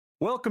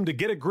Welcome to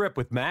Get a Grip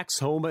with Max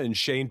Homa and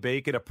Shane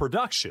Bacon, a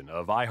production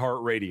of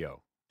iHeartRadio.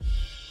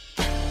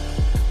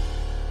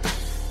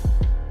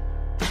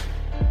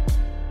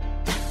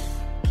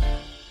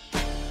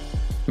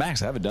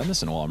 Max, I haven't done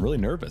this in a while. I'm really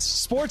nervous.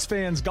 Sports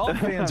fans, golf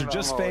fans, or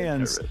just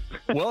fans,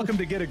 welcome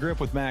to Get a Grip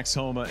with Max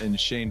Homa and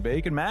Shane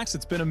Bacon. Max,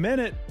 it's been a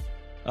minute.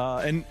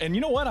 And you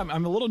know what?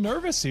 I'm a little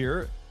nervous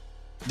here.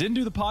 Didn't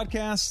do the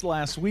podcast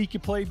last week. You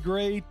played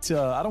great.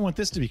 I don't want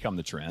this to become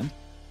the trend.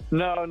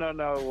 No.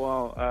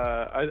 Well,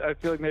 I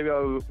feel like maybe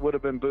I would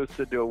have been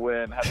boosted to a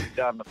win had we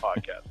done the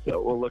podcast.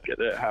 So we'll look at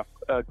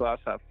it glass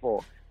half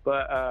full.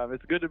 But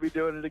it's good to be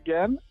doing it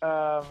again.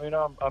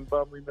 I'm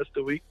bummed we missed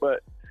a week,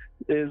 but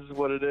is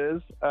what it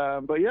is.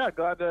 But yeah,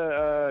 glad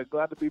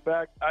to be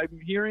back. I'm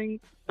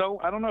hearing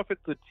I don't know if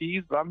it's a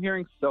tease, but I'm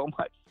hearing so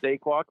much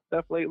steak walk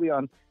stuff lately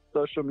on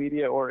social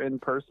media or in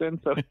person.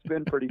 So it's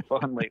been pretty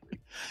fun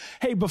lately.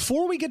 Hey,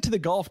 before we get to the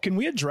golf, can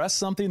we address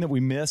something that we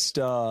missed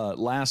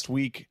last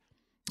week?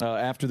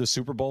 After the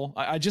Super Bowl,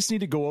 I just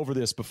need to go over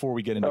this before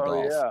we get into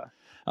golf.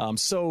 Yeah.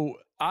 So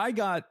I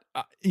got,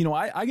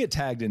 I get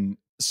tagged in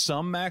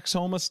some Max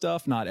Homa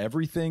stuff, not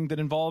everything that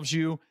involves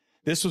you.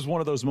 This was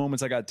one of those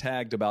moments I got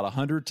tagged about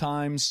 100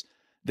 times.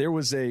 There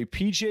was a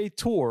PGA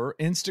Tour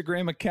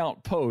Instagram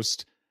account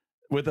post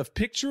with a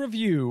picture of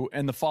you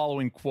and the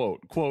following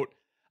quote,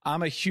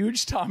 "I'm a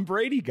huge Tom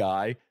Brady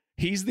guy.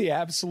 He's the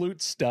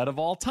absolute stud of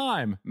all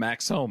time,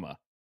 Max Homa."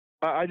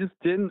 I just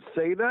didn't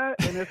say that,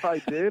 and if I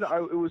did,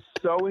 it was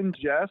so in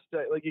jest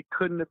that it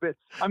couldn't have been.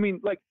 I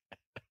mean,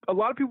 a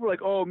lot of people were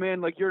like, "Oh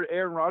man, you're an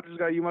Aaron Rodgers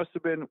guy. You must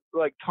have been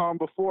like Tom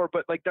before,"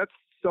 but that's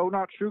so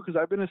not true because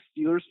I've been a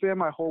Steelers fan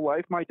my whole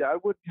life. My dad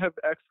would have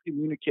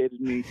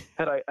excommunicated me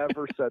had I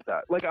ever said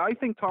that. I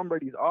think Tom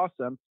Brady's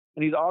awesome,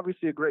 and he's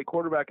obviously a great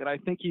quarterback, and I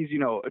think he's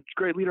a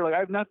great leader. I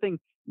have nothing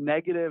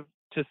negative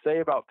to say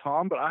about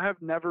Tom, but I have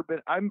never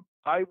been.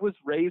 I was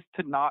raised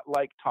to not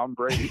like Tom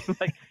Brady.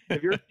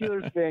 If you're a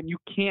Steelers fan, you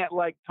can't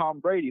like Tom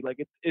Brady.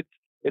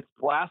 It's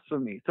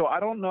blasphemy. So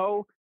I don't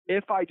know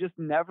if I just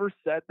never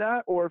said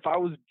that or if I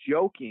was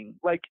joking,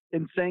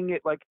 and saying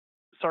it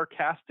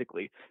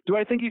sarcastically. Do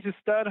I think he's a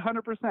stud?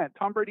 100%.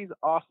 Tom Brady's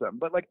awesome,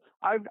 but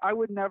I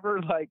would never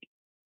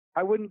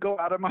I wouldn't go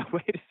out of my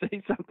way to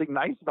say something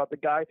nice about the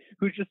guy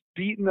who's just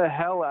beating the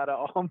hell out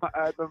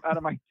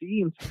of my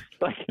teams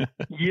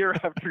year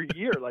after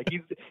year.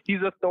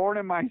 He's a thorn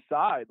in my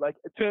side.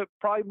 To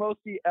probably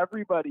mostly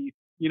everybody,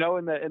 in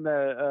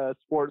the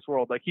sports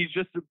world. He's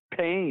just a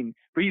pain,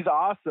 but he's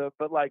awesome.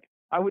 But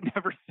I would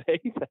never say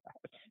that.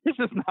 It's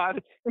just not.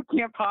 It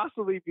can't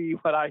possibly be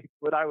what I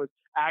was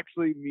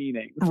actually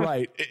meaning.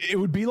 Right. It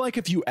would be like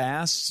if you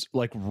asked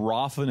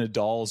Rafa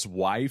Nadal's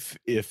wife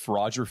if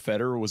Roger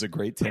Federer was a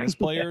great tennis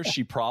player.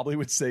 She probably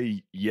would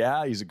say,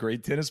 "Yeah, he's a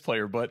great tennis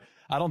player," but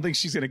I don't think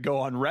she's going to go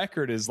on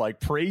record as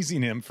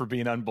praising him for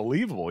being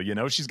unbelievable.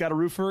 She's got to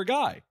root for her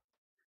guy.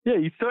 Yeah.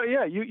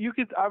 You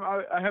could.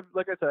 I have,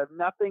 like I said, I have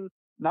nothing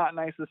not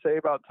nice to say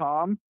about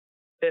Tom.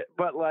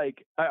 But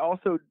I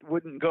also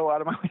wouldn't go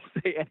out of my way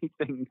to say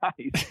anything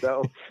nice.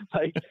 So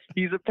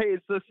he's a pain.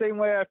 It's the same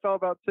way I felt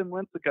about Tim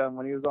Lincecum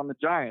when he was on the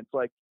Giants.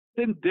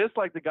 Didn't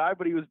dislike the guy,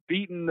 but he was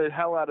beating the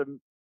hell out of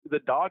the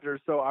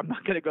Dodgers. So I'm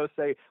not going to go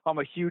say I'm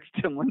a huge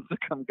Tim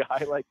Lincecum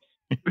guy.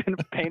 Been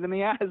a pain in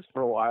the ass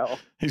for a while.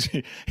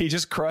 He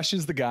just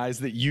crushes the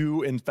guys that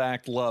you in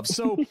fact love.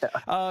 So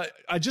yeah.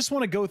 I just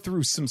want to go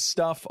through some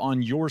stuff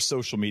on your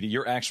social media,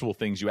 your actual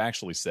things you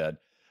actually said.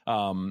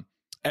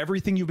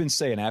 Everything you've been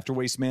saying after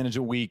Waste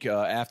Management Week,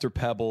 after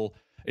Pebble,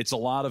 it's a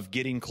lot of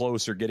getting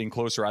closer.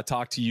 I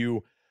talked to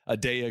you a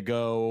day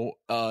ago.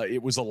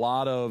 It was a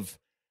lot of,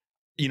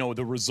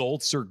 the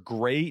results are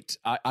great.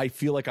 I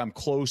feel like I'm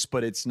close,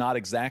 but it's not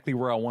exactly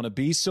where I want to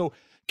be. So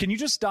can you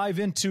just dive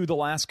into the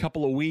last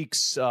couple of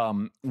weeks,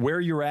 where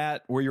you're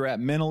at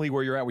mentally,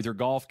 where you're at with your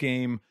golf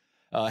game,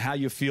 how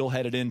you feel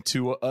headed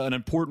into an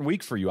important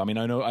week for you? I mean,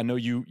 I know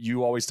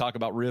you always talk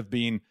about Riv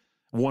being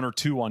 1 or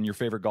 2 on your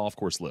favorite golf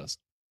course list.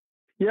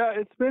 Yeah,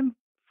 it's been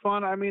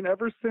fun. I mean,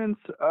 ever since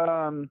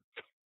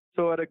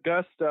so at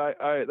Augusta,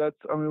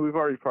 we've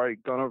already probably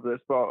gone over this,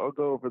 but I'll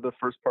go over the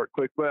first part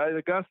quick. But at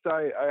Augusta,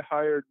 I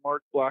hired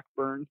Mark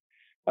Blackburn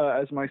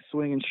as my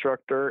swing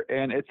instructor,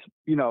 and it's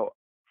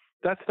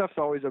that stuff's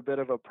always a bit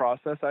of a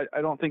process.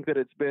 I don't think that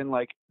it's been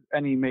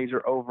any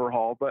major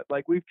overhaul, but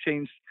we've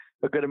changed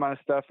a good amount of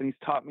stuff, and he's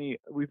taught me.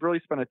 We've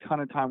really spent a ton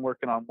of time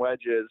working on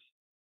wedges,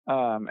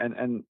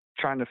 and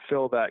trying to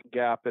fill that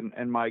gap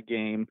in my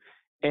game.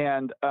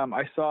 And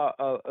I saw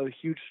a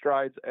huge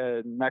strides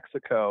in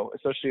Mexico,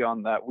 especially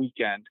on that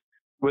weekend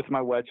with my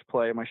wedge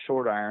play, my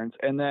short irons.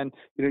 And then,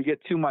 you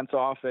get 2 months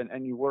off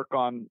and you work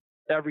on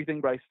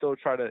everything, but I still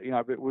try to,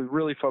 we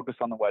really focus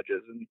on the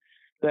wedges. And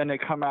then I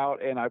come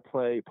out and I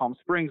play Palm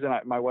Springs, and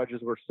my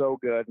wedges were so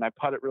good, and I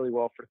putted really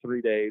well for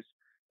 3 days.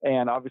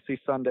 And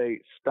obviously Sunday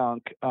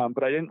stunk,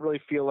 but I didn't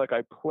really feel like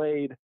I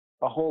played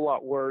a whole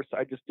lot worse.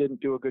 I just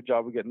didn't do a good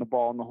job of getting the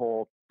ball in the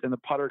hole. And the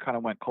putter kind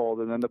of went cold,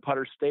 and then the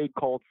putter stayed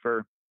cold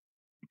for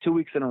 2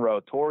 weeks in a row.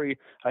 Torrey,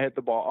 I hit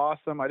the ball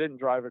awesome. I didn't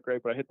drive it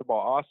great, but I hit the ball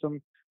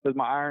awesome. with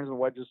my irons and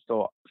wedges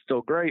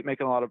still great,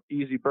 making a lot of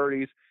easy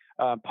birdies.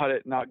 Putt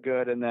it not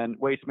good, and then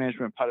Waste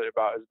Management putted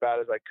about as bad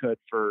as I could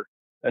for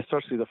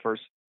especially the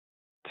first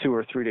 2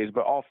 or 3 days,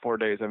 but all 4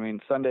 days. I mean,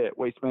 Sunday at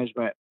Waste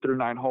Management through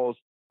 9 holes.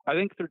 I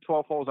think through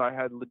 12 holes, I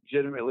had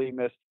legitimately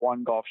missed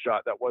one golf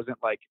shot that wasn't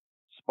like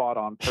spot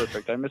on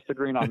perfect. I missed the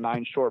green on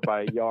 9 short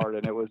by a yard,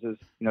 and it was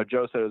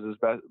Joe said it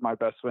was my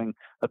best swing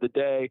of the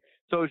day.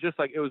 So it was just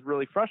like, it was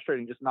really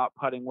frustrating just not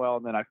putting well.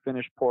 And then I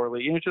finished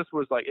poorly, and it just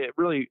was like, it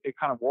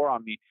kind of wore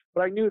on me,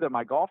 but I knew that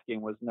my golf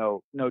game was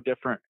no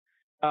different.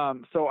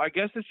 So I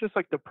guess it's just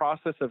like the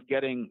process of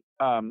getting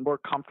more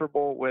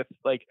comfortable with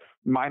like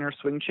minor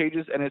swing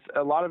changes. And it's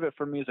a lot of it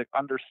for me is like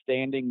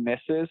understanding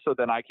misses so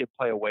then I could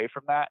play away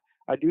from that.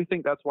 I do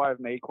think that's why I've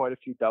made quite a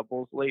few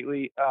doubles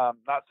lately.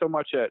 Not so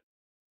much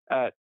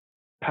at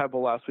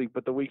Pebble last week,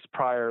 but the weeks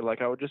prior,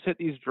 like I would just hit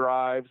these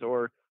drives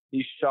or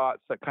these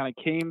shots that kind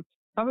of came,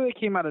 not that they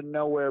came out of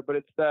nowhere, but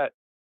it's that,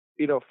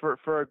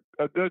 for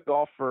a good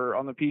golfer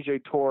on the PGA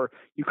Tour,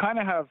 you kind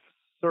of have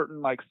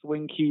certain like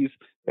swing keys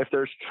if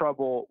there's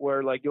trouble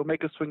where like you'll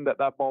make a swing that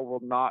ball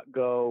will not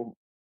go.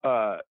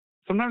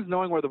 Sometimes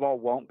knowing where the ball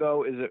won't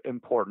go is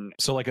important.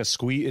 So like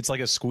it's like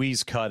a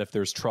squeeze cut if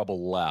there's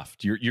trouble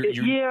left. You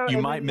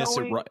might miss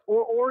it right.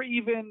 Or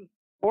even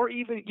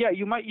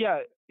you might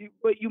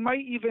but you might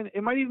even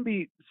it might even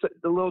be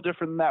a little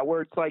different than that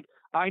where it's like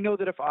I know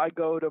that if I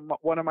go to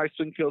one of my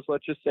swing fields,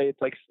 let's just say it's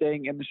like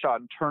staying in the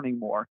shot and turning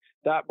more,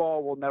 that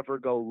ball will never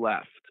go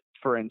left,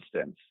 for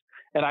instance.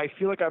 And I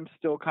feel like I'm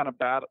still kind of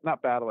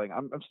not battling.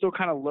 I'm still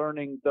kind of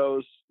learning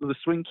the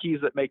swing keys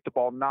that make the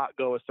ball not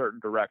go a certain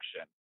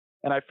direction.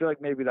 And I feel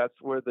like maybe that's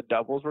where the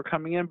doubles were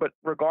coming in. But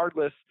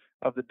regardless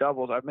of the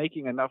doubles, I'm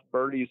making enough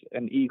birdies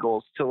and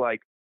eagles to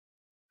like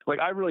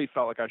I really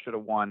felt like I should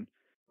have won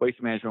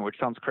Waste Management, which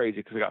sounds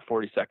crazy because I got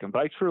 42nd, but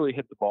I truly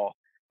hit the ball.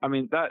 I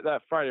mean, that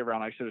Friday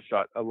round, I should have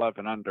shot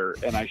 11 under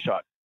and I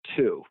shot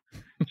 2.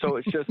 So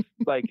it's just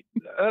like,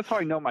 that's how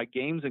I know my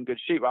game's in good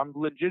shape. I'm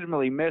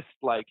legitimately missed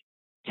like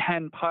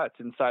 10 putts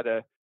inside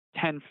of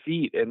 10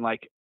 feet in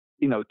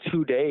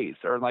 2 days,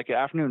 or like an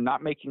afternoon,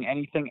 not making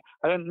anything.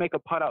 I didn't make a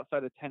putt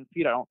outside of 10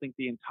 feet. I don't think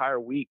the entire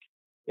week.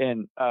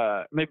 And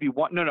maybe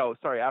one,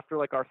 sorry. After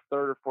like our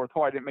third or fourth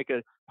hole, I didn't make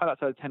a putt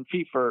outside of 10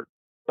 feet for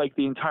like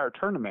the entire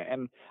tournament,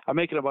 and I'm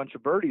making a bunch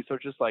of birdies. So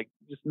it's just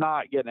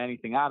not getting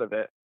anything out of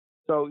it.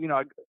 So,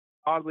 I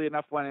oddly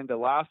enough went into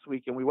last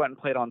week and we went and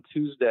played on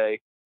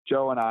Tuesday,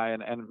 Joe and I,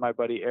 and my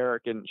buddy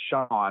Eric and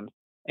Sean,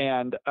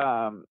 and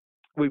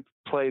we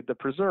played the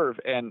Preserve.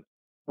 And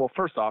well,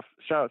 first off,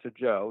 shout out to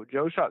Joe.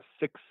 Joe shot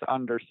 6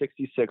 under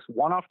 66,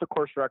 one off the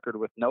course record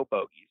with no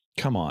bogeys.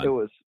 Come on. It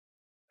was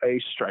a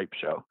stripe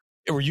show.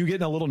 Were you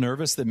getting a little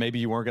nervous that maybe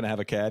you weren't going to have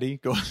a caddy?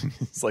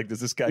 It's like, is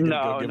this guy going to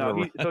go give it a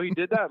run? So he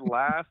did that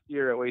last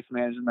year at Waste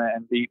Management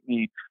and beat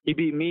me. He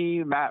beat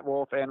me, Matt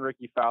Wolf, and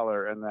Ricky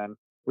Fowler, and then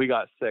we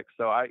got 6.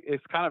 So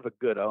it's kind of a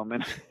good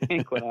omen. I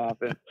think what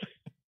happened.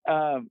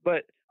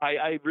 But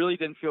I really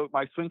didn't feel,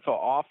 my swing felt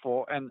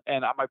awful, and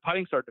my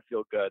putting started to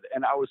feel good.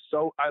 And I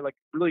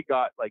really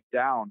got like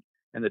down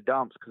in the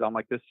dumps because I'm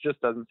like, this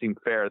just doesn't seem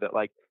fair that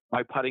like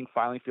my putting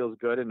finally feels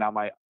good and now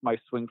my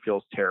swing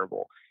feels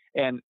terrible.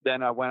 And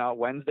then I went out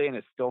Wednesday and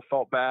it still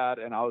felt bad.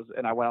 And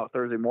I went out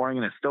Thursday morning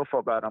and it still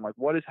felt bad. I'm like,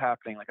 what is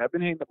happening? Like, I've been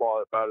hitting the ball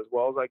about as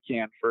well as I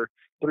can for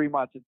 3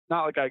 months. It's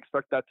not like I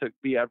expect that to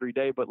be every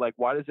day, but like,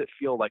 why does it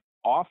feel like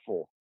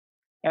awful?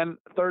 And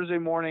Thursday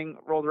morning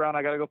rolled around,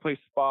 I got to go play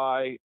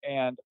Spy.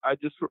 And I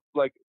just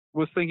like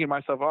was thinking to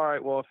myself, all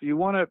right, well, if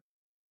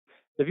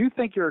you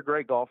think you're a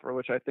great golfer,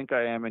 which I think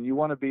I am, and you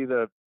want to be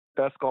the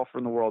best golfer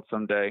in the world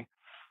someday,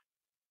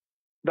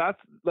 that's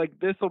like,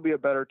 this will be a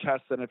better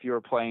test than if you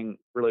were playing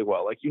really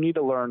well. Like, you need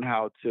to learn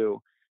how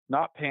to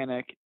not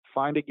panic,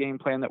 find a game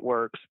plan that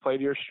works, play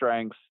to your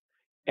strengths,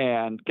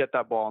 and get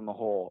that ball in the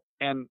hole.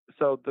 And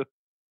so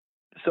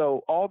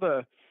all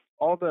the,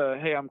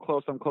 hey, I'm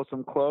close,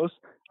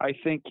 I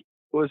think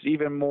was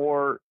even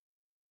more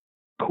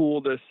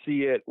cool to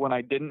see it when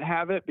I didn't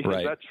have it, because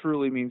right. That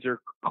truly means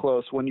you're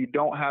close. When you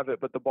don't have it,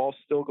 but the ball's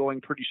still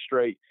going pretty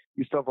straight,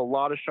 you still have a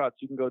lot of shots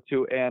you can go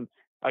to. And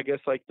I guess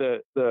like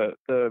the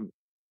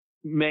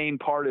main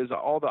part is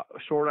all the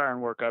short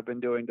iron work I've been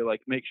doing to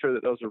like make sure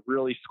that those are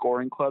really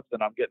scoring clubs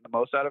and I'm getting the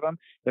most out of them.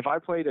 If I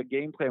played a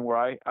game plan where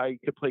I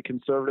could play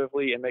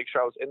conservatively and make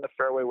sure I was in the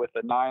fairway with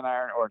a 9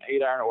 iron or an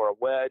 8 iron or a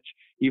wedge,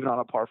 even on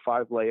a par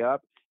 5 layup,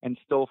 and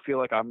still feel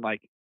like I'm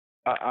like,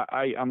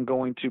 I'm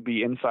going to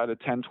be inside of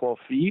 10, 12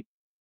 feet,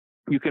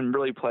 you can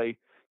really play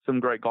some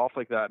great golf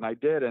like that. And I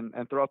did. And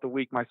throughout the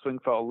week, my swing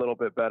felt a little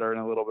bit better.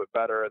 And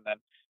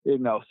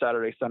then,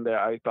 Saturday, Sunday,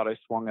 I thought I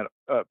swung it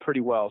pretty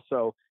well.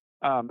 So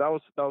that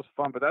was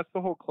fun, but that's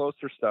the whole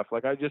closer stuff.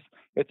 Like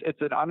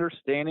it's an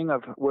understanding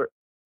of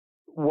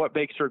what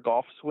makes your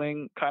golf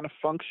swing kind of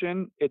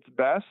function its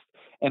best.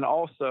 And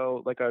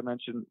also, like I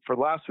mentioned for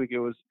last week, it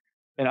was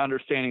an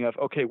understanding of,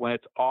 okay, when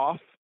it's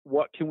off,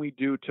 what can we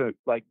do to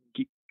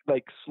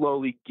like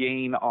slowly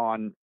gain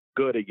on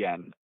good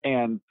again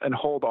and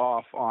hold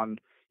off on,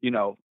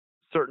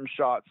 certain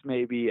shots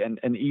maybe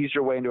and ease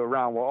your way into a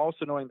round, while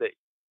also knowing that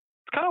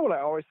it's kind of what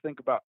I always think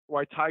about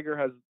why Tiger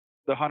has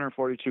the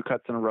 142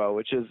 cuts in a row,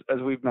 which is, as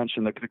we've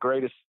mentioned, the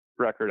greatest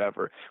record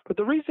ever. But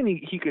the reason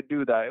he could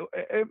do that,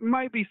 it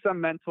might be some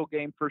mental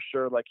game for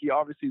sure. Like, he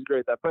obviously is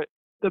great at that. But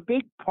the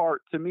big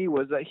part to me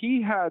was that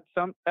he had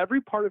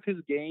every part of his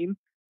game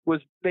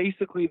was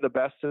basically the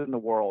best in the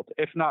world,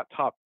 if not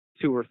top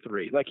 2 or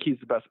 3. Like, he's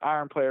the best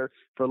iron player.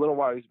 For a little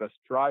while, he's the best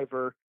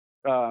driver.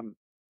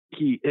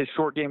 His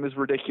short game is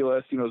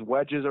ridiculous. You know, his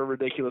wedges are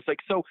ridiculous. Like,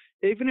 so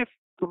even if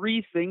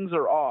 3 things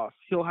are off,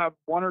 he'll have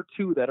 1 or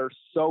 2 that are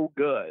so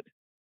good.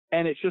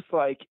 And it's just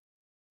like,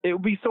 it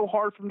would be so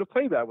hard for him to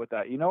play that with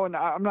that, you know? And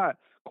I'm not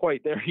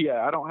quite there yet.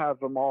 I don't have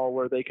them all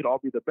where they could all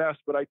be the best,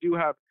 but I do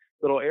have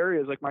little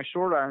areas like my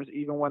short irons,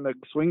 even when the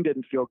swing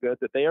didn't feel good,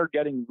 that they are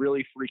getting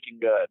really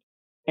freaking good.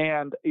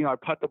 And, you know, I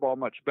putt the ball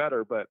much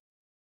better, but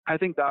I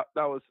think that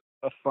was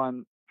a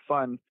fun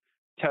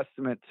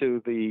testament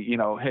to the, you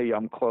know, hey,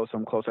 I'm close.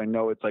 I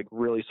know it's like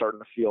really starting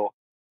to feel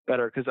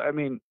better. Cause I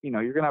mean, you know,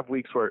 you're going to have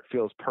weeks where it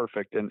feels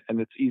perfect and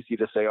it's easy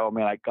to say, oh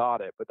man, I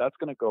got it, but that's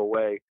going to go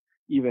away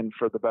even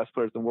for the best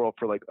players in the world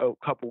for like a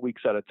couple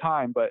weeks at a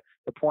time. But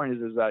the point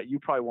is that you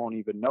probably won't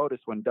even notice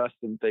when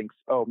Dustin thinks,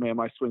 oh man,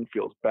 my swing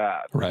feels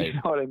bad. Right. You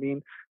know what I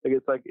mean?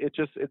 Like, it's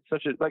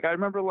such a, like, I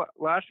remember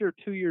last year,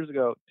 2 years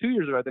ago,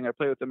 I think I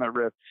played with him at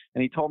Riv,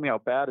 and he told me how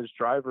bad his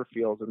driver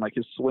feels. And like,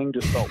 his swing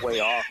just felt way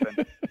off.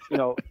 And, you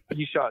know,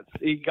 he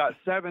got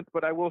 7th,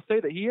 but I will say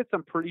that he hit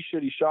some pretty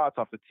shitty shots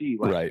off the tee.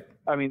 Like, right.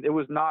 I mean, it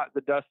was not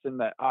the Dustin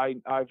that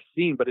I've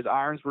seen, but his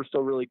irons were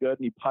still really good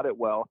and he putted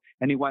well.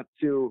 And he went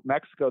to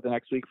Mexico the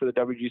next week for the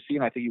WGC,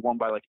 and I think he won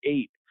by like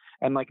 8.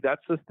 And like,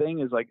 that's the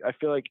thing is, like, I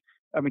feel like,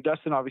 I mean,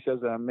 Dustin obviously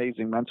has an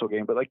amazing mental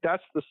game, but like,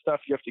 that's the stuff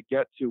you have to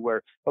get to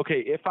where,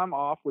 okay, if I'm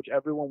off, which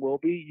everyone will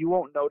be, you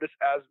won't notice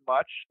as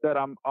much that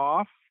I'm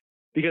off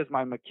because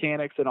my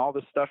mechanics and all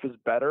this stuff is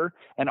better.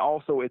 And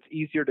also it's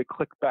easier to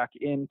click back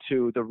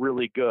into the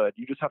really good.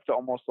 You just have to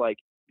almost like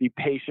be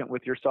patient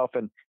with yourself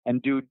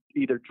and do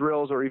either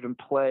drills or even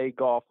play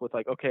golf with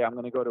like, okay, I'm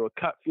going to go to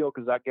a cut field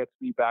because that gets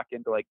me back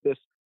into like this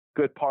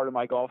good part of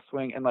my golf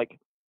swing. And like,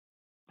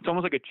 it's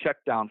almost like a check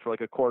down for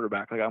like a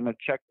quarterback. Like, I'm going to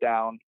check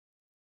down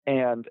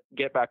and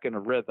get back in a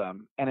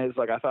rhythm. And it's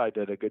like, I thought I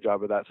did a good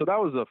job of that. So that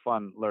was a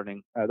fun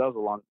learning. That was a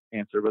long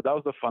answer, but that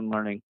was a fun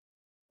learning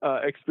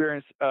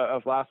experience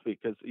of last week.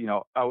 Cause you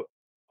know,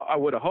 I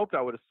would have hoped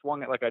I would have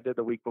swung it like I did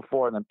the week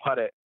before and then putt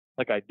it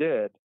like I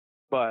did,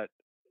 but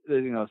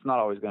you know, it's not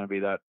always going to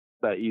be that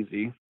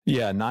easy.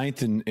 Yeah.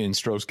 9th in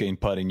strokes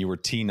gained putting. You were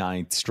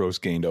T9th strokes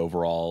gained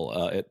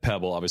overall at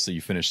Pebble. Obviously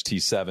you finished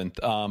T7th.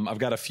 I've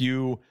got a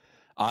few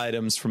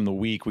items from the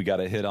week we got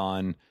to hit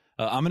on.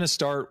 I'm going to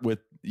start with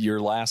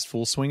your last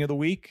full swing of the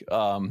week.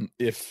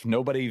 If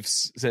nobody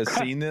has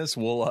seen this,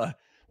 we'll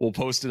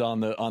post it on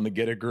the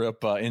Get a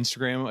Grip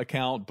Instagram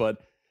account.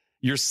 But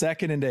you're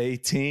second into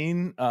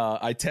 18.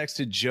 I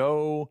texted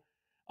Joe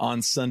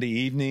on Sunday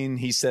evening.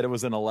 He said it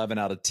was an 11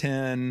 out of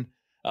 10.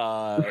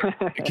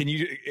 Can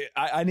you?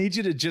 I need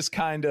you to just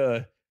kind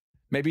of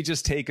maybe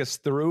just take us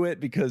through it,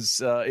 because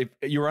if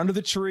you were under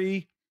the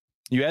tree,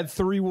 you had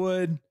 3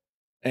 wood,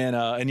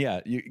 and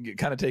yeah, you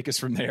kind of take us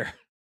from there.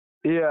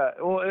 Yeah,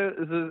 well,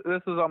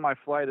 this was on my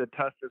flight of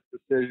toughest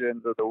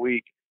decisions of the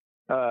week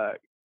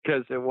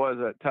because it was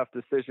a tough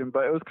decision,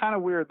 but it was kind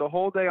of weird. The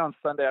whole day on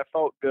Sunday, I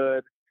felt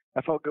good.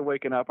 I felt good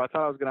waking up. I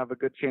thought I was going to have a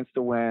good chance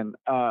to win.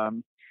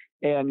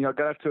 And, you know,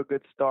 got off to a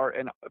good start.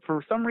 And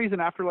for some reason,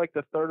 after like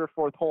the 3rd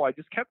or 4th hole, I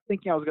just kept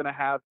thinking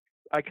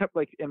I kept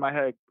like in my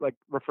head, like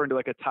referring to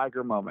like a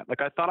Tiger moment. Like,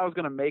 I thought I was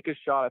going to make a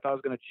shot. I thought I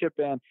was going to chip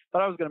in.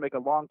 Thought I was going to make a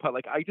long putt.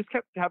 Like, I just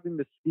kept having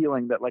this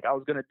feeling that like I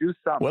was going to do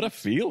something. What a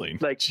feeling.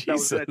 Like,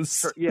 Jesus.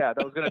 that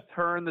was going to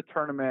turn the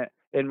tournament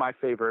in my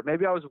favor.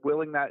 Maybe I was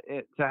willing that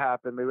it to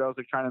happen. Maybe I was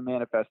like trying to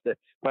manifest it,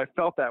 but I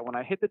felt that when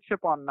I hit the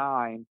chip on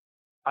 9,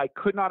 I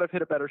could not have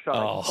hit a better shot.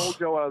 I told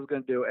Joe what I was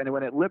going to do. And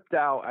when it lipped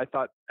out, I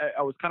thought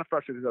I was kind of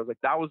frustrated because I was like,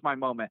 that was my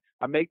moment.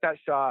 I make that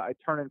shot. I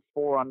turn in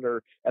 4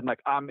 under and like,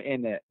 I'm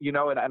in it, you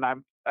know, and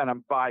I'm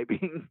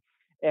vibing.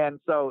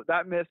 And so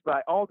that missed,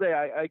 but all day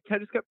I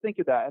just kept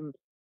thinking that. And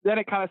then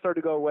it kind of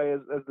started to go away as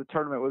the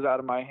tournament was out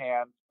of my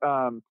hands.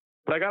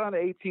 But I got on to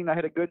 18. I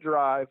hit a good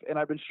drive, and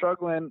I've been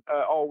struggling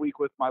all week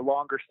with my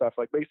longer stuff,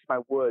 like basically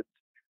my woods.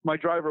 My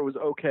driver was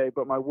okay,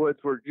 but my woods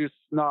were just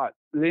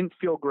they didn't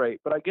feel great.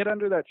 But I get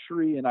under that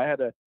tree, and I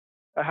had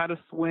a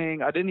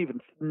swing. I didn't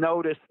even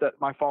notice that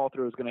my follow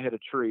through was going to hit a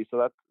tree, so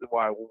that's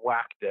why I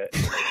whacked it,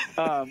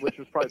 which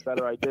was probably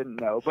better. I didn't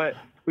know, but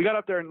we got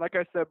up there, and like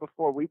I said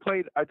before, we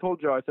played. I told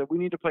Joe, I said we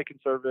need to play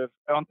conservative.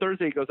 On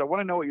Thursday, he goes, I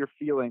want to know what you're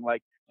feeling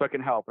like so I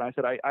can help. And I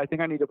said, I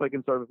think I need to play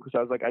conservative because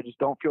I was like, I just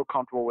don't feel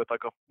comfortable with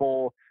like a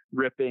full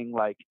ripping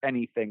like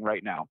anything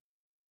right now.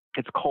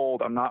 It's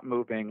cold. I'm not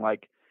moving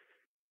like.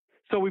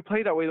 So we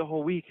played that way the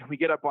whole week, and we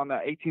get up on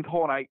that 18th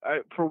hole, and I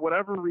for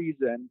whatever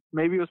reason,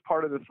 maybe it was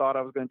part of the thought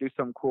I was going to do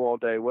something cool all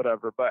day,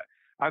 whatever, but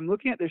I'm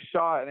looking at this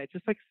shot, and it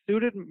just like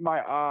suited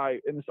my eye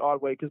in this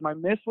odd way because my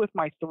miss with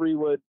my 3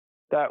 wood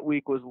that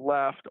week was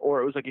left,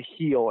 or it was like a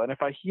heel, and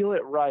if I heel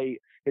it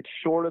right, it's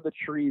short of the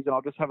trees, and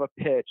I'll just have a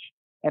pitch,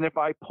 And if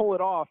I pull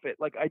it off,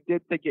 I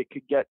did think it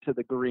could get to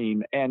the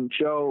green. And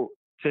Joe,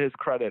 to his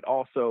credit,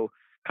 also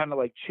kind of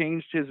like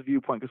changed his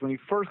viewpoint, because when he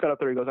first got up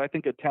there, he goes, I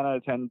think a 10 out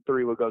of 10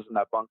 3 would goes in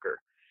that bunker.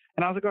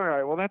 And I was like, all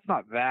right, well, that's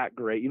not that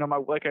great.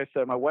 Like I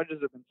said, my wedges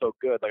have been so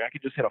good. Like I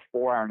could just hit a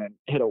 4-iron and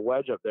hit a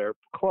wedge up there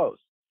close.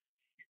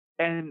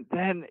 And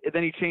then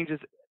he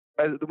changes.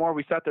 The more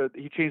we sat there,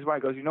 he changed his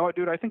mind. He goes, you know what,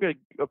 dude? I think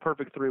a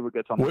perfect 3 would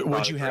get something.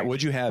 What'd you have?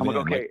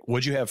 Okay.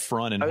 What'd you have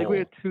front and I think hole? we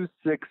had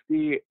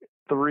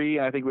 263,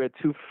 and I think we had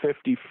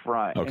 250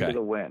 front into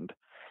the wind.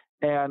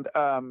 And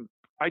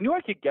I knew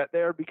I could get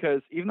there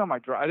because even though I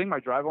think my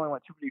drive only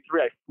went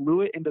 253, I flew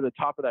it into the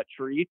top of that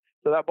tree.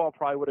 So that ball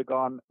probably would have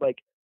gone like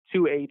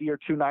 280 or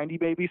 290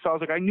 maybe. So I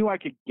was like, I knew I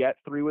could get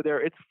 3 with there.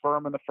 It's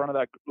firm in the front of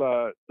that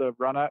the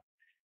run up.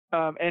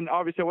 And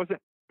obviously I wasn't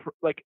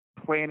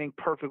planning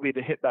perfectly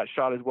to hit that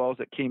shot as well as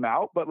it came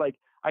out, but like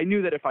I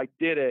knew that if I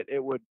did it, it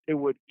would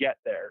get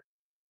there.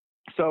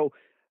 So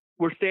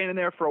we're standing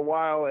there for a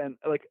while and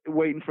like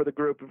waiting for the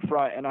group in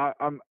front. And I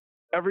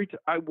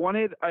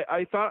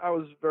thought I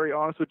was very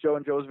honest with Joe,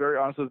 and Joe was very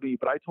honest with me,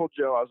 but I told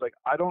Joe, I was like,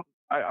 I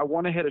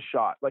want to hit a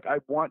shot. Like I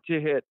want to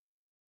hit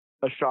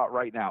a shot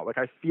right now. Like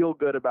I feel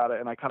good about it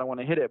and I kind of want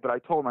to hit it. But I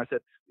told him, I said,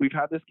 we've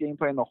had this game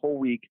plan the whole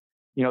week.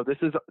 This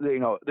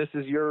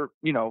is your,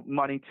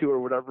 money too, or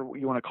whatever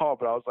you want to call it.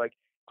 But I was like,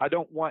 I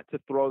don't want to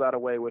throw that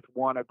away with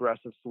one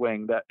aggressive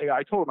swing. That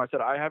I told him, I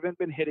said, I haven't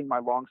been hitting my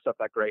long stuff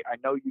that great. I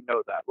know you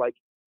know that. Like,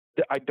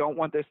 I don't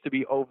want this to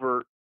be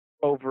overly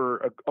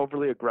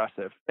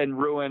aggressive and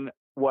ruin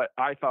what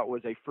I thought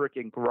was a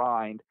freaking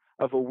grind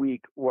of a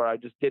week where I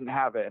just didn't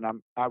have it.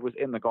 And I was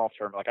in the golf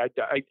tournament.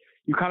 Like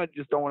you kind of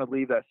just don't want to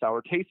leave that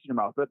sour taste in your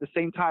mouth. But at the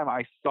same time,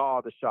 I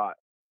saw the shot,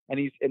 and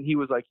he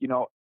was like,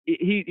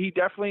 he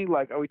definitely,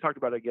 like, we talked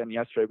about it again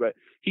yesterday, but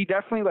he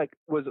definitely like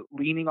was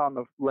leaning on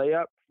the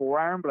layup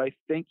 4-iron. But I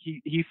think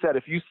he said,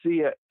 if you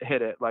see it,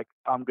 hit it. Like,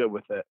 I'm good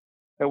with it.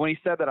 And when he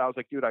said that, I was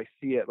like, dude, I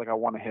see it. Like, I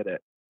want to hit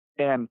it.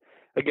 And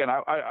again,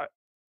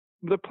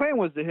 the plan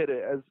was to hit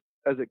it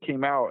as it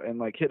came out and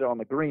like hit it on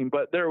the green.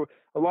 But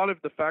a lot of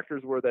the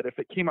factors were that if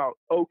it came out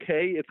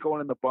okay, it's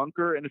going in the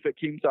bunker. And if it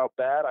came out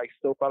bad, I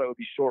still thought it would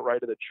be short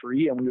right of the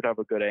tree and we would have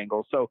a good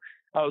angle. So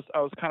I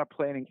was kind of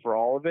planning for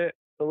all of it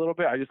a little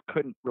bit. I just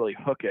couldn't really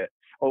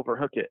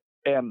overhook it.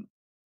 And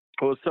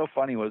what was so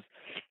funny was,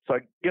 so I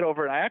get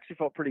over it and I actually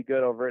felt pretty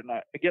good over it. And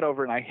I get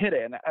over it and I hit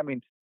it. And I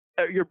mean,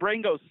 your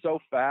brain goes so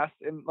fast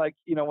and like,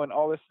 when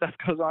all this stuff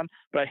goes on,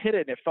 but I hit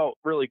it and it felt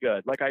really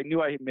good. Like I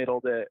knew I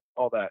middled it,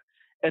 all that.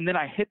 And then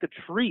I hit the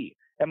tree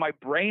and my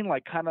brain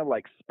like kind of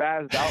like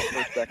spazzed out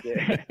for a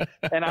second.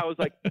 And I was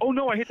like, oh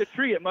no, I hit the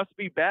tree. It must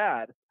be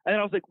bad. And then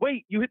I was like,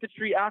 wait, you hit the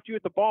tree after you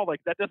hit the ball. Like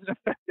that doesn't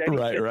affect anything.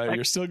 Right. Like,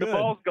 You're still good. The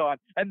ball's gone.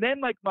 And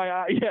then like my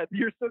eye,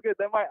 you're still good.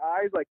 Then my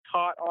eyes like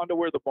caught onto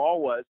where the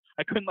ball was.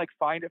 I couldn't like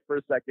find it for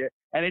a second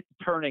and it's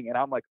turning. And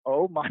I'm like,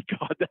 oh my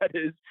God, that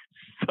is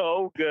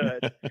so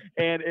good.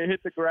 And it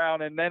hit the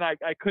ground. And then I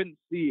couldn't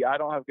see. I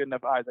don't have good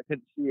enough eyes. I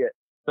couldn't see it.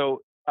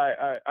 So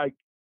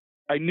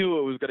I knew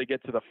it was going to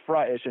get to the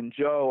front-ish, and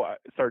Joe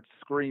started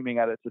screaming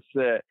at it to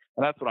sit,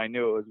 and that's when I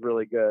knew it was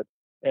really good.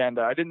 And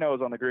I didn't know it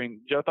was on the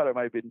green. Joe thought it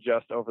might have been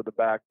just over the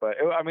back, but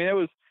it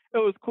was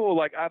cool.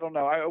 Like, I don't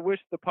know. I wish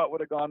the putt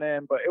would have gone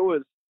in, but it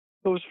was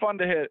fun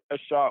to hit a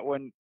shot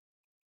when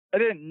I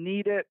didn't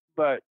need it,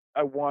 but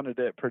I wanted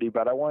it pretty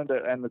bad. I wanted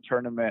to end the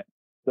tournament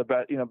the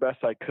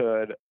best I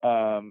could,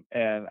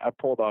 and I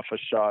pulled off a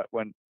shot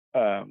when.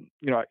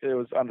 It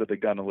was under the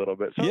gun a little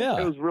bit. So yeah.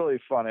 It was really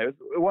fun. It was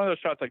one of those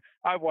shots, like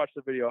I've watched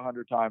the video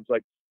 100 times.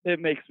 Like it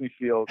makes me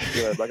feel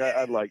good. Like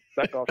I like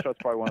that golf shot's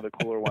probably one of the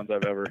cooler ones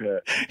I've ever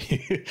hit.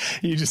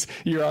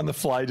 You're on the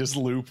fly, just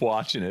loop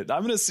watching it.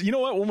 I'm going to, you know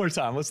what? One more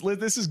time.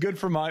 This is good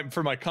for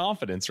my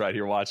confidence right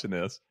here watching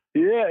this.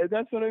 Yeah,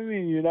 that's what I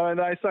mean.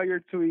 And I saw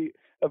your tweet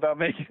about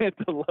making it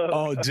the low.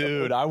 Oh,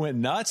 dude, I went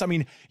nuts. I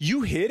mean,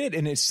 you hit it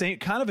and it's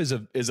kind of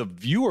as a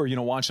viewer,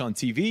 watching on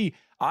TV,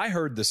 I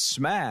heard the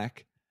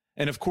smack.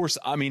 And of course,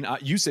 I mean,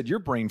 you said your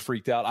brain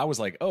freaked out. I was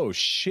like, oh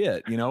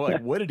shit,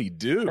 like what did he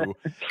do?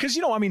 Because,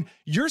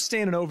 you're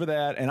standing over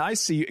that and I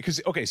see,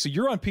 okay, so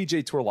you're on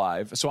PGA Tour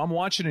Live. So I'm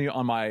watching it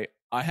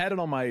I had it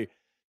on my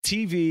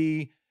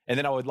TV and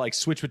then I would like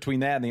switch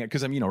between that and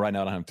because I'm, right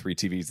now I don't have 3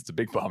 TVs. It's a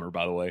big bummer,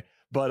 by the way.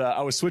 But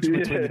I was switching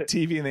between the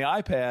TV and the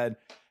iPad.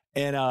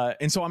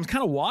 And so I'm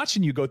kind of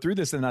watching you go through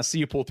this and I see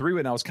you pull through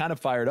it and I was kind of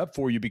fired up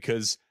for you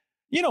because,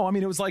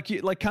 it was like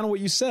kind of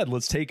what you said,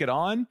 let's take it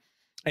on.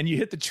 And you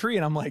hit the tree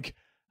and I'm like,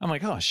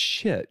 oh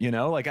shit,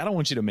 like I don't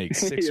want you to make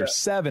 6 or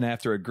 7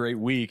 after a great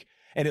week.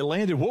 And it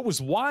landed. What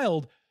was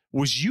wild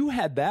was you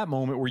had that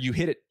moment where you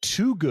hit it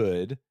too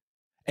good.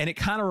 And it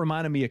kind of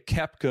reminded me of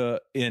Koepka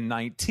in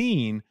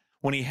 19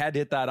 when he had to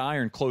hit that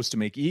iron close to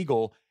make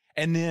eagle.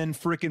 And then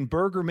frickin'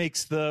 Berger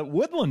makes the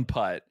Woodland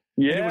putt.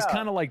 Yeah. And it was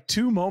kind of like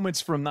 2 moments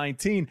from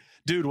 19.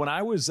 Dude, when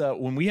I was,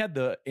 when we had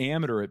the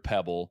amateur at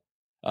Pebble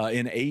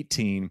in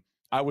 18,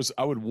 I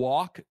would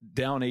walk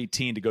down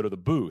 18 to go to the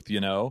booth,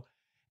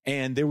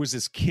 and there was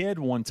this kid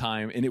one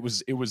time and it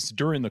was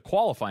during the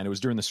qualifying. It was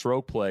during the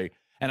stroke play.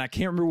 And I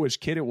can't remember which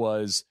kid it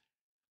was,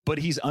 but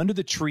he's under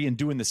the tree and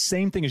doing the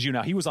same thing as you.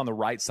 Now, he was on the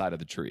right side of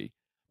the tree,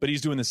 but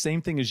he's doing the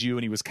same thing as you,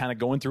 and he was kind of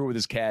going through it with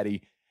his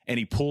caddy, and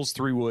he pulls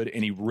 3-wood,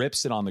 and he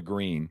rips it on the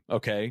green,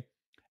 okay?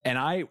 And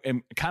I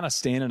am kind of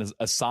standing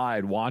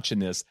aside watching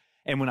this,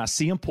 and when I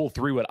see him pull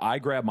 3-wood, I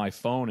grab my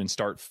phone and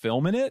start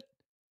filming it,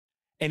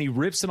 and he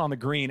rips it on the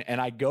green,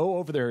 and I go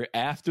over there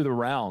after the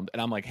round,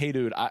 and I'm like, hey,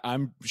 dude,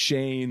 I'm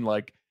Shane,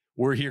 like,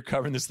 we're here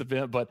covering this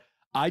event, but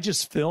I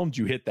just filmed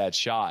you hit that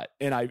shot,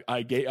 and I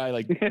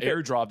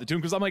airdropped it to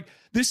him because I'm like,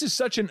 this is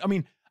such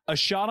a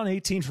shot on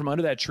 18 from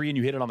under that tree and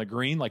you hit it on the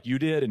green like you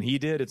did and he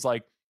did. It's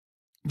like,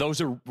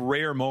 those are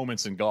rare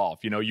moments in golf.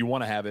 You know, you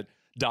want to have it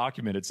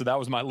documented. So that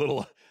was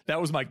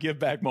my give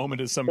back moment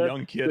to some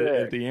young kid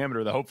at the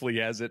amateur that hopefully he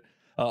has it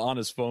on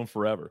his phone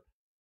forever.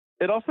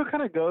 It also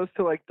kind of goes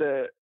to like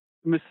the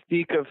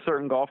mystique of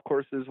certain golf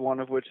courses, one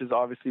of which is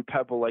obviously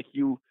Pebble. Like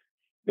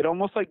it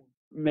almost like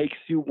makes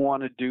you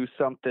want to do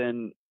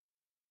something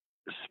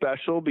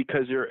special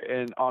because you're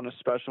on a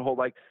special hole.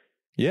 Like,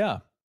 yeah,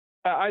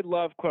 I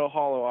love Quail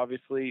Hollow,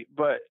 obviously,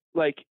 but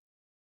like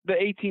the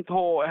 18th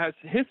hole has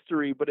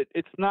history, but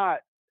it's not.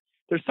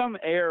 There's some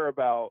air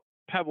about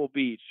Pebble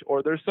Beach,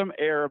 or there's some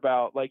air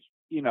about like,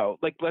 you know,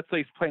 like let's say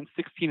he's playing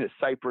 16 at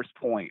Cypress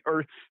Point,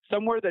 or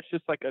somewhere that's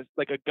just like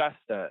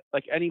Augusta,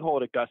 like any hole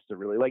at Augusta,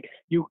 really. Like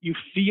you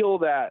feel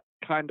that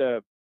kind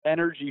of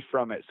energy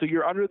from it. So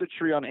you're under the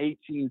tree on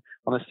 18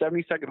 on the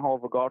 72nd hole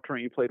of a golf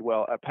tournament you played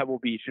well at Pebble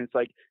Beach, and it's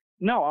like,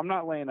 no, I'm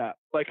not laying up.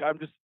 Like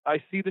I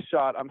see the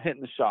shot, I'm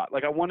hitting the shot.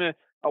 Like I want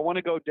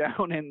to go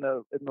down in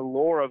the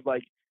lore of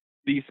like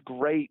these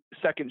great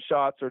second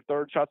shots or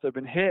third shots that have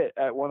been hit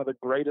at one of the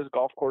greatest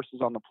golf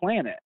courses on the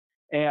planet.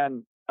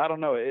 And I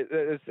don't know,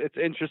 it's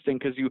interesting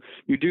because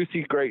you do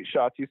see great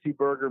shots. You see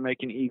Berger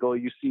make an eagle.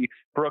 You see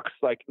Brooks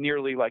like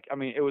nearly like, I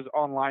mean, it was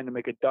online to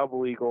make a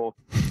double eagle.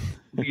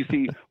 You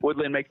see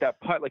Woodland make that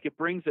putt. Like it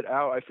brings it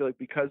out, I feel like,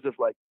 because of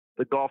like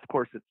the golf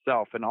course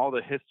itself and all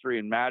the history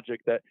and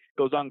magic that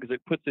goes on, because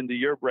it puts into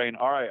your brain,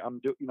 all right, I'm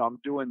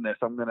doing this.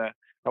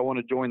 I want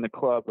to join the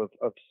club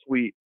of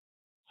sweet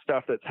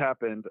stuff that's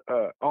happened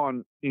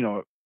on, you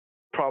know,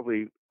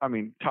 probably, I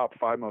mean, top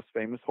 5 most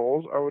famous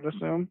holes, I would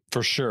assume.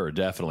 For sure,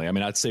 definitely. I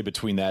mean, I'd say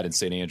between that and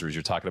St. Andrews,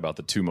 you're talking about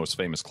the 2 most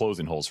famous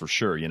closing holes for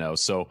sure, you know.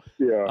 So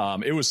yeah,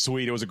 it was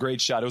sweet. It was a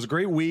great shot. It was a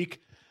great week.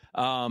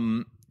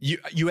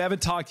 You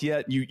haven't talked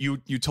yet. You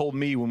told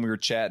me when we were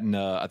chatting,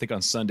 I think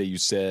on Sunday, you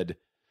said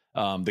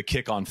the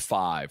kick on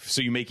 5.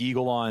 So you make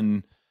eagle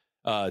on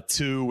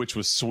 2, which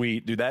was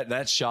sweet, dude.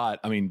 That shot,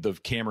 I mean, the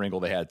camera angle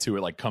they had too,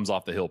 it like comes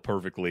off the hill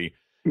perfectly,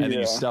 and then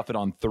you stuff it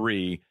on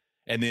 3,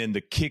 and then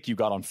the kick you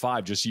got on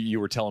 5, just you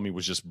were telling me,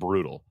 was just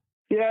brutal.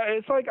 Yeah,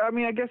 it's like, I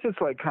mean, I guess it's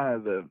like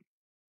kind of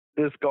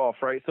this golf,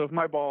 right? So if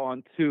my ball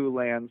on 2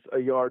 lands a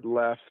yard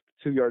left,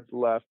 2 yards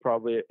left,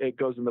 probably it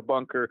goes in the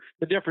bunker.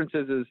 The difference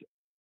is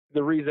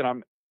the reason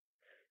I'm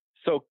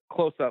so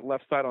close to that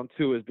left side on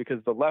 2 is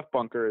because the left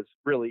bunker is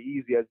really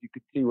easy, as you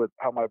could see with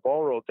how my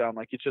ball rolled down.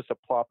 Like it's just a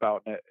plop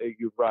out and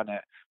you run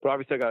it. But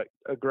obviously I got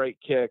a great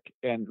kick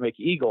and make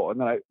eagle, and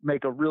then I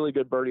make a really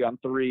good birdie on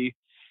 3,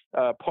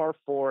 par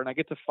 4, and I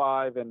get to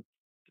 5, and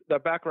the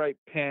back right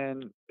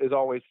pin is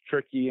always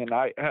tricky. And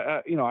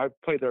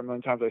I've played there a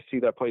million times. I see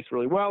that place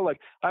really well. Like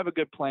I have a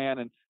good plan,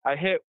 and I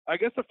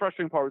guess the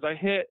frustrating part was I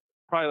hit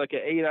probably like an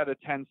 8 out of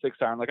 10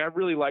 6-iron. Like I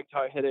really liked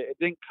how I hit it. It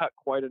didn't cut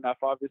quite enough,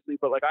 obviously,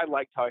 but like I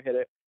liked how I hit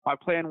it. My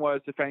plan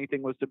was, if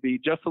anything, was to be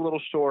just a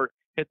little short,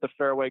 hit the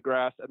fairway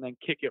grass, and then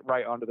kick it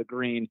right onto the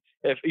green.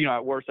 If, you know,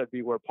 at worst, I'd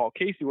be where Paul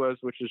Casey was,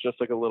 which is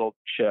just like a little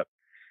chip.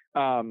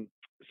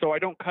 So I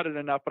don't cut it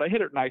enough, but I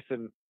hit it nice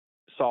and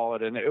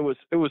solid, and it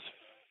was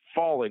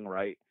falling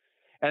right.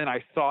 And then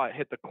I saw it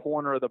hit the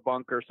corner of the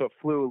bunker, so it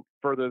flew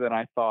further than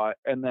I thought,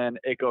 and then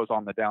it goes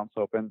on the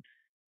downslope. And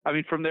I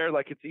mean, from there,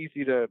 like it's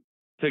easy to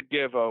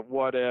give a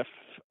what if,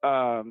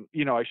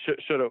 you know, I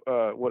should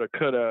have, would have,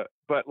 could have,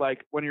 but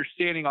like when you're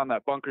standing on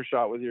that bunker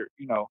shot with your,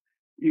 you know,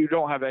 you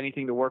don't have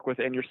anything to work with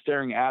and you're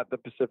staring at the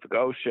Pacific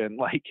Ocean,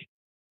 like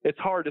it's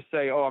hard to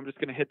say, oh, I'm just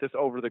going to hit this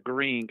over the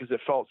green, because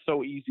it felt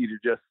so easy to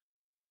just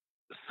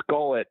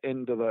skull it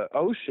into the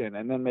ocean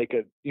and then make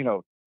a, you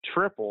know,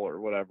 triple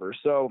or whatever.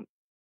 So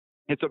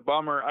it's a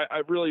bummer.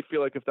 I really feel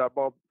like if that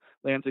ball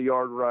lands a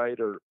yard right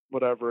or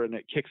whatever, and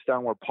it kicks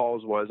down where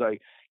Paul's was, I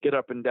get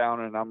up and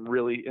down and I'm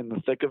really in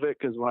the thick of it.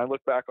 Because when I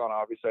look back on,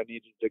 obviously I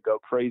needed to go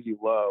crazy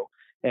low,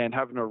 and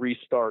having to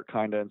restart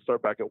kind of and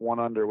start back at 1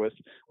 under with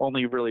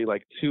only really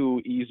like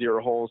 2 easier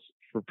holes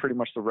for pretty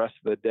much the rest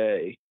of the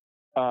day.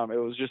 It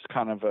was just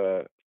kind of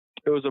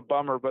it was a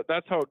bummer, but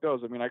that's how it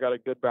goes. I mean, I got a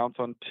good bounce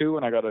on 2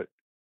 and I got a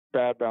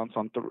bad bounce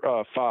on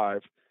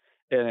 5,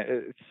 and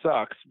it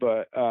sucks,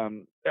 but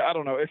I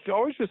don't know. It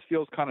always just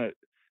feels kind of,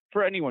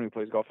 for anyone who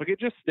plays golf, like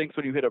it just stinks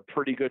when you hit a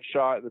pretty good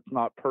shot that's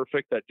not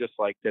perfect, that just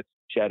like gets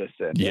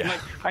jettisoned. Yeah. And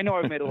like, I know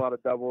I've made a lot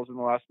of doubles in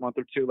the last month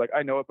or 2, like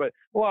I know it, but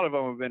a lot of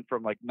them have been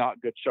from like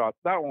not good shots.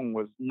 That one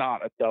was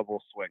not a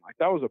double swing. Like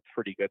that was a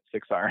pretty good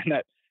 6-iron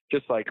that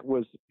just like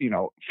was, you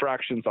know,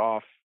 fractions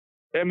off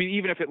I mean,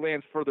 even if it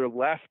lands further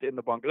left in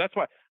the bunker, that's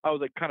why I was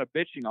like kind of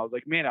bitching. I was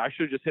like, man, I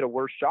should have just hit a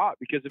worse shot,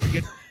 because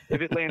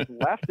if it lands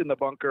left in the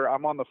bunker,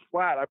 I'm on the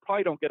flat. I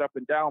probably don't get up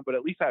and down, but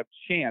at least I have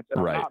a chance, and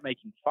I'm not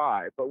making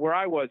 5. But where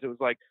I was, it was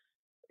like,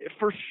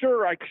 for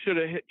sure I should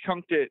have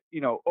chunked it,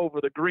 over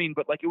the green,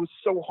 but like it was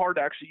so hard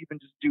to actually even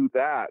just do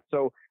that.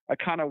 So I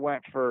kind of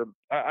went for,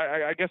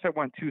 I guess I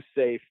went too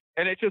safe,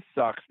 and it just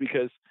sucks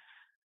because,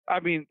 I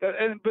mean,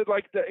 I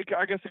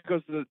guess it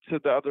goes to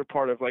the other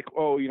part of like,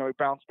 oh, it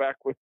bounced back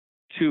with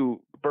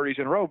 2 birdies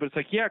in a row, but it's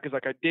like, yeah, because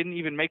like I didn't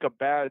even make a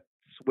bad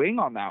swing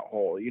on that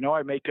hole.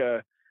 I make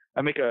a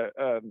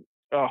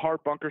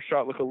hard bunker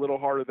shot look a little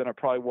harder than it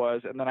probably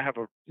was, and then I have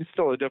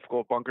still a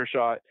difficult bunker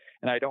shot,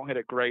 and I don't hit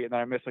it great, and then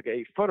I miss like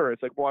an 8-footer.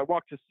 It's like, well, I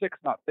walked to 6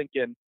 not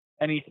thinking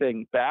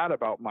anything bad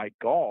about my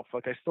golf.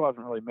 Like I still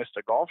haven't really missed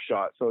a golf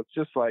shot, so it's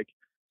just like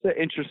it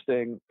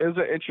was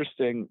an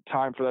interesting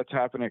time for that to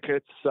happen.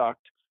 It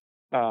sucked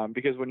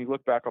because when you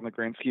look back on the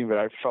grand scheme of it,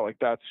 I felt like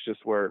that's just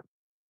where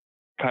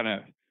kind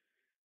of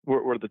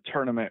where the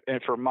tournament,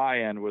 and for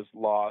my end, was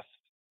lost.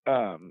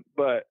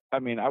 But I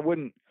mean, I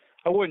wouldn't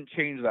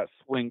change that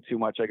swing too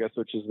much, I guess,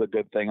 which is the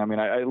good thing. I mean,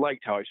 I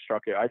liked how I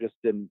struck it. I just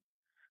didn't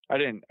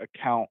think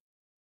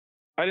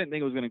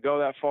it was going to go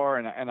that far.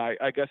 And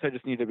I guess I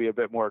just need to be a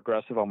bit more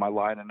aggressive on my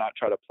line and not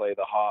try to play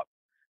the hop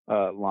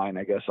line,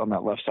 I guess, on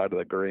that left side of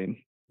the green.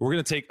 We're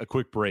going to take a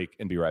quick break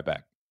and be right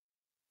back.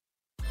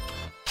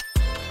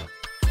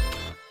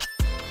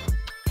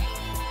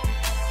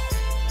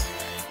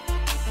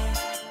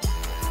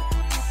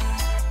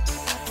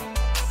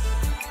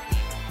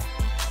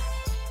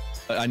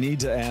 I need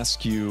to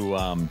ask you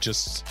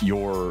just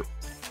your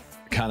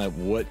kind of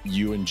what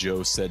you and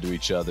Joe said to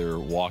each other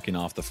walking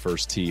off the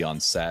first tee on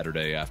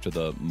Saturday after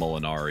the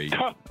Molinari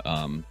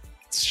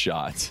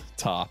shot,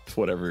 top,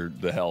 whatever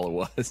the hell it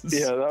was.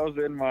 Yeah, that was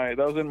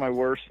in my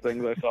worst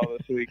things I saw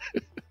this week.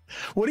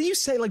 What do you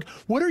say? Like,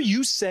 what are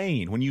you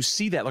saying when you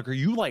see that? Like, are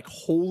you like,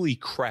 holy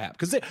crap?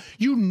 Because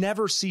you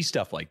never see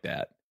stuff like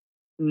that.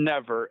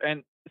 Never.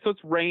 And so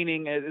it's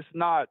raining. It's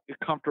not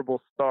a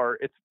comfortable start.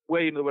 It's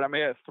way into when I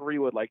hit 3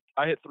 with like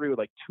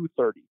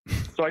 230.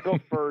 So I go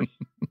first,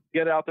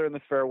 get out there in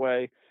the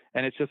fairway,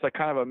 and it's just like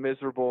kind of a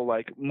miserable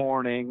like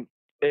morning.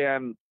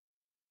 And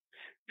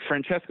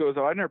Francesco was,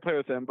 I never played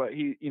with him, but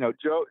he,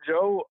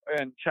 Joe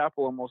and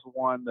Chappell almost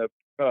won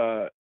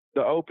the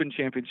Open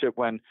Championship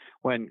when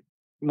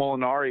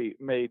Molinari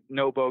made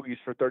no bogeys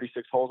for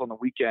 36 holes on the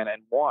weekend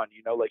and won.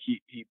 Like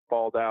he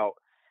balled out.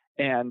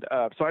 And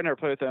so I never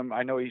played with him.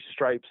 I know he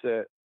stripes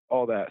it,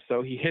 all that.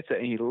 So he hits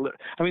it,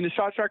 and the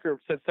shot tracker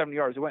said 70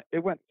 yards.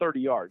 It went 30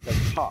 yards,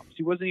 like tops.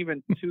 He wasn't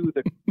even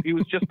he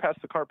was just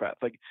past the car path.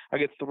 Like I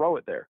could throw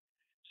it there.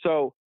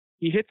 So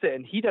he hits it,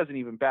 and he doesn't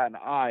even bat an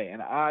eye.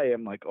 And I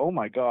am like, oh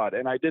my God.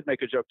 And I did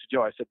make a joke to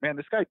Joe. I said, man,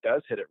 this guy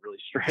does hit it really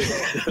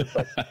straight.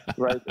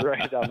 Like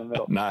right down the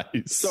middle.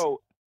 Nice.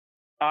 So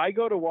I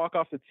go to walk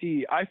off the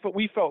tee. I felt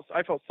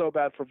so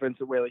bad for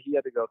Vincent Whaley. He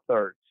had to go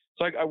third.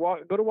 So I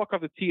go to walk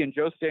off the tee, and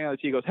Joe's standing on the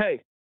tee. He goes,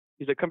 hey,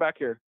 he's like, come back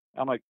here.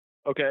 I'm like,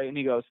 okay. And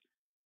he goes,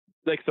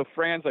 like, so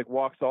Franz like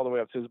walks all the way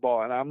up to his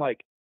ball, and I'm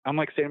like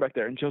standing back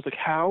there, and Joe's like,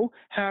 how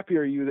happy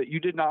are you that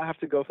you did not have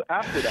to go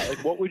after that?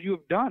 Like, what would you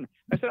have done?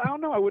 I said, I don't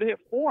know. I would have hit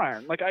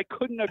 4-iron. Like, I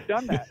couldn't have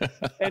done that.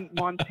 And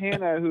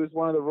Montana, who's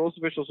one of the rules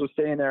officials, was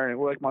staying there, and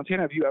we're like,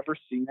 Montana, have you ever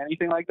seen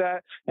anything like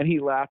that? And he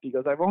laughed. He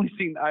goes, I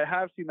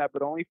have seen that,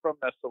 but only from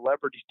the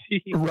celebrity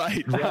team.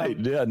 Right.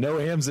 Yeah, no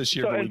hams this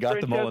year, but we got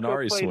the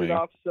Molinari swing. Played it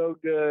off so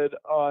good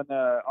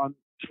on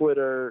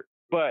Twitter,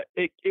 but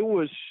it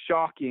was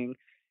shocking.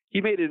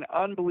 He made an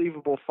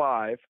unbelievable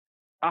 5.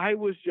 I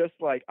was just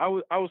like, I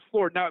was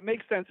floored. Now it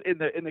makes sense in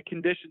the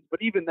conditions,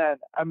 but even then,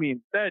 I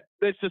mean, that's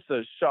just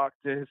a shock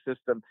to his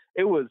system.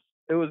 It was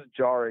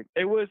jarring.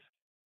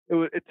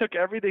 It took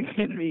everything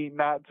in me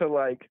not to,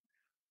 like,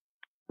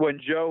 when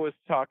Joe was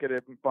talking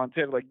to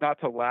Montana, like, not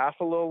to laugh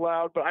a little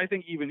loud, but I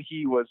think even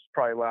he was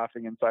probably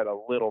laughing inside a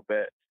little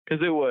bit,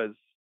 because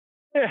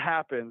it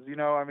happens,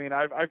 I mean,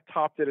 I've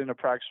topped it in a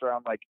practice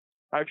round. Like,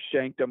 I've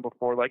shanked them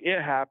before. Like, it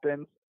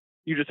happens.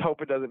 You just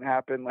hope it doesn't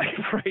happen, like,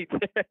 right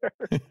there.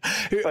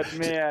 But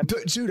man,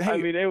 dude, hey, I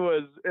mean, it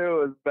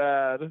was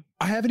bad.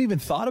 I haven't even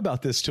thought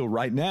about this till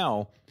right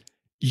now.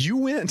 You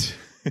went.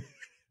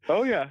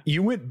 Oh yeah.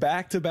 You went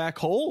back-to-back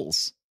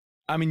holes.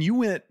 I mean, you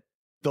went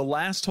the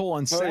last hole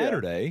on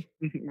Saturday.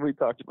 Yeah. We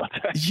talked about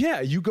that.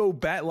 Yeah, you go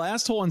back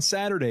last hole on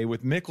Saturday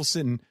with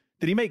Mickelson.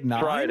 Did he make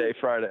 9? Friday.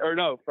 Friday.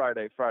 Yeah,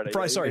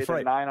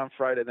 Friday. 9 on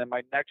Friday. Then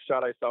my next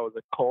shot I saw was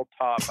a cold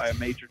top by a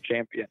major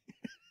champion.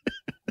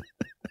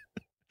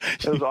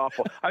 It was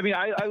awful. I mean,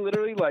 I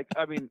literally, like,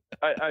 I mean,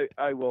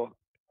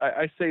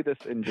 I say this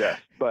in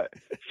jest, but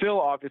Phil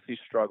obviously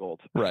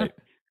struggled right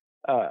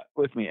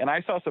with me, and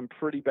I saw some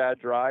pretty bad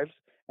drives.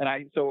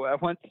 And so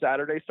once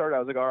Saturday started, I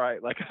was like, all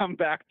right, like, I'm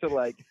back to,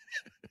 like,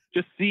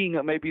 just seeing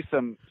maybe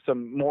some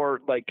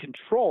more, like,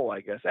 control,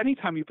 I guess.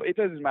 Anytime you play, it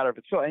doesn't matter if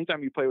it's Phil.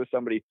 Anytime you play with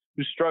somebody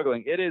who's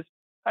struggling, it is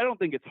I don't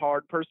think it's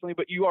hard personally,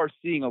 but you are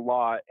seeing a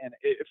lot, and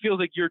it feels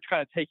like you're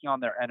kind of taking on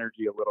their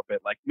energy a little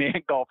bit. Like,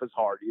 man, golf is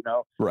hard, you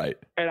know? Right.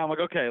 And I'm like,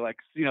 okay, like,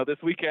 you know, this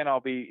weekend I'll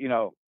be, you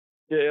know,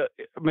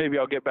 maybe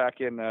I'll get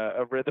back in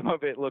a rhythm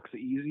of it. Looks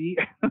easy.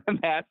 And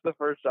that's the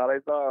first shot I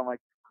saw. I'm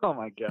like, oh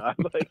my God,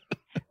 like,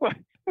 what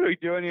are we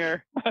doing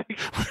here? Like,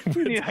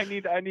 I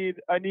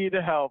need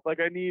help. Like,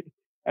 I need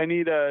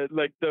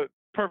like the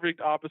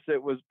perfect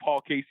opposite was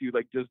Paul Casey, who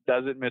like just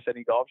doesn't miss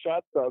any golf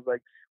shots. So I was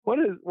like, what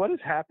is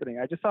happening?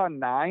 I just saw a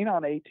 9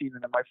 on 18,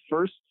 and then my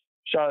first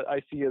shot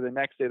I see the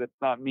next day that's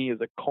not me is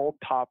a cold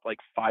top like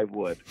 5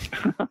 wood.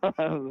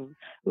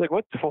 Like,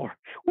 what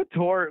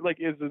tour like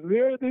is this?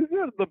 These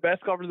are the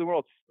best golfers in the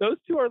world. Those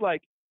two are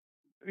like,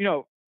 you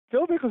know,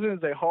 Phil Mickelson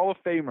is a Hall of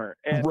Famer,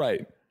 and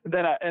right.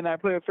 Then I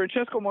play with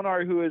Francesco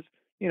Monari, who is,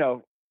 you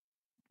know,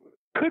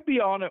 could be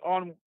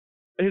on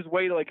his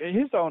way to like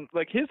his own,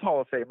 like his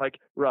Hall of Fame like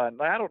run.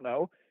 Like, I don't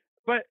know,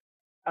 but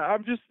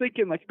I'm just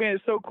thinking, like, man,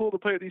 it's so cool to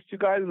play with these two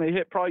guys, and they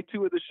hit probably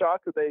 2 of the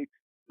shots that they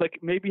like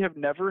maybe have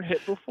never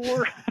hit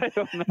before. I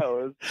don't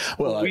know.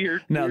 Well,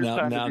 weird. Now.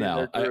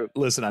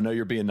 Listen, I know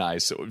you're being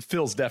nice. So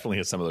Phil's definitely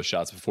hit some of those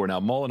shots before.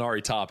 Now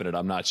Molinari topping it,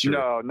 I'm not sure.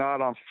 No,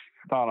 not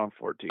on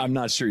 14. I'm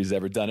not sure he's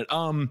ever done it.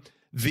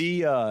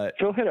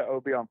 Phil hit an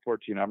OB on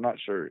 14. I'm not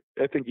sure.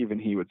 I think even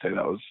he would say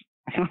that was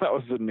that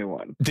was a new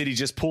one. Did he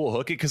just pull a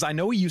hook it? Because I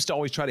know he used to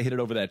always try to hit it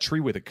over that tree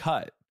with a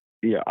cut.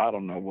 Yeah, I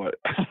don't know what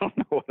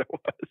it was.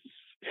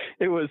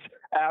 It was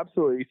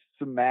absolutely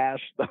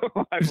smashed,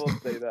 though. I will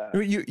say that.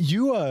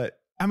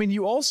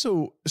 You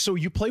also, so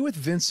you play with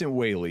Vincent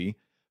Whaley,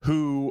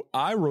 who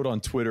I wrote on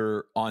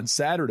Twitter on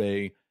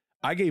Saturday.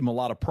 I gave him a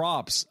lot of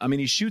props. I mean,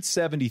 he shoots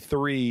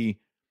 73.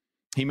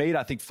 He made,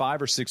 I think,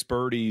 5 or 6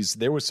 birdies.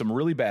 There was some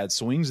really bad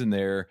swings in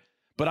there.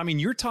 But, I mean,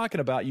 you're talking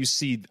about, Max,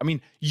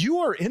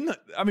 you're in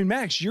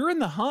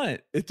the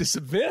hunt at this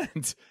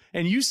event,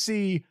 and you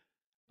see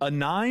a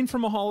 9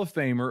 from a Hall of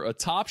Famer, a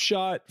top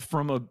shot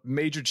from a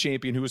major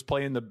champion who was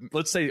playing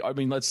let's say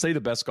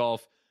the best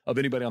golf of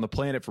anybody on the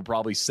planet for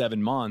probably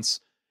 7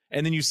 months.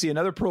 And then you see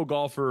another pro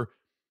golfer.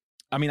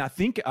 I mean,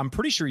 I'm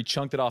pretty sure he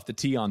chunked it off the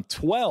tee on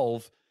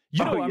 12.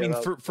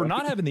 For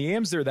not having the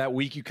AMs there that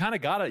week, you kind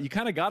of got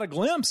a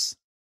glimpse.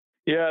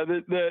 Yeah,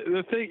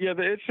 the thing, the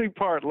interesting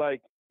part,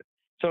 like,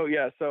 so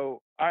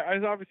I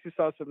obviously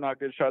saw some not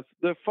good shots.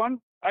 The fun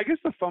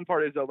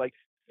part is that, like,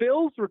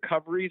 Phil's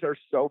recoveries are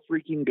so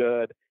freaking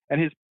good,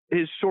 and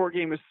his short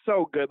game is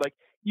so good. Like,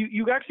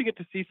 you actually get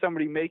to see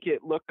somebody make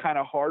it look kind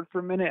of hard for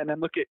a minute, and then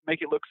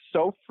make it look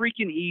so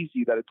freaking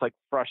easy that it's like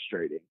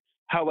frustrating.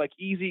 How like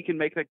easy he can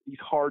make like these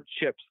hard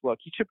chips look.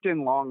 He chipped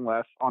in long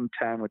left on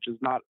 10, which is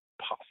not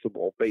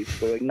possible.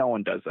 Basically, like no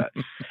one does that.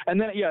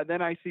 And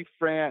then I see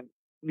Fran,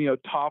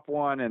 top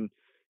one, and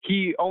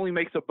he only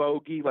makes a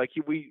bogey. Like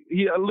he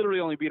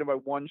literally only beat him by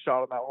 1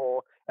 shot on that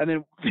hole. And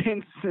then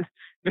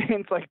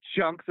Vince like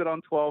chunks it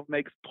on 12,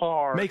 makes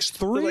par. Makes 3.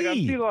 So, like, I've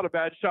seen a lot of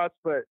bad shots,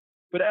 but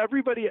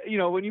everybody,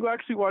 when you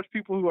actually watch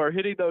people who are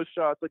hitting those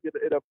shots, like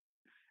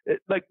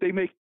like they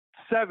make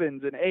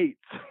 7s and 8s,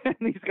 and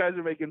these guys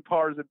are making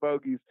pars and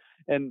bogeys,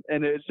 and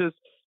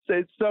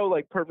it's so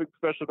like perfect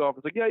professional golf.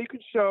 It's like, yeah, you can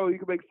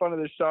make fun of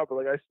this shot, but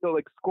like I still,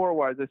 like, score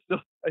wise, I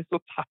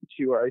still topped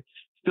you, or I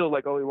still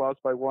like only lost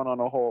by 1 on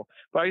a hole.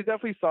 But I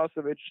definitely saw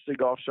some interesting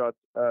golf shots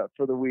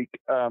for the week.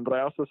 But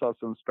I also saw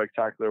some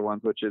spectacular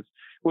ones, which is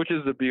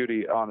the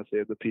beauty, honestly,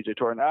 of the PGA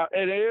Tour. And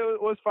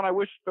it was fun. I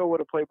wish Phil would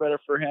have played better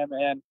for him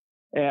and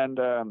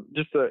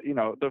just the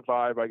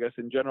vibe, I guess,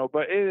 in general.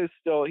 But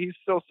he's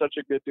still such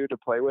a good dude to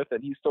play with,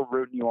 and he's still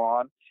rooting you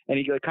on, and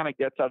he kind of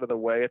gets out of the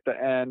way at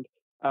the end.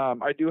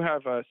 I do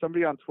have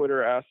somebody on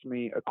Twitter asked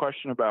me a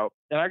question about,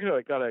 and actually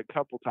I got it a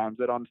couple times,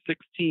 that on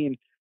 16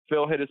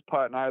 Phil hit his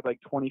putt, and I had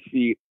like 20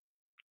 feet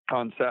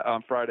on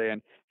Friday,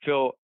 and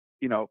Phil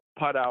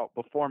putt out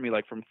before me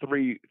like from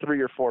 3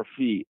 or 4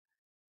 feet,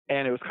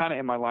 and it was kind of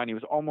in my line. He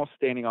was almost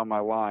standing on my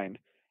line,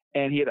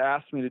 and he had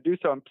asked me to do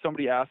so. And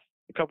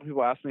a couple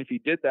people asked me if he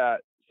did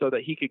that so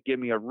that he could give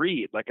me a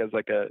read, like as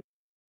like a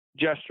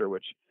gesture,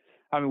 which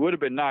would have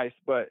been nice,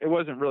 but it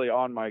wasn't really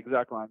on my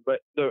exact line. But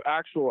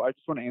I just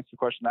want to answer the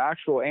question. The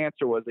actual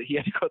answer was that he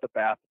had to go to the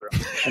bathroom,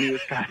 and he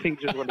was, I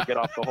think, just wanted to get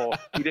off the hole.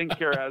 He didn't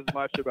care as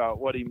much about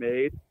what he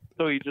made.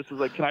 So he just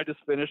was like, can I just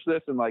finish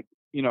this? And like,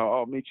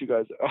 I'll meet you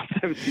guys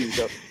at 17.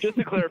 So just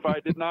to clarify, I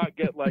did not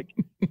get like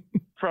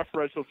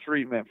preferential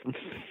treatment from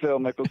Phil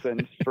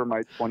Mickelson for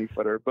my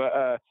 20-footer.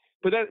 But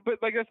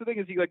like, that's the thing,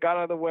 is he like got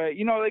out of the way,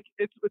 like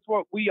it's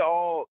what we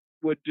all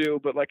would do,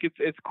 but like,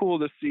 it's cool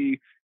to see,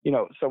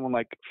 someone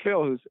like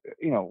Phil, who's,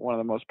 one of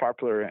the most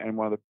popular and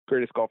one of the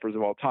greatest golfers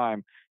of all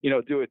time,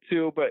 do it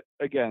too. But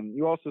again,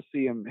 you also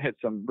see him hit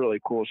some really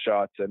cool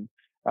shots, and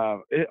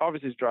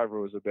obviously his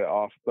driver was a bit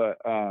off, but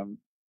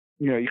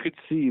you could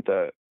see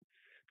the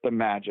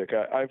magic.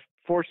 I've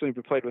fortunately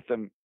played with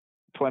them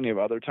plenty of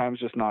other times,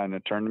 just not in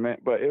a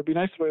tournament, but it would be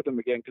nice to play with them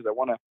again, because I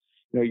want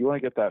to, you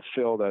want to get that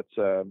Phil that's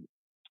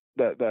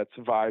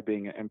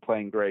vibing and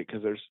playing great,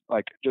 because there's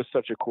like just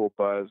such a cool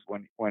buzz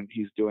when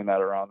he's doing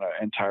that around the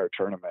entire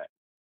tournament.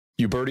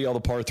 You birdie all the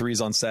par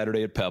threes on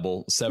Saturday at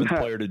Pebble. Seventh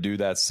player to do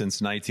that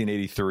since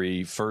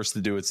 1983. First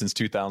to do it since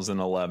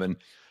 2011.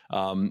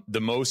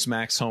 The most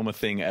Max Homa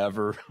thing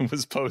ever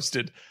was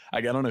posted. I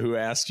don't know who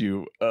asked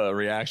you a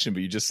reaction,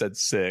 but you just said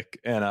sick.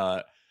 And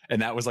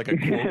that was like a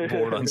quote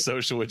board on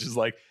social, which is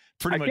like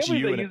pretty much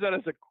you. I use that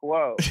as a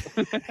quote.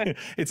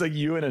 It's like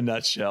you in a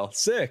nutshell.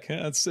 Sick.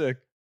 Yeah, that's sick.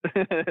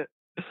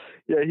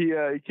 Yeah, he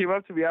came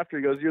up to me after.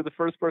 He goes, "You're the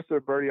first person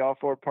to birdie all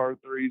 4 par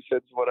threes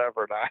since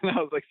whatever." And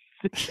I was like,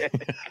 "Sick."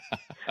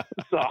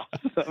 That's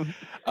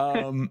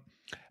awesome.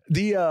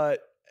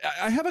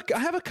 I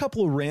have a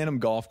couple of random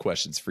golf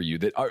questions for you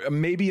that are,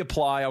 maybe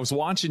apply. I was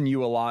watching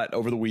you a lot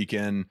over the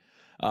weekend.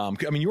 I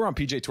mean, you were on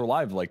PGA Tour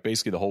Live like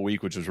basically the whole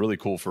week, which was really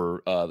cool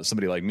for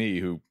somebody like me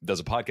who does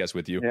a podcast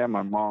with you. Yeah,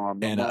 my mom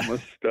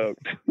was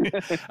stoked.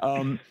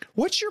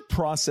 What's your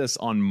process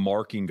on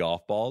marking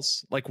golf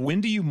balls? Like,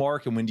 when do you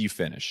mark and when do you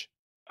finish?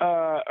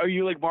 Are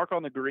you like mark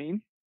on the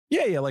green?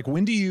 Yeah. Like,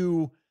 when do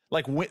you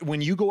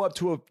when you go up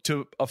to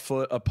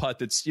a putt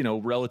that's, you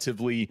know,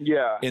 relatively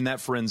in that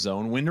friend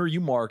zone? When are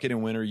you mark it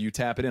and when are you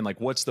tap it in?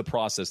 Like, what's the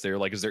process there?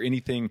 Like, is there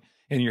anything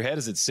in your head?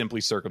 Is it simply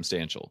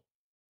circumstantial?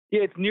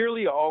 Yeah, it's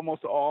nearly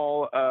almost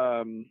all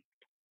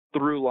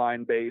through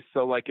line based.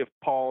 So like if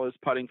Paul is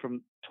putting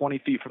from 20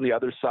 feet from the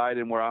other side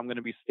and where I'm going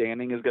to be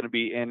standing is going to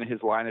be in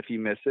his line, if he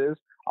misses,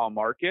 I'll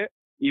mark it,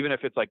 even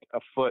if it's like a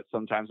foot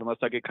sometimes, unless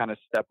I could kind of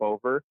step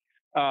over.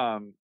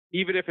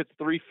 Even if it's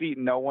 3 feet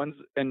and no one's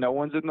in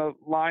the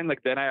line,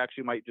 like then I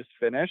actually might just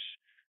finish.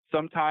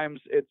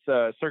 Sometimes it's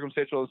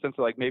circumstantial in the sense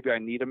of like maybe I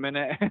need a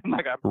minute and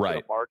like I'm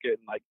going to mark it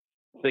and like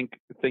think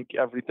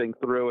everything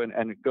through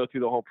and go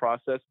through the whole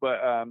process. But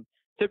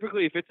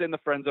typically, if it's in the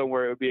friend zone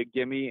where it would be a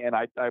gimme and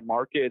I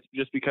mark it, it's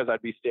just because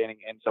I'd be standing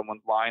in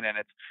someone's line and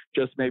it's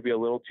just maybe a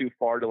little too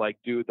far to like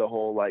do the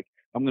whole like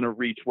I'm going to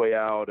reach way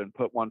out and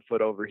put 1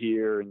 foot over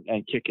here and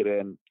kick it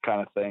in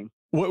kind of thing.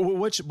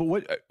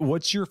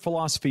 What's your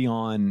philosophy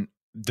on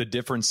the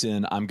difference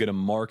in I'm going to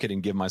mark it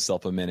and give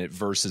myself a minute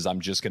versus I'm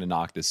just going to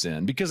knock this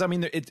in? Because I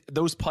mean,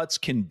 those putts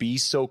can be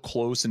so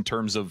close in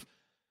terms of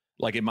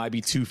like it might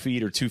be 2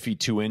 feet or 2 feet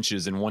 2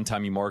 inches, and one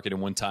time you mark it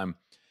and one time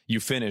you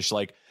finish.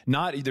 Like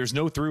there's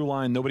no through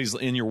line, nobody's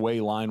in your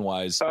way line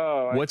wise.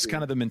 What's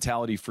kind of the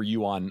mentality for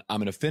you on I'm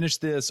going to finish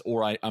this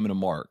or I'm going to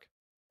mark?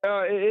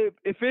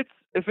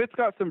 If it's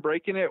got some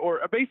break in it,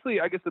 or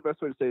basically, I guess the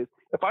best way to say is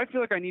if I feel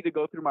like I need to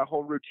go through my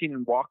whole routine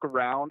and walk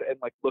around and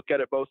like look at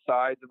it both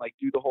sides and like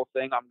do the whole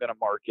thing, I'm going to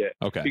mark it.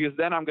 Okay. Because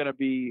then I'm going to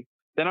be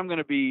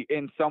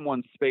in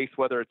someone's space,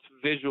 whether it's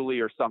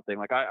visually or something.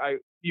 Like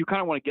you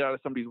kind of want to get out of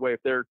somebody's way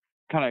if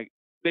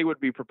they would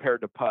be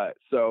prepared to putt.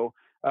 So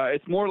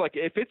it's more like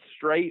if it's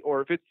straight or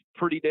if it's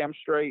pretty damn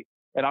straight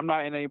and I'm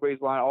not in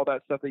anybody's line, all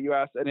that stuff that you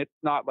asked, and it's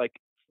not like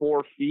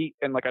 4 feet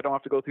and like I don't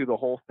have to go through the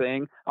whole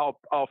thing, I'll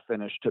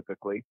finish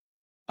typically.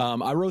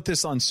 I wrote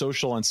this on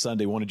social on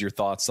Sunday. Wanted your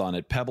thoughts on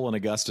it. Pebble and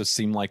Augusta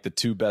seem like the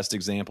two best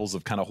examples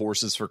of kind of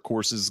horses for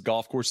courses,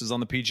 golf courses on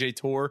the PGA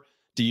Tour.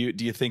 Do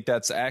you think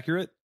that's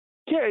accurate?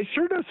 Yeah, it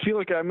sure does feel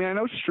like it. I mean, I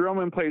know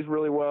Strelman plays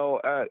really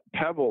well at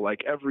Pebble,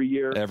 like every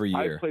year.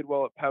 I played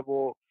well at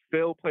Pebble.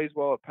 Phil plays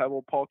well at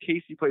Pebble. Paul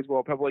Casey plays well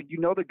at Pebble. Like,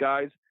 the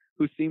guys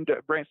who seem to,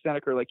 Brandt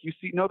Snedeker, like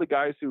the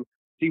guys who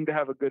seem to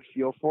have a good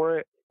feel for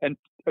it. And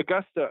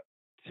Augusta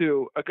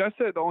too.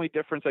 Augusta, the only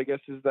difference, I guess,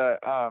 is that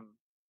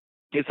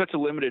it's such a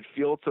limited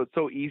field, so it's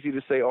so easy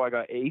to say, "Oh, I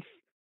got eighth."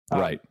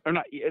 Right. Or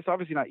not. It's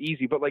obviously not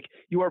easy, but like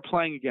you are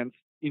playing against,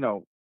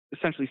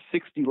 essentially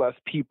 60 less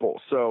people.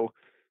 So,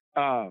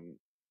 I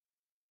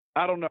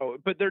don't know,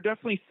 but they're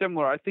definitely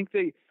similar. I think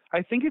a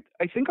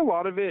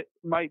lot of it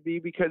might be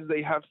because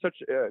they have such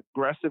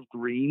aggressive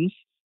greens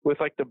with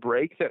like the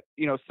break that,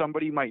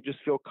 somebody might just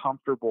feel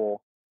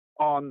comfortable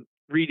on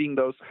reading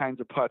those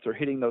kinds of putts or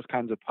hitting those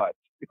kinds of putts.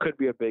 It could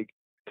be a big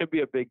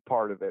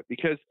part of it,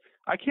 because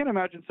I can't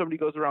imagine somebody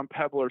goes around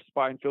Pebble or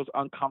Spy and feels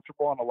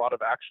uncomfortable on a lot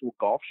of actual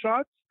golf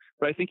shots,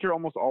 but I think you're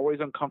almost always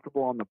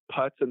uncomfortable on the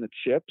putts and the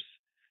chips.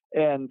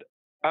 And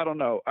I don't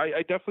know.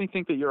 I definitely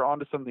think that you're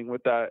onto something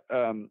with that.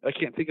 I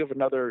can't think of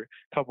another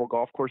couple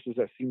golf courses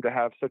that seem to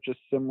have such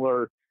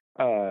similar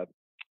names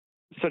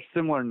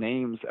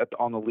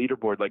on the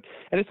leaderboard. Like,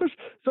 and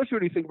especially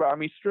when you think about, I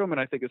mean, Strelman,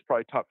 I think is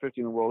probably top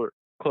 50 in the world or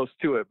close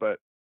to it, but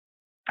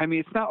I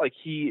mean, it's not like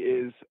he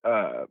is,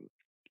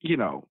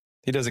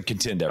 he doesn't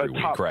contend every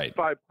week, right?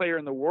 5 player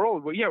in the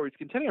world. Well, yeah, he's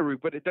contending every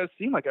week, but it does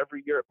seem like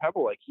every year at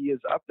Pebble, like he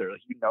is up there.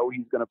 Like, he's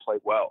going to play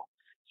well.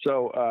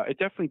 So it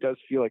definitely does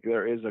feel like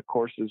there is a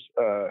horses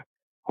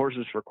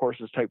for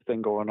courses type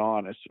thing going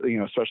on,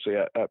 especially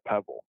at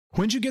Pebble.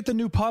 When'd you get the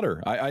new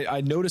putter? I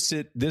noticed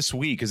it this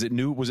week. Is it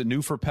new? Was it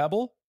new for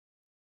Pebble?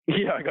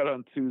 Yeah, I got it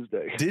on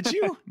Tuesday. Did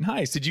you?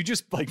 Nice. Did you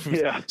just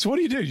Yeah. So what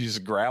do? You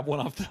just grab one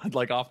off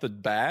the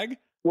bag?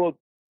 Well,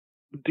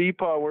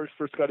 Deepaw works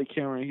for Scotty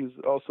Cameron.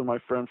 He's also my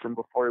friend from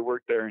before he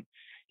worked there. And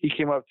he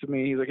came up to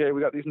me. He's like, "Hey,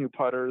 we got these new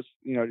putters.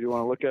 Do you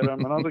want to look at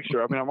them?" And I was like,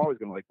 "Sure." I mean, I'm always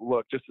going to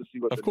look just to see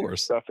what the new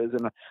stuff is.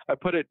 And I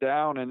put it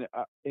down, and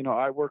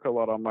I work a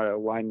lot on my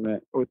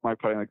alignment with my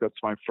putting. Like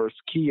that's my first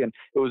key, and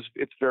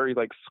it's very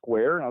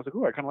square. And I was like,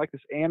 "Oh, I kind of like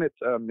this." And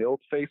it's a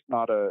milled face,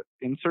 not a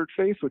insert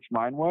face, which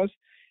mine was.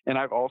 And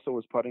I've also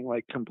was putting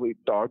complete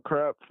dog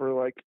crap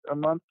for a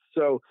month,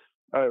 so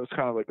it was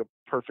kind of a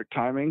perfect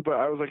timing. But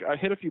I was I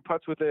hit a few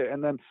putts with it,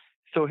 and then.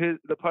 So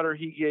the putter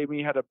he gave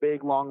me had a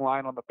big long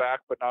line on the back,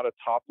 but not a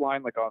top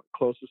line,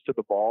 closest to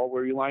the ball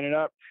where you line it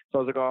up. So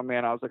I was like, "Oh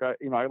man," I was like, I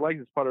like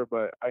this putter,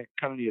 but I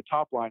kind of need a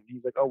top line. And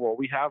he's like, "Oh well,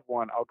 we have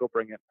one. I'll go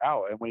bring it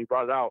out." And when he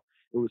brought it out,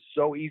 it was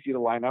so easy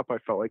to line up. I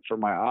felt for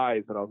my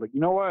eyes, and I was like,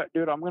 "You know what,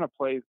 dude? I'm gonna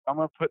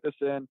put this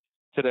in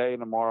today and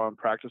tomorrow and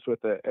practice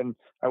with it." And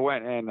I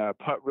went and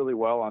putt really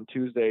well on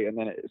Tuesday, and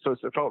then it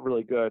felt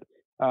really good.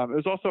 It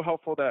was also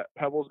helpful that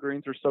Pebbles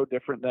greens are so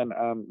different than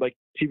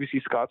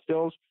TPC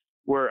Scottsdale's,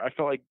 where I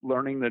felt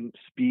learning the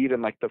speed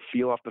and the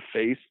feel off the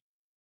face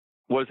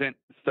wasn't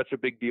such a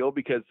big deal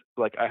because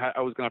I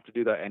was gonna have to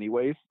do that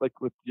anyways,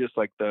 with just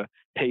the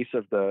pace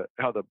of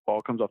how the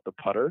ball comes off the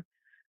putter.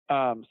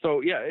 So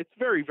yeah, it's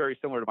very, very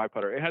similar to my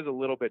putter. It has a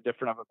little bit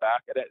different of a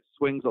back and it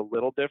swings a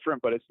little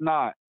different, but it's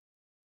not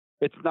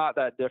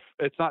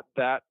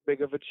that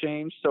big of a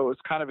change. So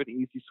it's kind of an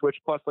easy switch.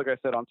 Plus, like I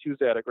said, on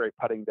Tuesday I had a great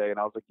putting day, and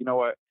I was like, you know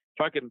what?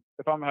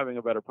 If I'm having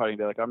a better putting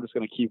day, I'm just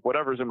going to keep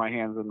whatever's in my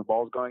hands and the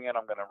ball's going in.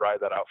 I'm going to ride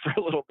that out for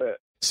a little bit.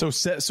 So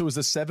is the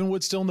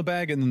 7-wood still in the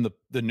bag, and then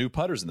the new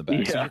putter's in the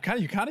bag? Yeah. So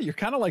you're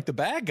kind of like the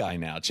bag guy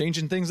now,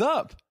 changing things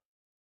up.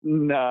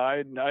 No,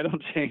 I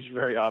don't change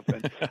very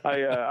often.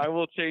 I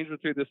will change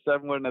between the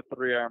 7-wood and the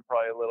 3-iron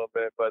probably a little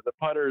bit, but the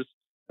putters,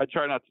 I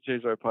try not to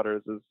change my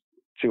putters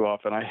too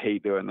often. I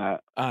hate doing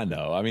that. I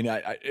know. I mean,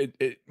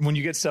 when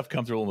you get stuff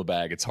comfortable in the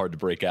bag, it's hard to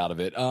break out of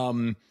it.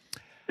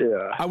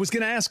 Yeah. I was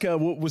going to ask,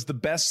 what was the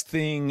best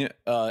thing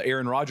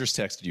Aaron Rodgers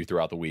texted you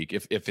throughout the week,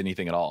 if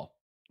anything at all?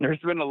 There's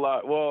been a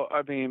lot. Well,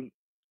 I mean,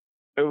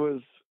 it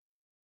was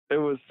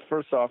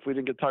first off, we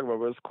didn't get to talk about it,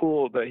 but it was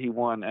cool that he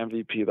won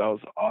MVP. That was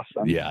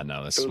awesome. Yeah,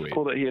 no, that's sweet. It was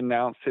cool that he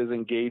announced his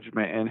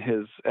engagement in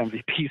his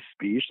MVP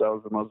speech. That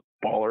was the most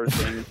baller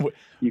thing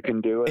you can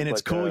do. And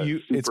it's cool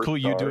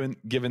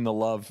giving the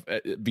love,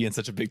 being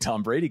such a big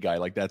Tom Brady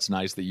guy. That's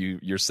nice that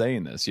you're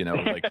saying this,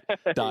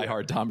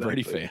 diehard Tom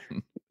Brady fan.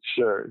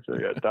 Sure.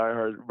 Yeah,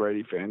 diehard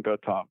Brady fan. Go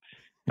Tom.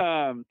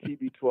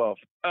 TB12.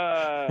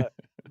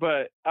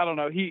 But I don't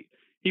know.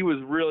 He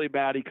was really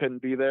mad he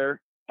couldn't be there.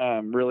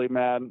 Really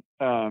mad.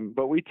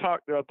 But we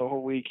talked throughout the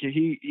whole week.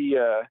 He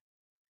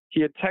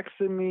had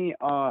texted me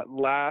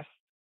last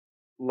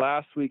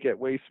week at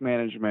Waste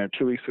Management,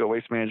 2 weeks ago,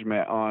 Waste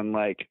Management on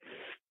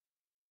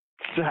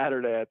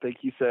Saturday. I think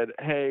he said,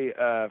 "Hey,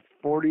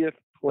 40th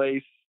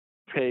place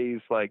pays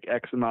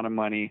X amount of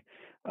money.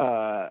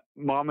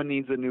 Mama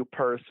needs a new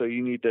purse, so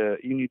you need to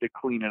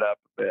clean it up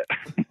a bit."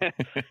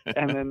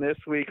 And then this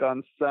week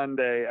on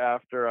Sunday,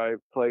 after I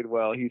played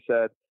well, he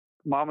said,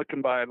 "Mama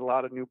can buy a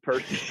lot of new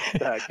purses."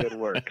 That good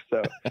work.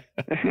 So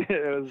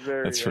it was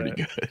very. That's pretty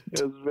good.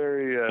 It was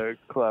very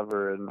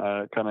clever and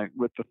kind of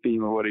with the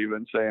theme of what he'd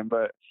been saying.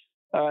 But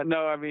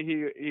no, I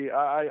mean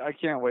I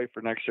can't wait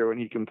for next year when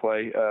he can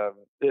play.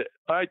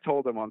 I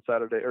told him on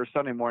Saturday or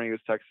Sunday morning, he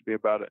was texting me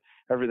about it,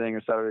 everything,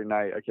 or Saturday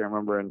night, I can't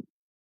remember, and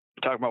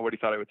talking about what he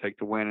thought it would take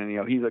to win.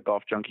 And he's a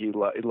golf junkie.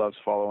 He loves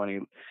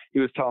following. He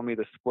was telling me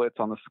the splits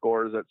on the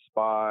scores at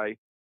SPY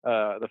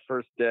the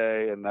first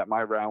day, and that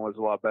my round was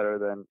a lot better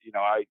than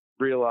I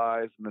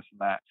realized, and this and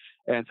that.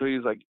 And so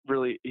he's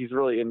really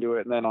into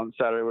it. And then on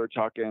Saturday we were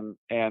talking,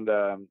 and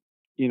I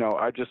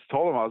just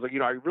told him, I was like,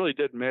 I really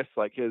did miss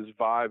his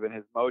vibe and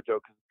his mojo,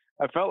 because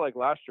I felt like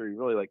last year he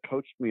really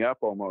coached me up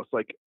almost,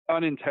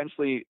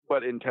 unintentionally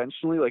but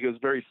intentionally. It was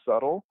very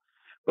subtle,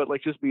 but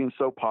just being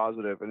so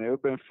positive. And it would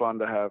have been fun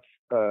to have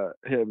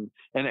him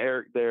and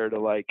Eric there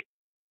to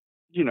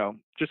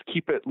just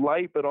keep it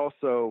light, but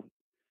also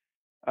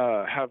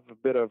have a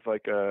bit of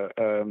a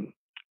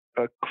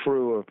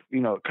crew of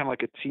kind of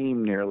like a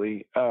team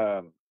nearly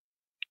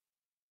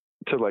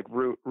to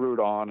root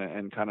on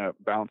and kind of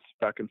bounce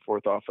back and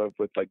forth off of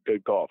with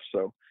good golf.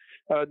 So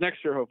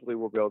next year hopefully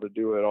we'll be able to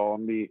do it all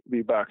and be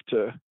back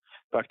to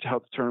how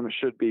the tournament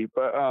should be.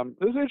 But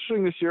it was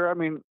interesting this year. I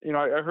mean,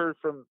 I heard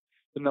from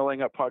the No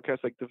Laying Up podcast,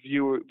 the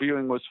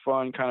viewing was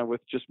fun, kind of with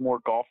just more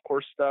golf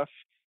course stuff.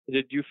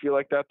 Did you feel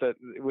like that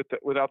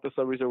without the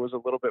celebrities there was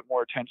a little bit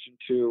more attention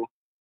to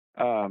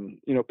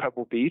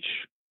Pebble Beach?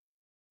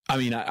 I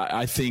mean,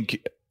 I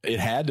think it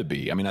had to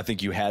be. I mean, I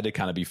think you had to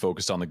kind of be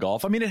focused on the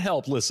golf. I mean, it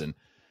helped. Listen,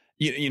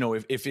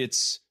 if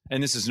it's,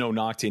 and this is no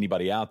knock to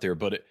anybody out there,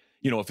 but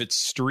if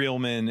it's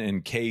Streelman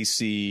and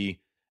Casey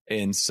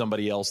and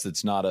somebody else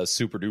that's not a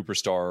super duper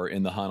star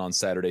in the hunt on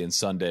Saturday and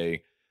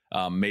Sunday,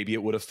 maybe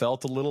it would have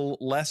felt a little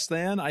less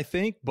than, I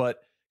think.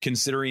 But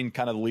considering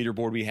kind of the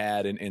leaderboard we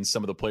had and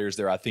some of the players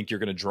there, I think you're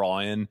going to draw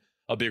in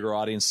a bigger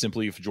audience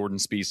simply if Jordan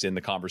Spieth's in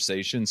the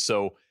conversation.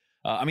 So,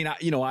 I mean,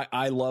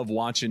 I love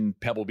watching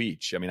Pebble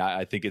Beach. I mean,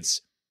 I think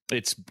it's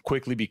it's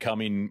quickly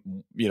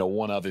becoming,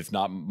 one of, if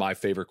not my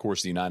favorite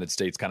course in the United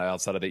States, kind of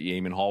outside of the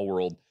Yeaman Hall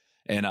world.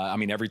 And I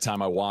mean, every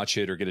time I watch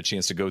it or get a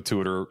chance to go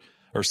to it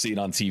or see it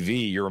on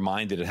TV, you're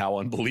reminded of how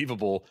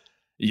unbelievable,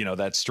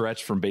 that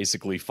stretch from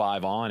basically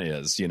 5 on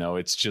is.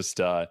 It's just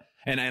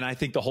and I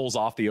think the holes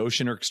off the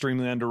ocean are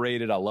extremely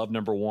underrated. I love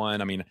number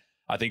 1. I mean,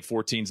 I think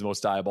 14 is the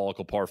most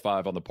diabolical par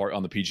 5 on the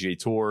PGA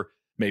Tour,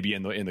 maybe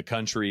in the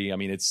country. I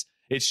mean, it's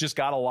just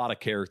got a lot of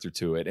character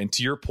to it. And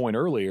to your point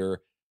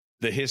earlier,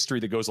 the history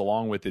that goes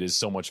along with it is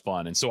so much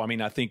fun. And so, I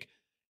mean, I think,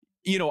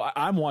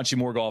 I'm watching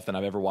more golf than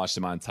I've ever watched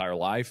in my entire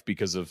life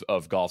because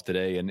of Golf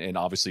Today, and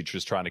obviously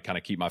just trying to kind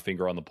of keep my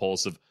finger on the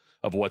pulse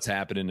of what's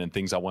happening and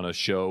things I want to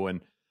show.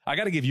 And I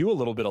got to give you a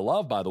little bit of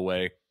love, by the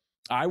way.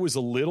 I was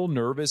a little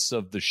nervous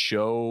of the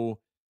show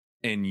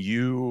and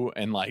you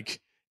and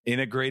like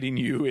integrating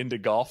you into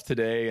Golf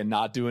Today and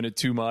not doing it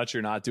too much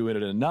or not doing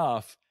it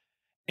enough.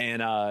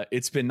 And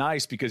it's been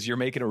nice because you're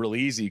making it real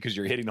easy because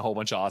you're hitting a whole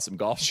bunch of awesome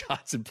golf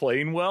shots and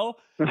playing well.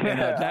 And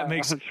that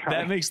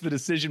makes the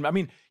decision. I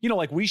mean,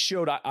 like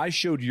I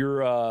showed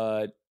your,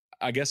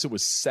 I guess it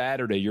was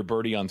Saturday, your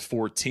birdie on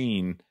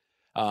 14.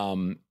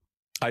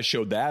 I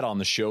showed that on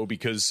the show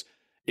because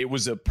it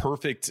was a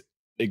perfect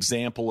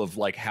example of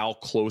like how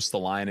close the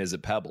line is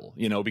at Pebble,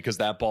 because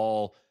that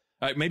ball,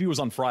 maybe it was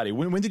on Friday.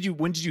 When did you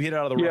hit it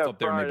out of the rough up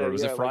there? Friday,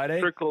 was it Friday?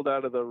 Like trickled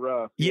out of the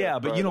rough. Yeah,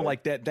 but Friday.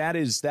 Like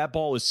that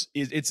ball is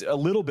it's a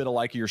little bit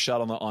like your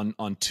shot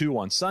on 2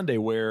 on Sunday,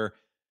 where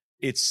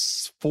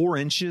it's 4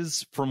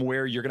 inches from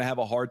where you're going to have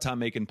a hard time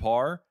making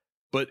par,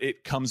 but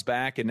it comes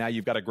back and now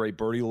you've got a great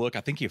birdie look.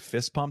 I think you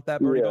fist pumped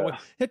that birdie. Yeah.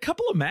 A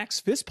couple of max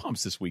fist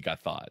pumps this week, I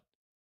thought.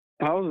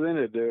 I was in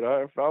it, dude.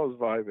 I was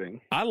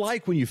vibing. I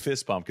like when you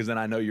fist pump because then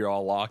I know you're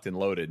all locked and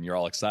loaded and you're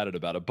all excited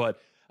about it. But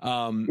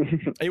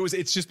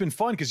it's just been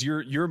fun because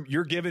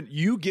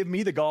you give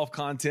me the golf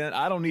content.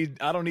 I don't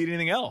need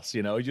anything else.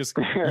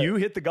 You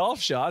hit the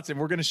golf shots and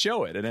we're going to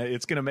show it and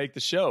it's going to make the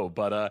show.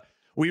 But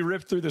we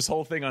ripped through this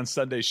whole thing on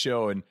Sunday's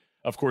show, and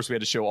of course we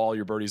had to show all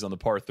your birdies on the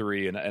par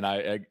 3. And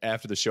I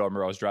after the show, I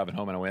remember I was driving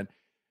home and I went,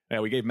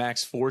 man, we gave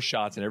Max 4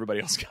 shots and everybody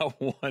else got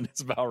 1.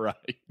 It's about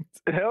right.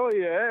 Hell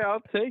yeah, hey,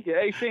 I'll take it.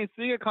 Hey, Shane,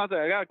 speaking of content,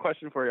 I got a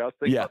question for you. I was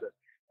thinking about this.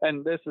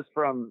 And this is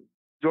from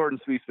Jordan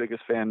Spieth's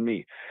biggest fan,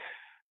 me.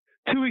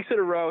 2 weeks in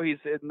a row, he's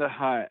in the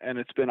hunt, and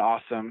it's been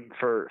awesome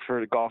for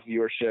the golf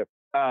viewership.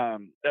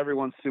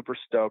 Everyone's super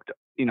stoked.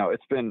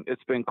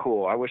 It's been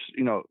cool. I wish,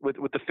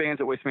 with the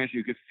fans at Waste Management,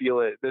 you could feel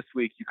it. This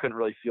week, you couldn't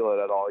really feel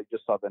it at all. You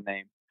just saw the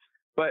name.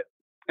 But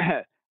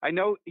I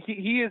know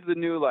he is the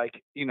new,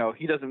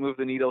 he doesn't move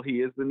the needle.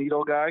 He is the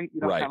needle guy,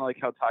 right. Kind of like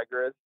how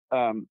Tiger is,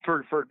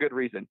 for good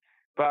reason.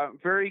 But I'm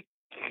very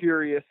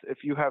curious if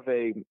you have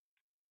a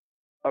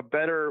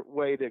better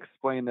way to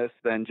explain this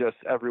than just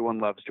everyone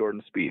loves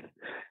Jordan Spieth.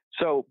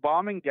 So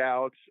bomb and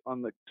gouge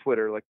on the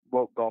Twitter, like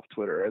woke golf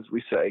Twitter, as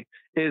we say,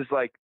 is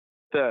like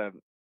the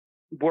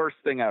worst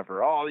thing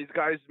ever. Oh, these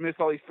guys miss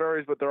all these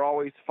fairways, but they're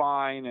always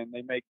fine and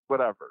they make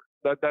whatever.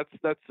 That's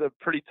a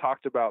pretty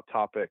talked about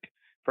topic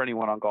for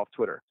anyone on golf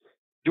Twitter.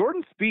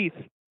 Jordan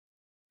Spieth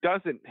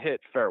doesn't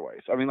hit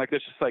fairways. I mean, it's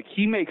just like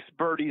he makes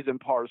birdies and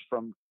pars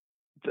from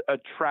a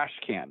trash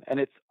can, and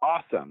it's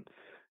awesome.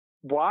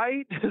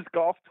 Why does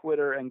golf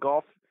Twitter and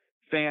golf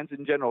fans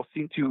in general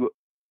seem to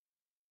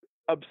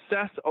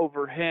obsess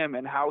over him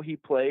and how he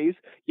plays?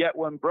 Yet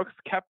when Brooks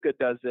Koepka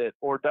does it,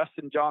 or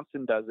Dustin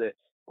Johnson does it,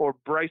 or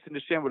Bryson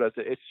DeChambeau does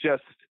it, it's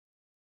just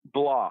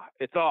blah.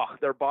 It's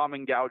they're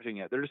bombing, gouging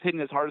it. They're just hitting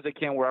as hard as they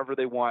can wherever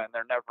they want, and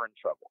they're never in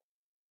trouble.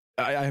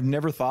 I have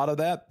never thought of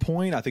that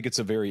point. I think it's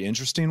a very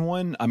interesting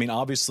one. I mean,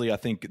 obviously, I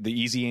think the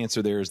easy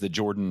answer there is that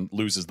Jordan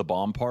loses the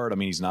bomb part. I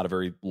mean, he's not a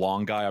very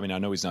long guy. I mean, I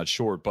know he's not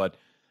short, but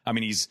I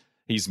mean, he's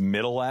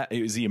middle.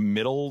 Is he a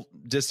middle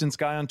distance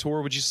guy on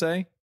tour, would you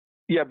say?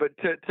 Yeah, but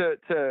to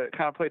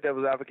kind of play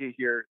devil's advocate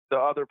here, the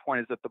other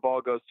point is that the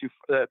ball goes too.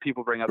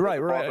 People bring up right.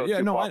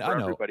 Yeah, no, I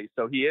know. Everybody,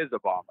 so he is a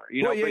bomber.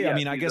 Well, yeah. I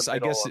mean, I guess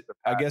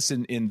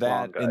in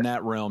that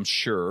realm,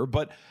 sure.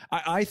 But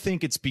I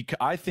think it's because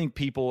I think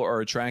people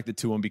are attracted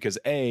to him because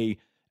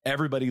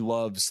everybody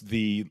loves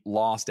the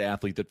lost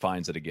athlete that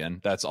finds it again.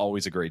 That's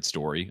always a great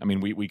story. I mean,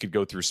 we could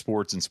go through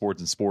sports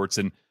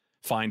and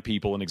find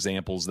people and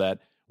examples that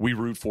we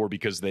root for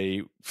because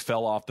they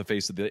fell off the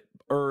face of the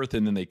earth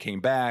and then they came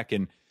back,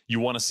 and you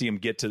want to see him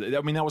get to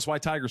I mean, that was why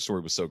Tiger's story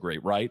was so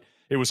great, right?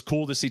 It was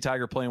cool to see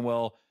Tiger playing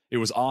well. It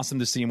was awesome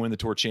to see him win the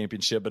Tour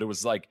Championship, but it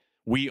was like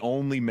we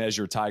only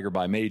measure Tiger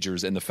by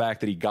majors, and the fact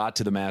that he got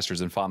to the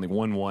Masters and finally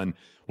won one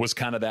was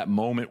kind of that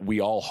moment we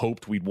all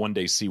hoped we'd one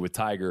day see with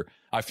Tiger.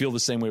 I feel the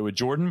same way with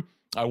Jordan.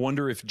 I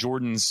wonder if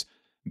Jordan's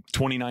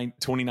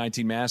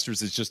 2019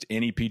 Masters is just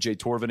any PGA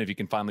Tour event. If he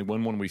can finally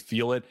win one, we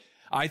feel it.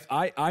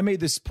 I made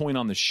this point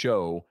on the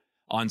show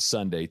on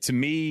Sunday. To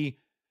me,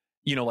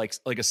 like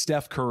a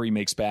Steph Curry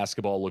makes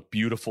basketball look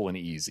beautiful and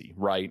easy,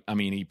 right? I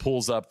mean, he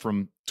pulls up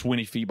from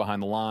 20 feet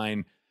behind the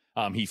line.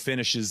 He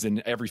finishes, and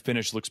every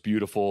finish looks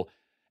beautiful.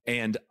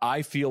 And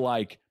I feel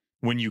like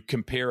when you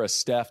compare a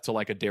Steph to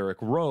like a Derrick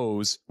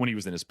Rose when he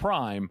was in his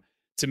prime,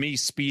 to me,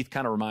 Spieth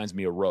kind of reminds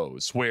me of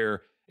Rose,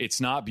 where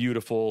It's not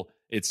beautiful.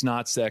 It's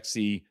not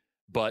sexy,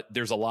 but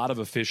there's a lot of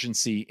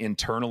efficiency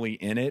internally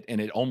in it. And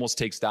it almost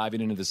takes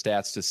diving into the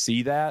stats to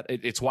see that.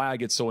 It's why I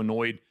get so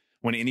annoyed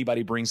when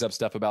anybody brings up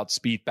stuff about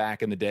Spieth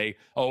back in the day.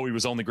 Oh, he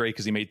was only great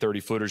because he made 30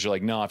 footers. You're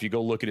like, no, if you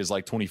go look at his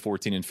like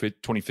 2014 and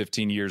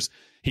 2015 years,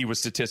 he was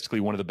statistically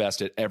one of the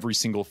best at every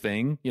single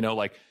thing. You know,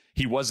 like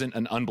he wasn't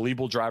an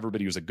unbelievable driver, but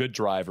he was a good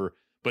driver.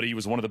 But he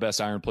was one of the best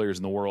iron players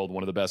in the world,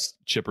 one of the best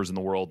chippers in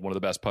the world, one of the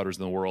best putters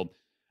in the world.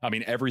 I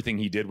mean, everything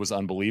he did was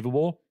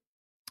unbelievable.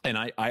 And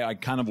I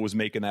kind of was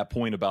making that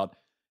point about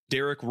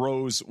Derrick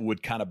Rose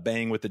would kind of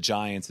bang with the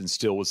Giants and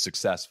still was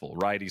successful,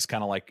 right? He was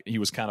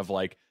kind of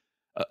like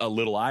a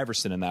little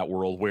Iverson in that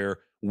world where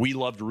we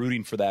loved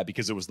rooting for that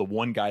because it was the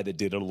one guy that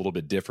did it a little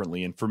bit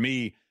differently. And for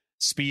me,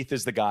 Spieth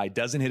is the guy,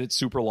 doesn't hit it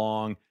super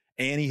long,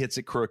 and he hits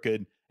it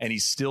crooked, and he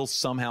still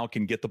somehow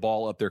can get the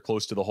ball up there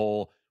close to the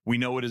hole. We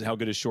know how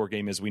good his short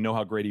game is. We know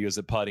how great he is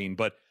at putting,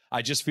 but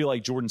I just feel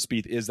like Jordan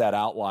Spieth is that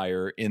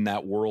outlier in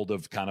that world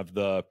of kind of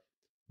the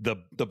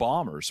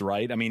bombers,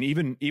 right? I mean,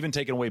 even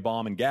taking away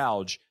bomb and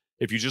gouge,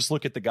 if you just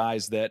look at the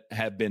guys that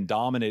have been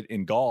dominant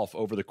in golf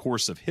over the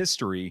course of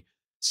history,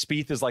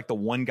 Spieth is like the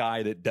one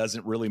guy that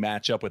doesn't really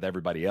match up with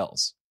everybody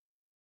else.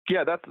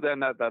 Yeah,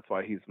 that's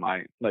why he's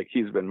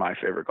been my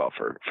favorite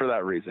golfer for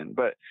that reason.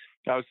 But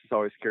I was just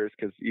always curious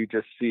because you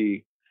just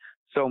see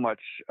so much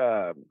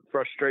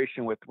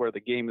frustration with where the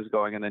game is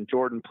going, and then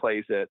Jordan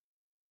plays it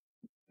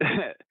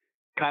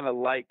kind of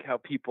like how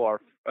people are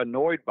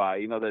annoyed by,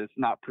 that it's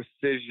not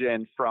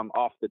precision from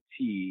off the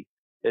tee.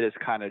 It is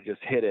kind of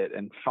just hit it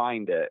and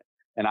find it.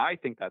 And I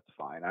think that's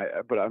fine.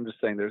 But I'm just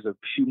saying there's a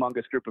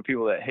humongous group of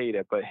people that hate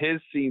it. But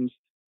his seems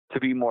to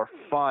be more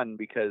fun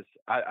because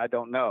I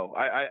don't know.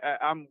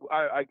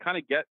 I kind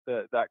of get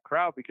that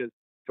crowd because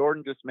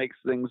Jordan just makes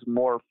things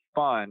more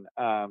fun.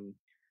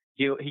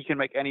 He can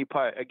make any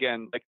putt.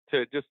 Again, like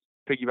to just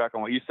piggyback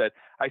on what you said,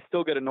 I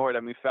still get annoyed. I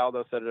mean,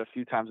 Faldo said it a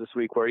few times this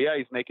week where,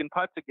 he's making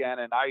putts again.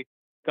 And I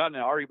got in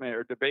an argument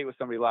or debate with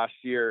somebody last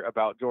year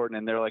about Jordan,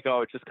 and they're like,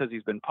 oh, it's just because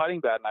he's been putting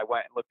bad. And I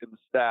went and looked at the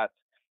stats.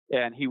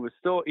 And he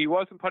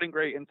wasn't putting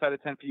great inside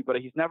of 10 feet, but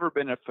he's never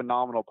been a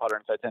phenomenal putter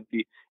inside 10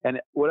 feet.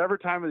 And whatever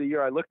time of the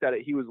year I looked at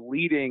it, he was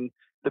leading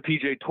the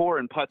PGA Tour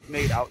in putts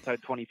made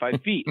outside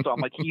 25 feet. So I'm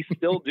like, he's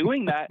still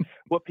doing that.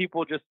 What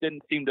people just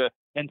didn't seem to,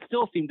 and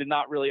still seem to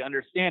not really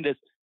understand is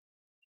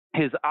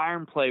his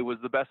iron play was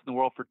the best in the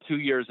world for 2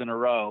 years in a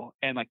row.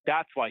 And like,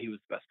 that's why he was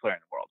the best player in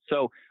the world.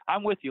 So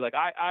I'm with you. Like,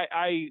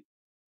 I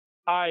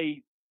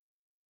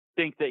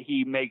think that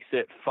he makes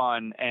it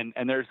fun. And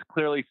there's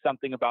clearly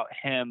something about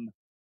him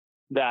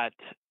that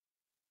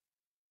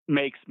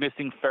makes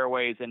missing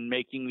fairways and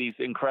making these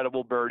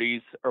incredible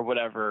birdies or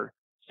whatever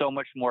so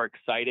much more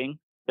exciting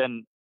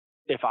than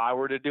if I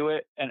were to do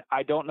it. And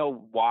I don't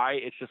know why.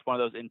 It's just one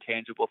of those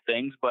intangible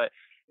things, but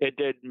it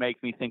did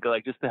make me think of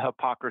like just the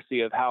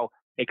hypocrisy of how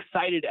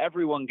excited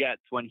everyone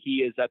gets when he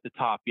is at the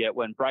top. Yet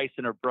when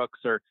Bryson or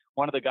Brooks or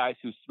one of the guys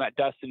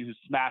Dustin who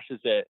smashes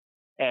it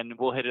and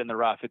will hit it in the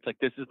rough, it's like,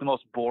 this is the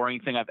most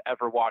boring thing I've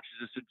ever watched.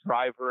 It's just a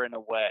driver and a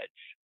wedge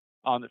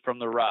from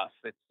the rough.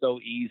 It's so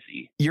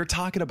easy. You're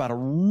talking about a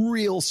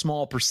real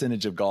small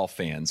percentage of golf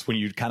fans when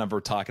you kind of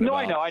are talking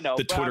about I know,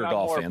 the Twitter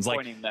golf fans. Like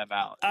pointing them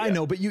out. I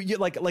know, but you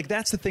like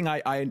that's the thing.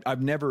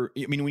 I've never.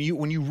 I mean,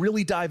 when you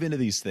really dive into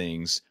these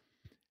things,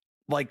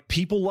 like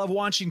people love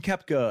watching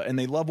Koepka and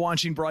they love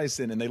watching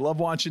Bryson and they love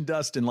watching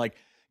Dustin. Like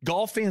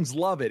golf fans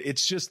love it.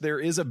 It's just there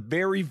is a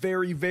very,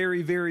 very,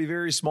 very, very,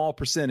 very small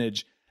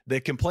percentage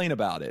that complain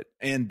about it,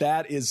 and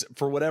that is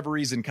for whatever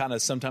reason kind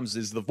of sometimes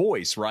is the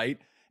voice, right?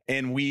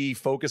 And we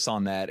focus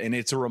on that. And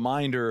it's a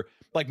reminder,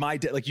 like my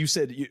dad, like you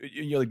said,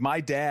 like my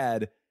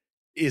dad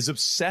is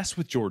obsessed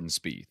with Jordan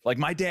Spieth. Like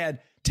my dad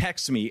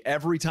texts me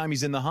every time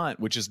he's in the hunt,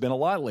 which has been a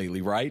lot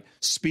lately, right?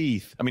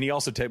 Spieth. I mean, he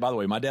also, by the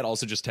way, my dad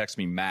also just texts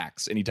me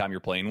Max anytime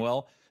you're playing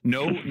well.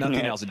 No,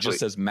 nothing else. It just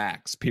says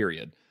Max,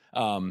 period.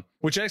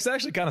 Which is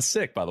actually kind of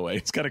sick, by the way.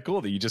 It's kind of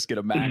cool that you just get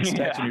a Max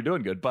text and you're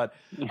doing good. But,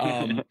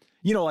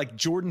 like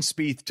Jordan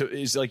Spieth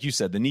is, like you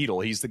said, the needle.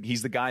 He's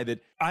the guy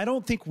that I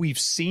don't think we've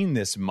seen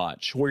this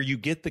much, where you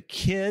get the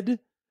kid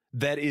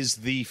that is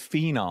the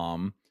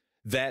phenom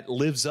that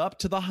lives up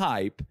to the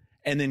hype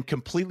and then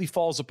completely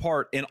falls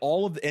apart, and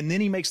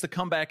then he makes the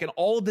comeback, and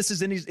all of this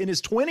is in his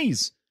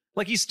 20s.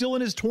 Like he's still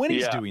in his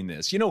 20s doing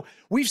this.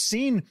 We've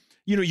seen.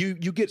 You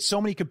get so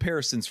many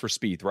comparisons for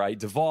Spieth, right?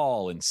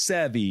 Duvall and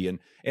Seve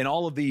and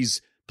all of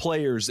these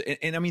players.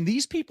 And I mean,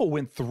 these people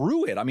went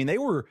through it. I mean, they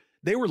were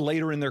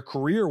later in their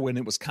career when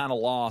it was kind of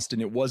lost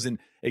and it wasn't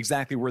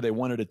exactly where they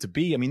wanted it to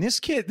be. I mean, this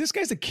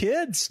guy's a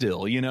kid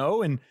still,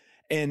 and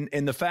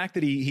the fact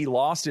that he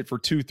lost it for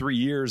 2-3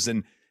 years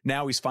and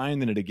now he's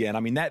finding it again. I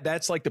mean,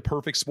 that's like the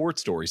perfect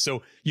sports story.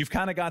 So you've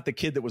kind of got the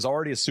kid that was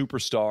already a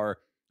superstar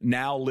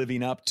now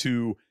living up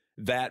to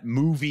that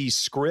movie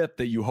script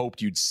that you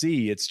hoped you'd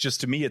see. It's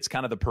just, to me, it's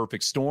kind of the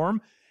perfect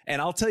storm. And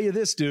I'll tell you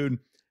this, dude,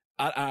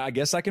 I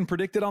guess I can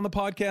predict it on the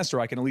podcast, or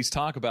I can at least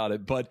talk about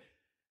it. But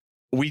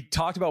we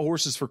talked about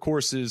horses for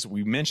courses.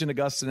 We mentioned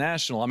Augusta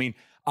National. I mean,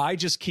 I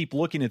just keep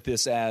looking at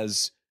this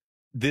as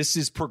this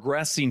is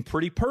progressing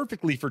pretty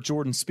perfectly for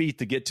Jordan Spieth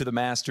to get to the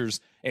Masters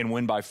and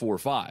win by 4 or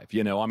 5.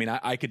 You know, I mean,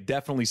 I could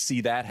definitely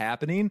see that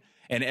happening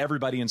and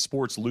everybody in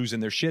sports losing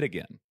their shit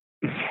again.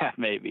 Yeah,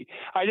 maybe.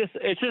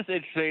 It's just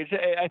interesting.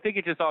 I think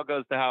it just all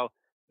goes to how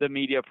the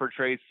media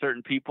portrays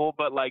certain people,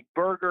 but like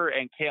Berger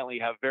and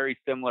Cantlay have very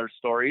similar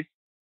stories.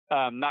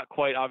 Not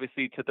quite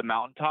obviously to the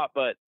mountaintop,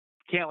 but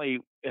Cantlay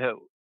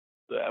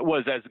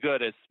was as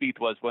good as Spieth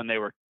was when they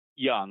were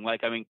young.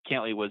 Like, I mean,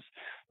 Cantlay was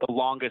the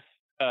longest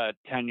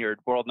tenured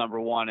world number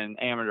one in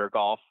amateur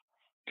golf.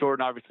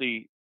 Jordan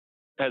obviously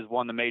has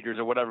won the majors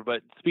or whatever,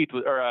 but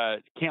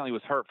Cantlay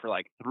was hurt for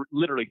like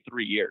literally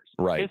 3 years.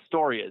 Right. His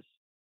story is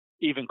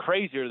even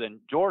crazier than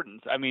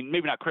Jordan's. I mean,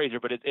 maybe not crazier,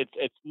 but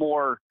it's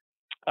more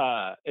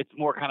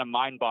kind of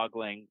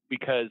mind-boggling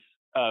because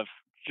of,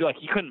 like,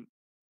 he couldn't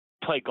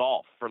play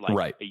golf for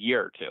like a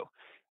year or two.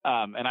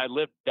 And I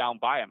lived down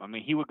by him. I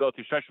mean, he would go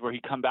through stretches where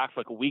he'd come back for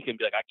like a week and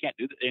be like, I can't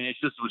do this. And it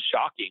just was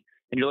shocking.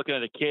 And you're looking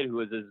at a kid who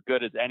is as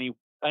good as any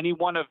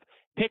one of,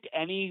 pick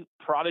any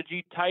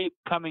prodigy type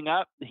coming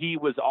up. He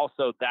was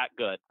also that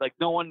good. Like,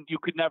 no one, you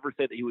could never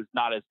say that he was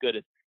not as good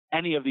as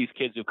any of these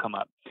kids who come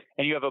up.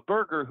 And you have a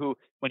Berger who,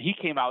 when he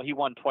came out, he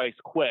won twice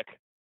quick.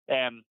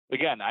 And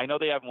again, I know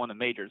they haven't won the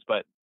majors,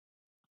 but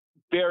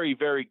very,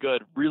 very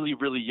good, really,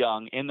 really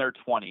young in their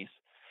 20s.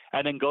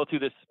 And then go through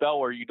this spell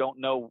where you don't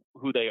know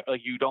who they are,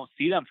 like, you don't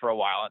see them for a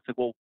while. It's like,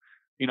 well,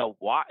 you know,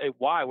 why,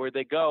 where'd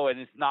they go? And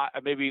it's not,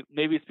 maybe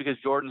it's because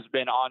Jordan's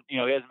been on, you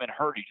know, he hasn't been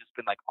hurt. He's just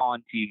been like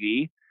on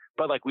TV.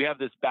 But like, we have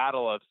this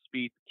battle of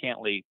Spieth,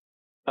 Cantlay,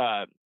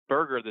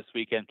 Berger this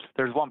weekend.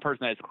 There's one person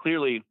that is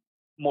clearly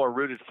more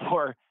rooted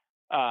for,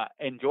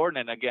 and Jordan.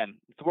 And again,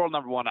 it's world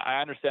number one.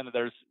 I understand that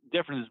there's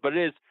differences, but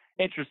it is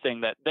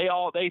interesting that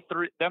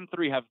them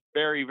three have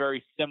very,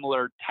 very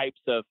similar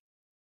types of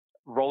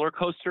roller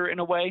coaster in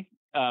a way.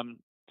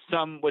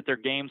 Some with their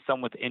game,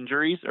 some with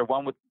injuries, or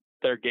one with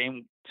their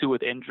game, two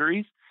with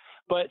injuries,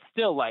 but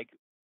still like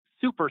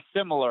super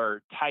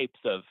similar types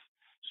of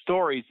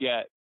stories.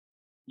 Yet,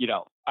 you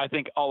know, I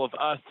think all of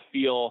us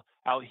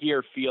out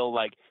here feel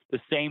like the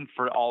same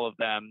for all of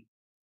them.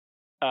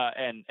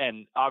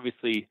 And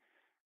obviously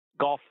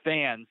golf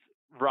fans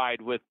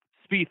ride with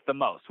Spieth the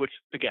most, which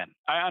again,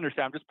 I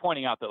understand. I'm just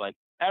pointing out that like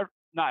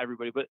not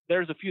everybody, but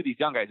there's a few of these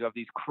young guys who have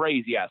these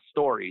crazy ass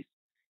stories,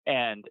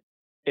 and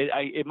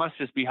it must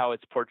just be how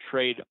it's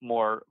portrayed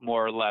more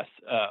or less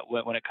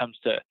when it comes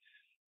to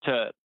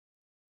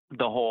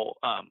the whole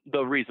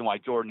the reason why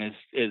Jordan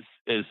is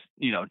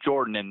you know,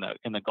 Jordan in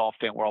the golf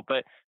fan world.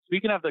 But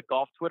speaking of the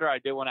golf Twitter, I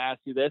did want to ask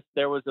you this.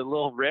 There was a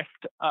little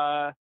rift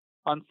on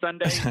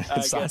Sunday.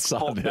 I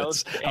saw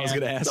this. I was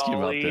going to ask you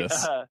about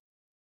this.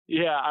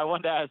 Yeah, I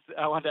wanted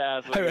to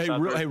ask.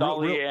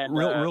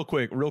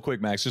 Real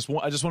quick, Max. I just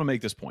want to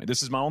make this point.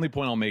 This is my only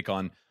point I'll make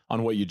on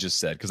what you just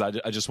said, because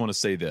I just want to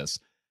say this.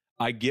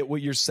 I get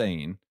what you're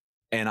saying,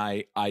 and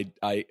I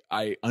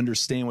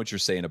understand what you're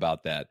saying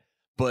about that.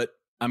 But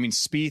I mean,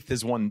 Spieth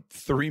has won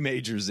 3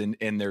 majors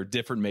in their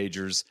different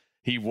majors.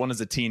 He won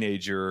as a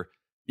teenager.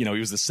 You know,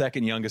 he was the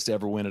second youngest to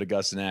ever win at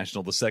Augusta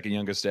National, the second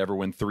youngest to ever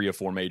win 3 or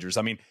 4 majors.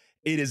 I mean,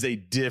 it is a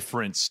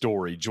different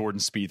story, Jordan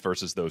Spieth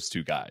versus those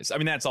two guys. I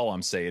mean, that's all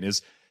I'm saying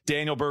is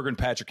Daniel Berger and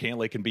Patrick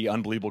Cantlay can be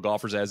unbelievable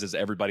golfers, as is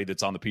everybody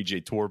that's on the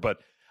PGA Tour. But,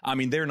 I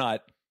mean, they're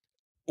not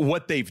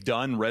what they've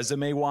done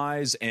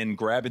resume-wise and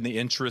grabbing the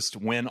interest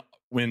when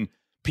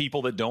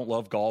people that don't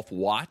love golf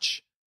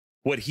watch.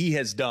 What he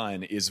has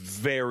done is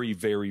very,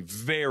 very,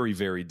 very,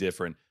 very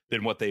different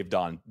than what they've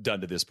done to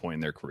this point in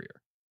their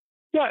career.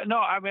 Yeah, no,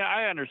 I mean,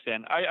 I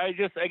understand. I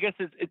guess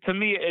to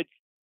me,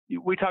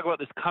 we talk about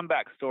this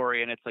comeback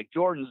story, and it's like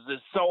Jordan's is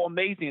so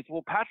amazing. It's,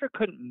 well, Patrick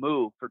couldn't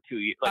move for 2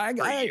 years.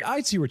 I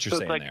see what you're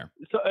saying there.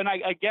 So, and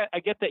I get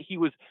that he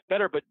was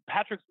better, but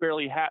Patrick's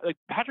barely had, like,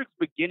 Patrick's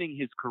beginning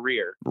his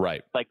career,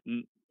 right? Like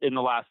in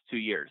the last 2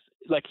 years,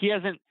 like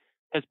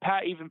has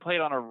Pat even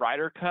played on a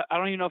Ryder Cup? I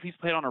don't even know if he's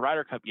played on a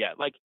Ryder Cup yet.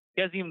 Like,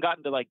 he hasn't even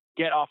gotten to like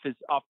get off to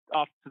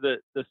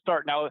the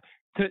start. Now,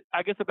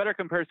 I guess a better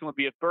comparison would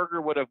be if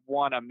Berger would have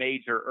won a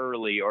major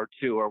early or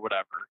 2 or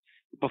whatever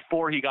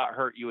before he got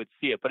hurt, you would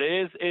see it. But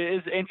it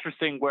is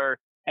interesting where,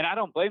 and I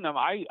don't blame them.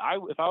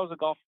 If I was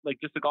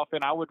just a golf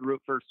fan, I would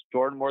root for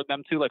Jordan more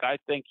than them too. Like, I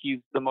think he's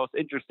the most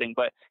interesting,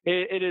 but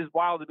it is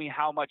wild to me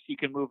how much he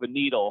can move a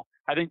needle.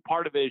 I think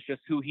part of it is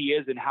just who he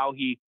is and how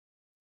he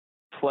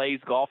plays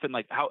golf, and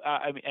like how,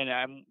 I mean, and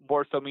I'm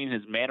more so mean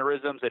his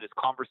mannerisms and his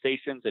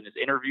conversations and his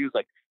interviews.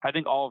 Like, I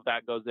think all of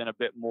that goes in a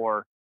bit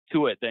more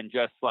to it than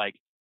just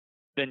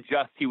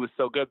he was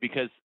so good,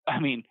 because I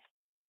mean,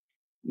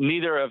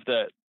 neither of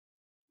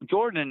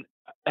Jordan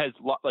has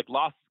lost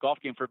his golf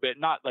game for a bit,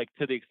 not like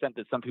to the extent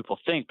that some people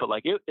think, but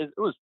like it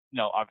was, you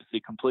know, obviously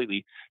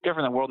completely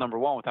different than world number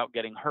one without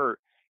getting hurt.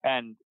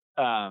 And,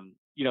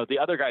 you know, the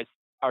other guys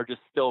are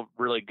just still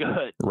really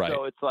good. Right.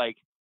 So it's like,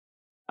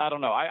 I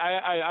don't know.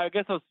 I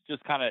guess it was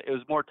just it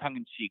was more tongue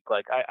in cheek.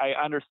 Like, I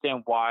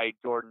understand why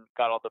Jordan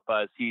got all the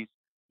buzz. He's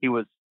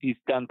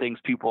done things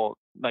people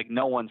like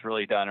no one's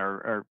really done,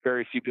 or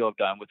very few people have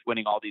done, with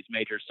winning all these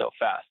majors so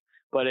fast.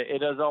 But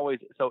it is always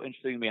so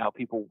interesting to me how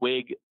people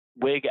wig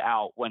wig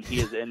out when he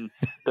is in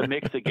the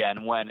mix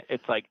again. When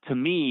it's like, to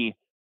me,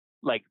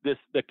 like the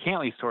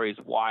Cantley story is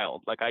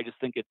wild. Like, I just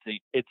think it's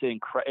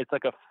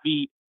like a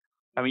feat.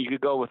 I mean, you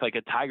could go with like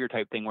a Tiger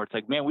type thing where it's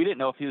like, man, we didn't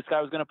know if this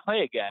guy was going to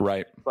play again.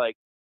 Right. It's like,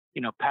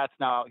 Pat's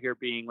now out here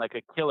being like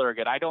a killer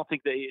again. I don't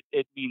think that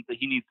it means that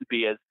he needs to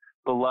be as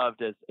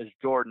beloved as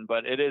Jordan,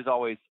 but it is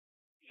always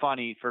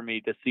funny for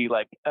me to see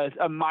like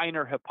a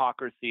minor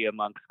hypocrisy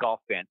amongst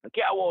golf fans. Like,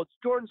 yeah, well, it's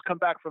Jordan's come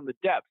back from the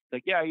depths.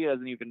 Like, yeah, he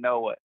doesn't even know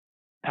what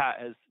Pat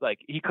has, like,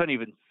 he couldn't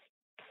even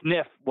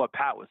sniff what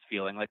Pat was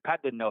feeling. Like,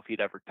 Pat didn't know if he'd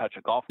ever touch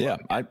a golf club.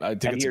 Yeah, I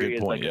think it's a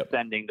good point. Like,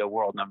 ascending to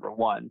world number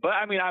one. But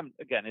I mean,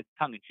 it's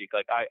tongue in cheek.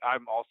 Like,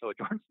 I'm also a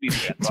Jordan Spieth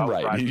fan. So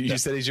right. You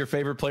said he's your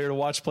favorite player to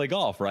watch play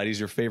golf, right? He's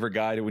your favorite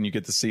guy when you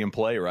get to see him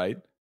play, right?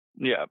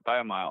 Yeah, by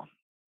a mile.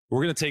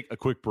 We're going to take a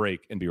quick break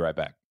and be right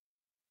back.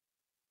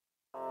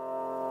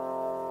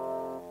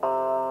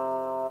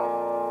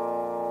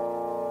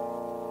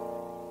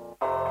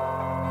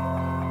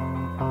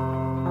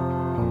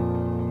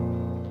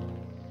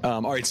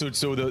 All right, so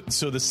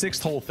the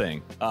sixth hole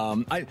thing.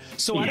 I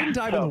didn't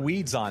dive in the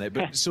weeds on it,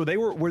 but so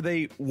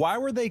why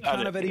were they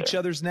kind of at each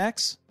other's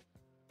necks?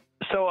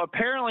 So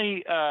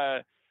apparently,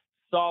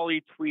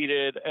 Solly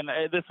tweeted, and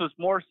this was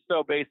more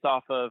so based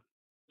off of,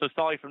 so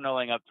Solly from No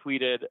Laying Up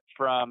tweeted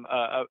from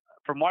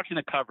watching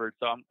the coverage.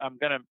 So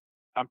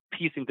I'm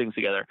piecing things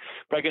together.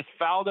 But I guess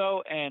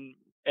Faldo and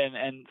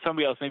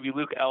somebody else, maybe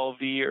Luke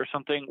LV or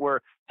something,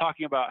 were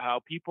talking about how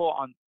people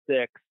on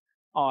 6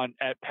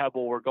 at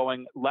Pebble were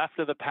going left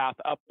of the path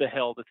up the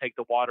hill to take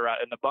the water out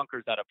and the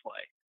bunkers out of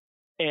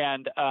play.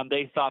 And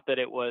they thought that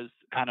it was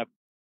kind of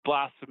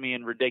blasphemy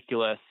and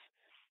ridiculous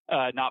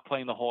not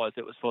playing the hole as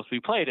it was supposed to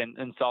be played.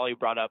 And Solly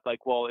brought up,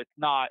 like, well, it's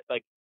not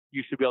like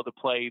you should be able to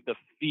play the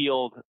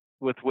field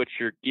with which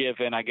you're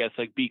given, I guess,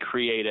 like, be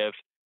creative.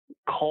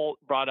 Colt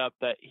brought up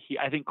that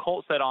I think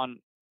Colt said on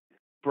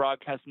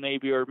broadcast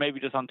or maybe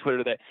just on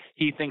Twitter that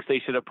he thinks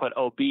they should have put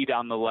OB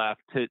down the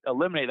left to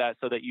eliminate that,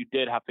 so that you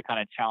did have to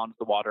kind of challenge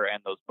the water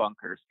and those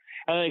bunkers.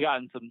 And then they got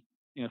in some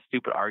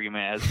stupid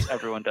argument, as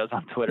everyone does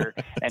on Twitter,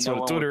 and no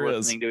one Twitter was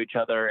listening to each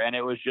other, and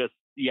it was just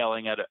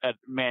yelling at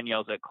man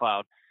yells at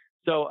cloud.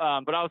 So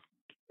but I was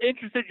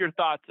interested in your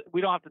thoughts. We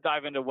don't have to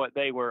dive into what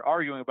they were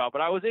arguing about, but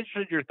I was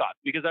interested in your thoughts,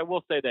 because I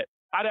will say that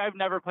I've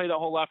never played the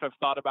whole left. I've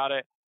thought about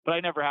it, but I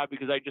never have,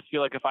 because I just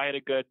feel like if I had a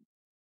good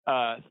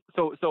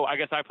so I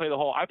guess I play the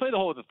hole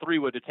with a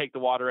 3-wood to take the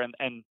water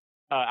and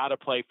out of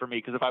play for me,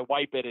 because if I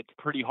wipe it, it's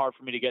pretty hard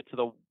for me to get to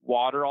the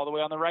water all the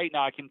way on the right.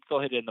 Now I can still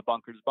hit it in the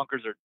bunkers.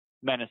 Bunkers are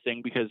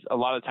menacing because a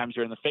lot of times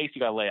you're in the face,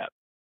 you got to lay up.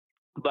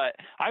 But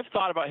I've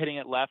thought about hitting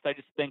it left. I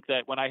just think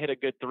that when I hit a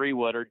good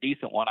 3-wood or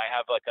decent one, I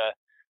have like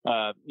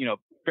a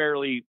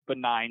fairly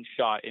benign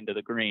shot into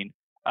the green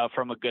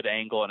from a good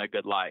angle and a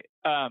good light.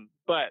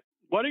 But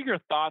what are your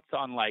thoughts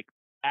on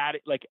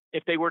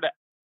if they were to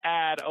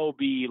add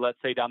OB, let's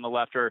say down the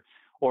left,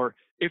 or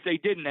if they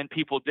didn't and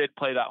people did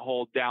play that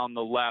hole down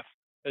the left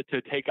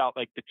to take out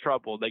like the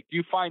trouble, like, do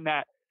you find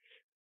that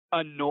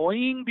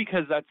annoying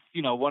because that's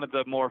one of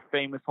the more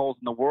famous holes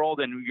in the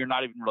world and you're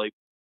not even really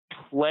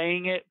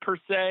playing it per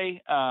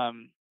se,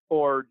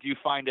 or do you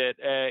find it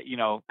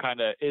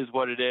kind of is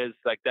what it is,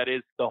 like that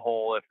is the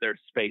hole if there's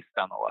space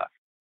down the left?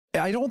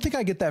 I don't think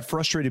I get that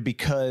frustrated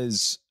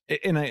because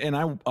and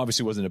I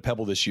obviously wasn't at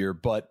Pebble this year,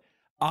 but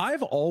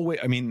I've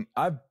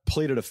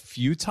played it a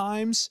few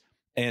times,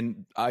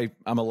 and I'm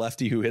a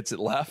lefty who hits it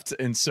left.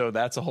 And so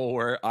that's a hole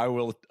where I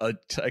will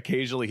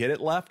occasionally hit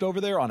it left over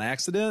there on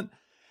accident.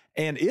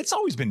 And it's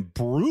always been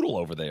brutal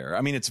over there.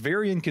 I mean, it's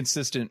very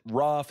inconsistent,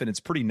 rough, and it's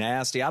pretty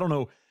nasty. I don't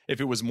know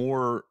if it was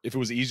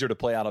easier to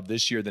play out of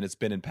this year than it's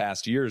been in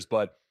past years,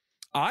 but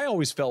I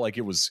always felt like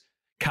it was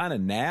kind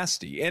of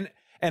nasty. And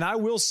I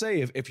will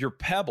say, if you're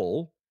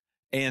Pebble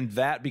and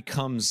that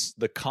becomes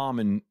the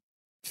common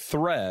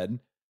thread,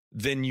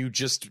 then you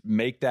just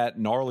make that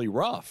gnarly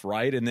rough,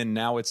 right? And then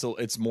now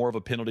it's more of a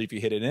penalty if you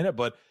hit it in it.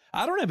 But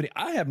I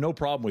have no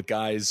problem with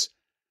guys,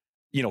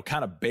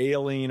 kind of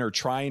bailing or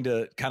trying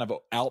to kind of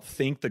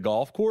outthink the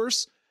golf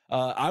course.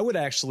 I would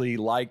actually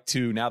like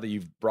to, now that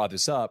you've brought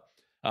this up,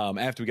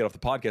 after we get off the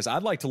podcast,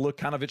 I'd like to look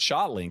kind of at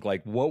ShotLink.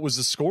 Like, what was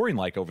the scoring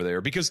like over there?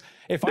 Because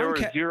if there were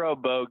 0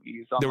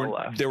 bogeys on the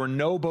left, there were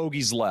no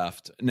bogeys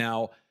left.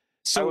 Now,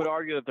 so I would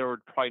argue that there were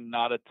probably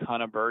not a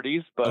ton of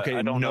birdies, but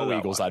I don't know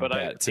eagles. I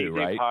bet too,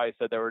 right? DJ Pye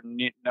said there were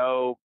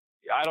no.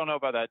 I don't know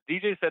about that.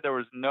 DJ said there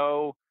was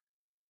no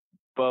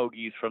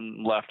bogeys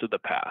from left of the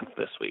path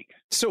this week.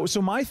 So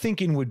my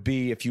thinking would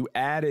be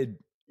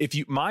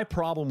my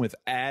problem with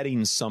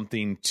adding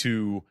something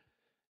to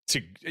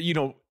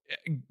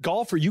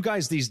golfer, you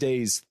guys these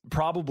days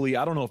probably,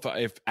 I don't know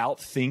if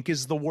outthink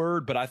is the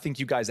word, but I think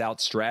you guys out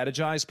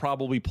strategize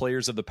probably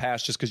players of the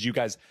past, just because you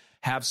guys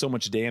have so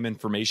much damn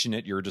information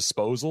at your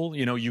disposal.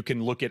 You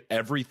can look at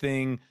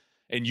everything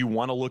and you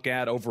want to look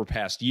at over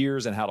past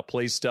years and how to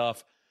play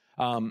stuff.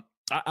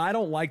 I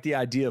don't like the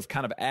idea of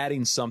kind of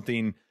adding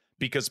something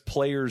because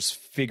players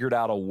figured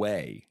out a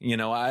way.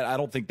 I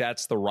don't think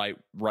that's the right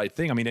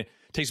thing. I mean, it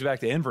takes me back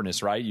to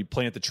Inverness, right? You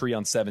plant the tree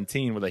on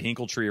 17 with a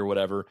hinkle tree or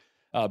whatever.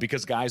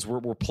 because guys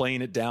were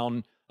playing it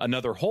down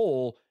another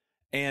hole.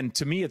 And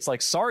to me, it's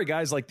like, sorry,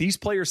 guys, like these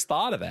players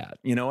thought of that,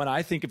 you know, and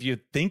I think if you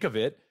think of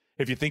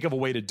a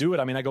way to do it,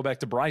 I mean, I go back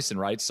to Bryson,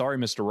 right? Sorry,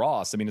 Mr.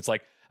 Ross. I mean, it's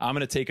like, I'm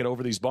going to take it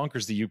over these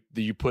bunkers that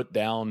you put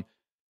down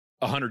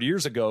 100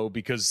 years ago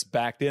because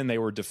back then they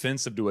were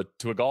defensive to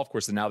a golf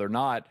course and now they're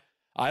not.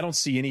 I don't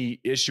see any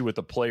issue with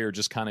the player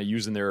just kind of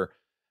using their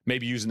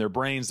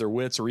brains, their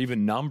wits, or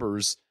even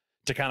numbers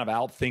to kind of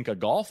outthink a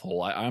golf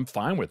hole. I'm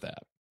fine with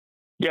that.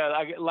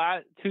 Yeah,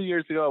 2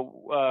 years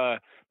ago,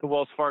 the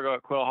Wells Fargo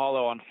at Quail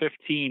Hollow on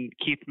 15,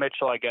 Keith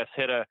Mitchell, I guess,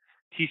 hit a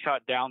tee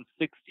shot down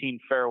 16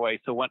 fairway,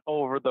 so went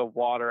over the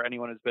water.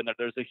 Anyone who's been there,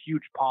 there's a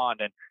huge pond,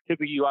 and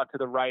typically you out to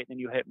the right, and then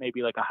you hit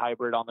maybe like a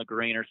hybrid on the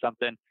green or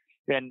something.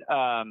 And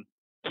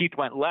Keith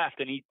went left,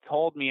 and he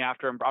told me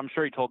after, I'm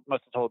sure he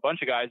must have told a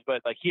bunch of guys,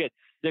 but like he had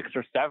 6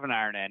 or 7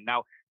 iron in.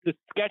 Now, it's a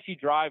sketchy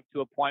drive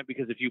to a point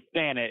because if you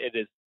fan it, it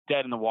is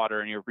dead in the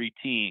water and you're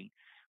re-teeing.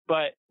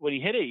 But when he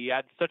hit it, he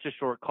had such a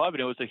short club,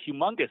 and it was a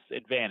humongous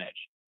advantage.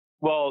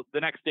 Well, the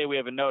next day we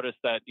have a notice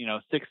that,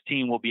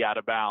 16 will be out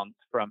of bounds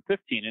from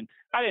 15, and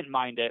I didn't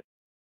mind it.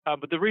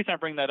 But the reason I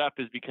bring that up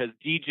is because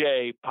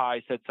DJ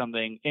Pye said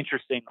something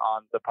interesting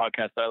on the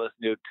podcast that I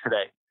listened to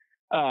today.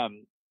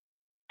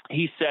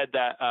 He said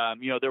that,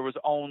 there was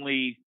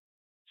only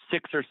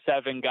 6 or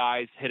 7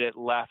 guys hit it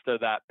left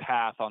of that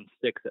path on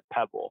 6 at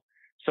Pebble.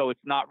 So it's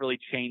not really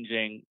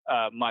changing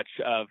much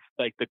of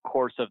like the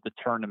course of the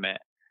tournament.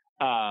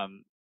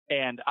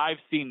 And I've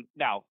seen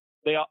now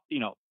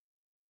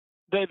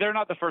they're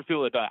not the first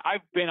people that have done it.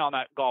 I've been on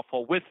that golf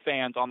hole with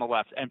fans on the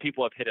left and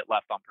people have hit it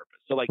left on purpose.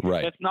 So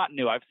That's not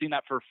new. I've seen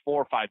that for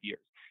 4 or 5 years.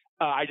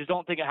 I just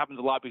don't think it happens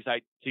a lot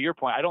because to your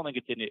point, I don't think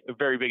it's a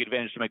very big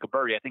advantage to make a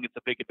birdie. I think it's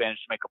a big advantage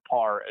to make a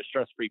par, a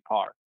stress-free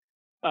par.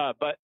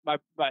 But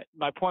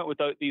my point with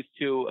these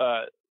two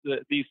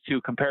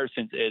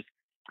comparisons is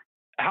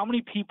how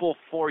many people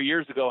 4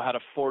 years ago had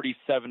a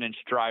 47-inch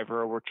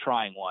driver or were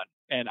trying one?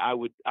 And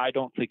I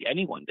don't think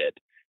anyone did.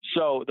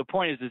 So the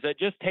point is it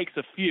just takes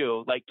a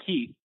few like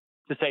Keith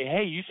to say,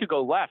 hey, you should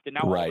go left. And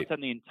now all of a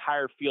sudden the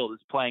entire field is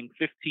playing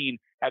 15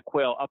 at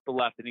Quail up the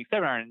left and he's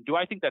 7 iron. Do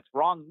I think that's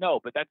wrong? No,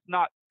 but that's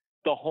not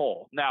the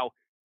hole. Now,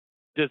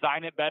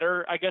 design it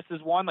better, I guess,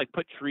 is one. Like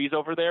put trees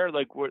over there,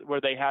 like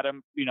where they had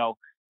them,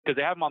 because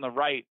they have them on the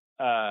right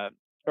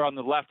or on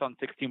the left on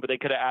 16, but they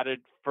could have added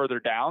further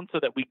down so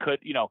that we could,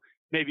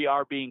 maybe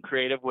our being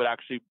creative would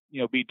actually,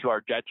 be to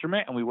our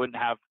detriment and we wouldn't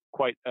have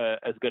quite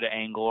as good an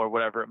angle or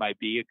whatever it might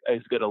be,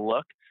 as good a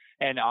look.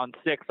 And on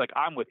 6, like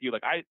I'm with you,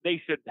 like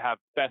they should have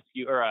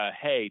fescue or a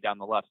hay down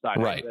the left side.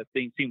 Right. That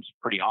thing seems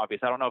pretty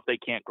obvious. I don't know if they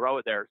can't grow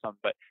it there or something,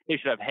 but they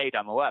should have hay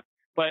down the left.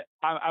 But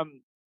I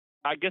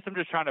guess I'm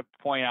just trying to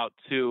point out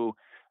two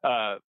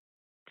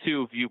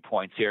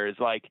viewpoints here. Is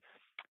like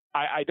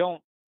the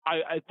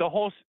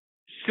whole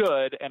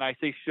should, and I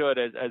say should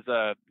as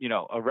a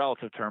a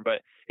relative term,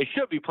 but it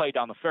should be played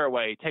down the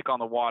fairway, take on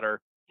the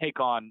water, take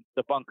on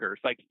the bunkers.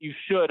 Like you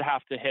should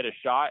have to hit a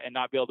shot and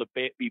not be able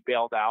to be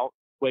bailed out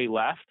way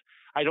left.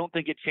 I don't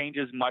think it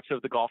changes much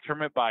of the golf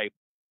tournament by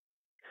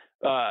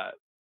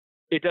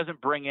it doesn't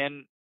bring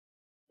in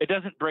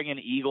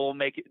eagle,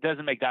 it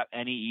doesn't make that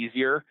any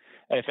easier.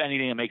 If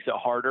anything, it makes it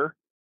harder,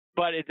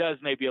 but it does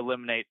maybe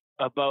eliminate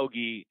a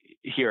bogey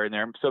here and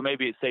there. So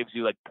maybe it saves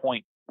you like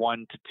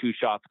 0.1 to 2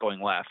 shots going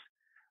left.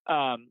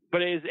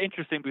 But it is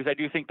interesting because I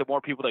do think the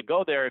more people that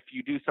go there, if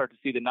you do start to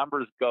see the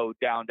numbers go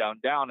down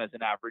as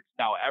an average,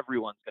 now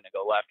everyone's going to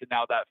go left. And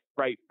now that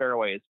right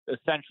fairway is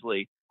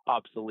essentially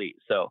obsolete.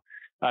 So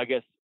I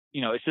guess,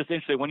 it's just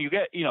interesting when you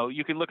get,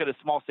 you can look at a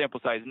small sample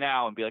size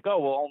now and be like, oh,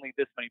 well, only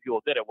this many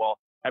people did it. Well,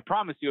 I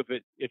promise you,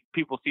 if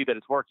people see that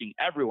it's working,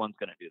 everyone's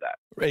going to do that.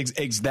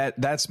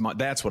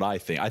 That's what I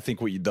think. I think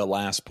the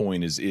last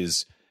point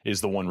is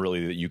the one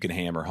really that you can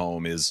hammer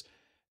home is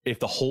if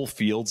the whole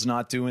field's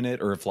not doing it,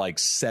 or if like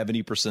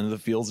 70% of the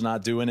field's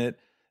not doing it,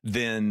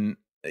 then,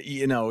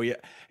 yeah.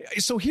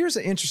 So here's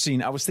an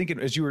interesting, I was thinking,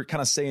 as you were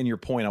kind of saying your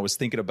point, I was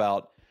thinking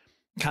about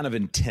kind of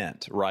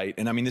intent, right?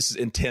 And I mean,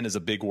 intent is a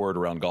big word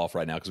around golf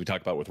right now because we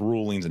talk about with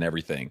rulings and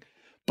everything,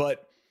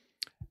 but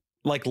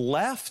like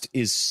left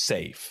is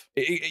safe.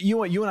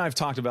 You and I have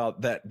talked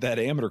about that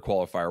amateur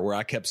qualifier where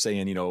I kept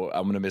saying, I'm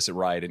going to miss it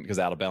right, and because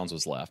out of bounds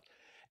was left.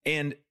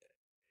 And,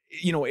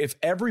 if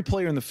every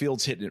player in the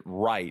field's hitting it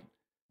right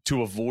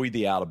to avoid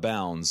the out of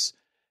bounds,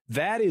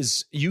 that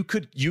is, you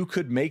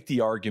could make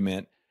the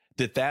argument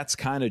that that's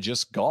kind of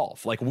just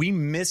golf. Like we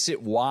miss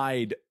it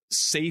wide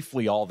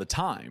safely all the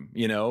time,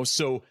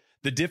 So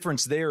the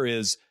difference there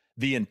is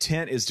the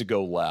intent is to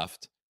go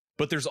left,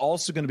 but there's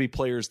also going to be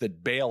players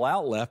that bail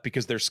out left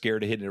because they're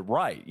scared of hitting it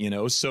right,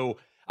 So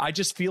I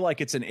just feel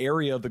like it's an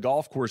area of the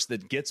golf course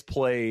that gets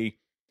play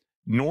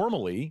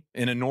normally.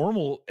 In a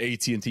normal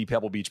AT&T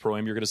Pebble Beach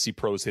Pro-Am, you're going to see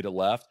pros hit it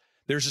left.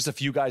 There's just a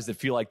few guys that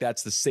feel like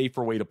that's the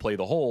safer way to play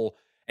the hole.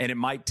 And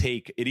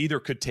it either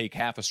could take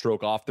half a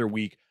stroke off their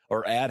week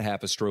or add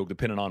half a stroke,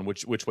 depending on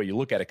which way you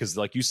look at it. Because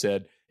like you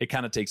said, it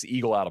kind of takes the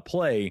eagle out of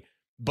play.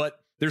 But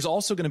there's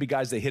also going to be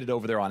guys that hit it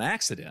over there on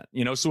accident.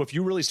 So if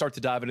you really start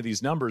to dive into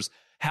these numbers,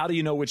 how do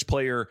you know which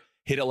player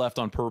hit it left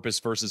on purpose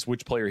versus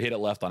which player hit it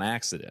left on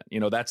accident. You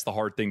know, that's the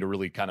hard thing to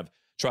really kind of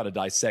try to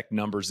dissect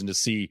numbers and to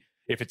see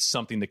if it's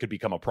something that could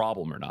become a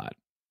problem or not.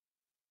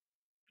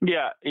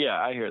 Yeah,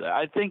 I hear that.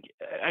 I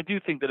do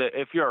think that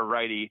if you're a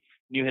righty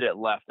and you hit it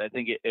left, I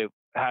think it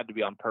had to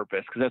be on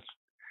purpose, because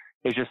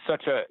it's just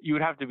you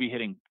would have to be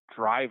hitting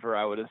driver,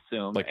 I would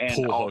assume, like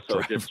and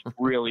also just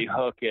really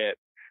hook it.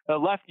 The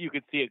left, you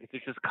could see it because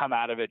it's just come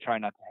out of it,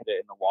 trying not to hit it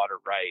in the water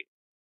right.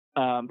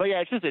 But yeah,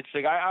 it's just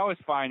interesting. I always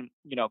find,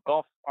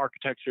 golf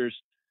architecture's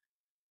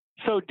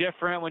so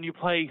different. When you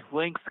play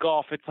links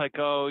golf, it's like,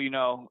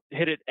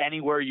 hit it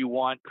anywhere you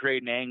want,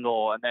 create an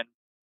angle. And then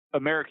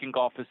American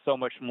golf is so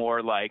much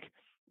more like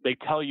they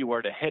tell you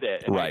where to hit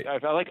it. And right.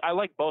 I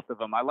like both of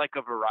them. I like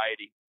a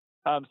variety.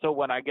 So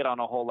when I get on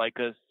a hole like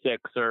a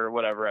 6 or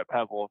whatever at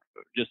Pebble,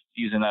 just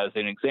using that as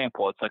an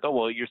example, it's like, oh,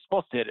 well, you're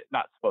supposed to hit it,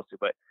 not supposed to,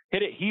 but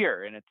hit it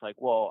here. And it's like,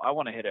 well, I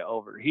want to hit it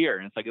over here.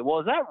 And it's like, well,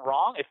 is that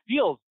wrong? It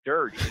feels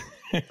dirty,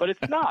 but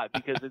it's not,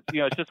 because it's,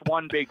 it's just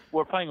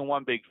we're playing in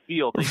one big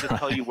field. They just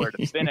tell you where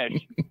to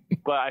finish.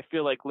 But I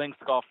feel like links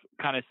golf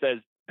kind of says,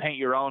 paint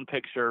your own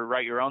picture,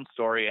 write your own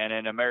story. And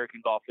in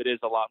American golf, it is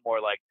a lot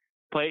more like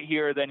play it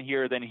here, then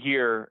here, then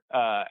here.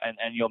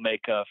 And you'll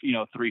make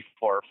 3,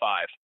 4, or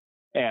 5.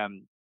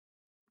 And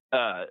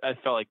I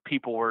felt like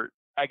people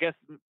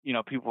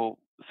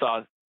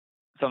saw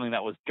something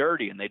that was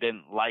dirty and they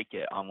didn't like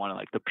it on one of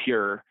like the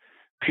pure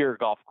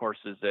golf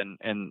courses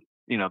and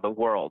the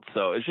world.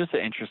 So it's just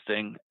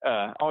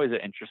always an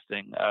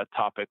interesting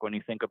topic when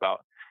you think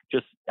about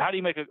just how do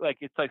you make it, like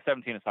it's like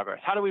 17 in soccer.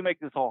 How do we make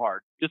this hole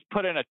hard? Just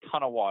put in a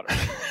ton of water.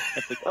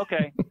 It's like,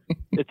 okay.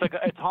 It's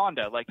it's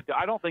Honda. Like,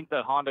 I don't think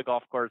the Honda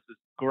golf course is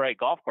a great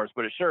golf course,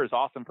 but it sure is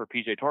awesome for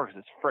PGA Tour because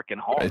it's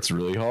freaking hard. It's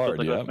really hard.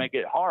 So let's make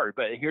it hard.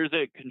 But here's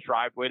a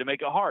contrived way to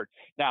make it hard.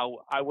 Now,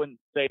 I wouldn't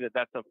say that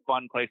that's a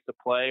fun place to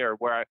play or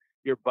where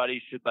your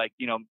buddies should that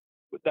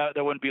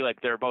wouldn't be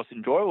like their most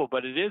enjoyable,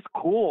 but it is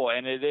cool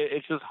and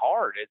it's just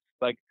hard. It's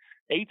like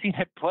 18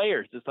 hit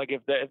players. It's like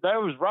if that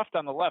was roughed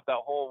on the left, that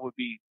hole would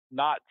be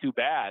not too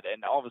bad.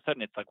 And all of a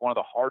sudden, it's like one of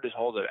the hardest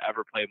holes I've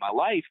ever played in my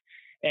life.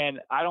 And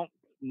I don't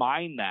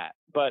mind that,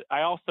 but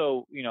I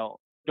also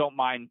don't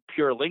mind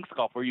pure links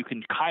golf where you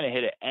can kind of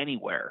hit it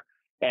anywhere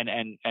and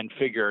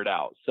figure it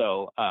out.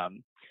 So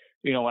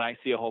when I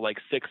see a hole like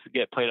 6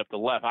 get played up the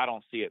left, I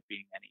don't see it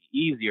being any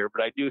easier,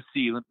 but I do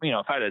see if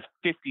I had a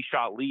 50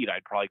 shot lead,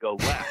 I'd probably go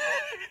left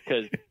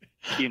because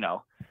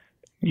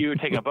you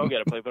would take a bogey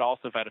at a play, but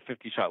also if I had a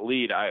 50 shot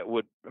lead, I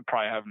would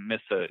probably haven't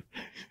missed a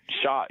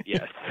shot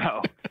yet.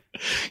 So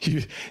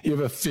you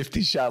have a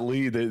 50 shot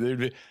lead.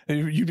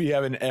 You'd be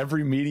having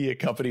every media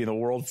company in the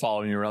world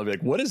following you around. Be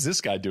like, what is this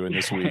guy doing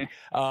this week?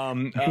 I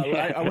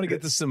want to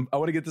get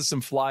to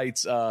some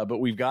flights, but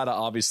we've got to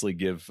obviously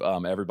give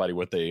everybody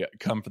what they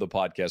come for the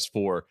podcast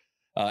for.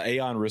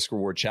 Aon Risk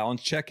Reward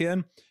Challenge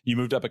check-in. You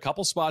moved up a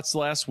couple spots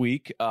last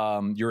week.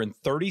 You're in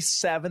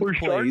 37th place. We're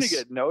starting to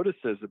get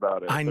notices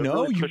about it. I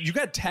know. Really you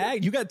got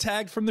tagged. You got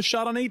tagged from the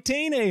shot on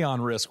 18 Aon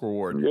Risk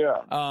Reward.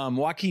 Yeah.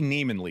 Joaquin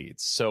Neiman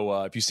leads.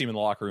 So if you see him in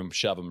the locker room,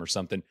 shove him or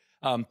something.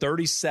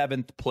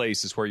 37th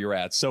place is where you're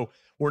at. So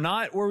we're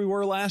not where we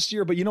were last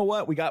year, but you know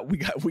what? We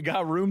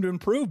got room to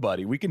improve,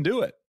 buddy. We can do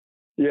it.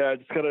 Yeah, I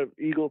just got to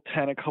eagle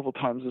 10 a couple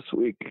times this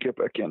week. Get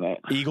back in it.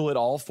 Eagle it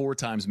all 4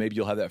 times. Maybe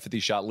you'll have that 50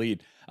 shot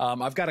lead.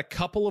 I've got a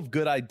couple of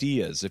good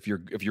ideas if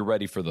you're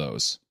ready for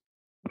those.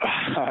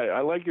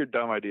 I like your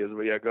dumb ideas,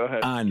 but yeah, go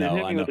ahead. I know.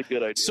 With a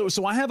good idea.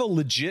 So I have a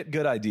legit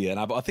good idea, and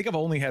I think I've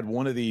only had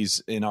one of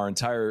these in our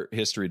entire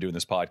history doing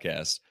this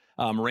podcast.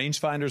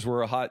 Rangefinders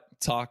were a hot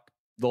talk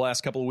the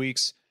last couple of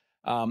weeks.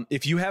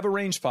 If you have a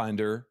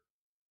rangefinder,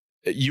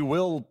 you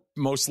will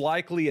most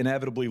likely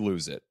inevitably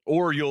lose it,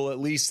 or you'll at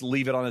least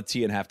leave it on a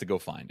tee and have to go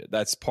find it.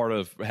 That's part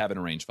of having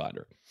a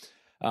rangefinder.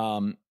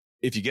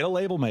 If you get a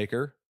label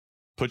maker,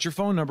 put your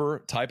phone number,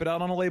 type it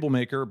out on a label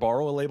maker,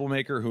 borrow a label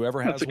maker,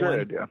 whoever has That's a one,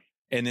 great idea.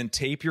 And then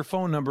tape your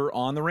phone number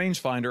on the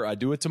rangefinder. I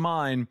do it to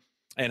mine,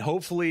 and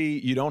hopefully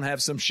you don't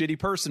have some shitty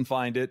person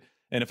find it.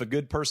 And if a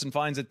good person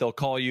finds it, they'll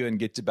call you and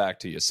get it back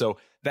to you. So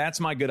that's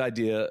my good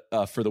idea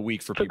for the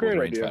week for people with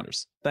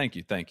rangefinders. Thank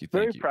you.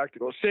 Very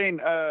practical. Shane,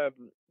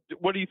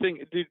 what do you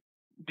think? Do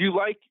you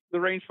like the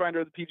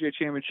rangefinder of the PGA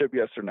Championship?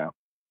 Yes or no?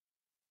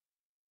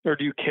 Or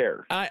do you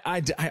care?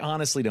 I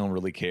honestly don't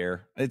really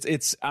care.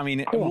 It's. I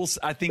mean, cool.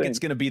 I think it's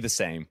going to be the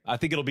same. I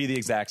think it'll be the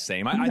exact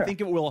same. I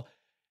think it will.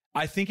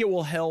 I think it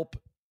will help.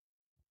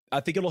 I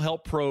think it'll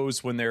help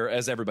pros when they're,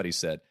 as everybody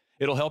said,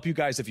 it'll help you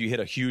guys if you hit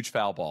a huge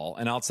foul ball.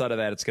 And outside of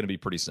that, it's going to be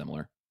pretty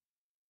similar.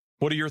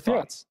 What are your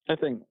thoughts? Yeah, I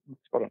think.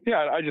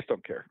 Yeah, I just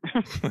don't care.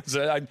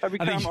 So I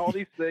become all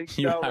these things.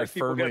 I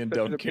firmly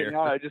don't care.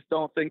 I just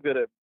don't think that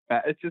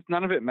it's just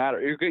none of it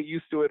matters. You get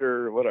used to it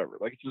or whatever.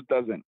 Like, it just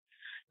doesn't.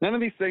 None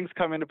of these things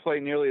come into play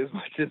nearly as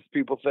much as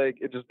people think.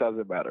 It just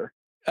doesn't matter.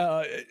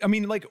 I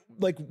mean, like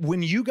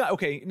when you got,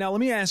 okay, now let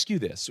me ask you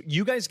this.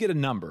 You guys get a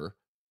number.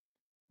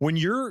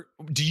 Do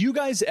you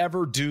guys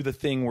ever do the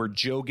thing where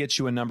Joe gets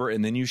you a number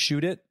and then you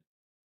shoot it?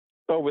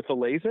 Oh, with the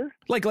laser?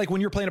 Like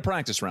when you're playing a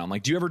practice round.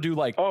 Like, do you ever do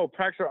like... Oh,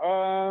 practice.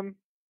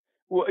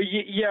 Well,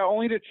 yeah,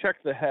 only to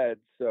check the head.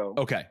 So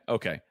Okay. I'm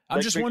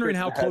Like, just make wondering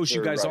sure how the close heads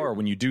you are guys right. are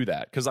when you do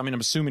that, because I mean,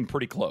 I'm assuming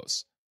pretty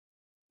close.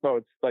 So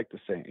it's like the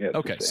same. Yeah, it's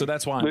Okay, the so same.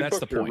 that's why These that's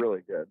the books are point.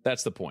 really good.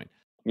 That's the point.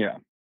 Yeah.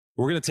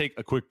 We're going to take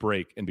a quick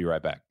break and be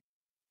right back.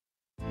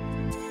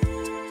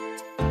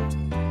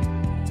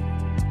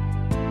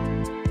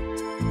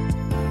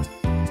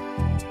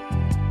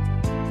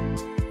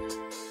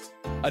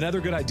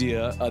 Another good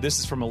idea. This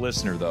is from a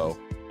listener, though.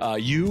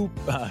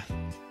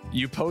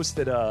 You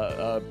posted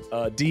a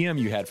DM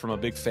you had from a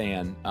big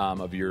fan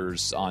of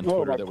yours on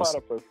Twitter my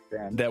platypus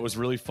fan. that was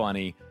really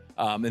funny.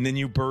 And then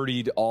you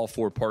birdied all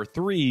 4 par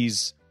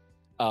 3s.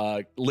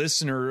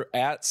 Listener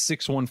at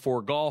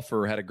 614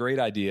 Golfer had a great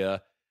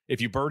idea.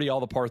 If you birdie all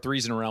the par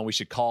 3s in a round, we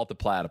should call it the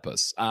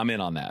platypus. I'm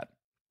in on that.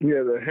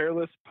 Yeah, the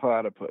hairless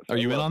platypus. Are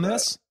you in on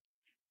this?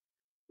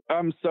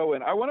 I'm so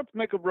in. I want to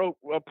make a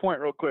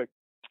point real quick.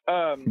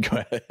 Go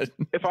ahead.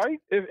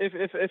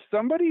 If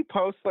somebody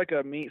posts like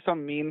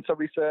some meme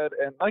somebody said,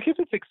 and like if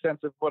it's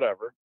extensive,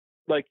 whatever,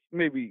 like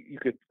maybe you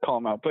could call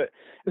them out. But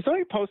if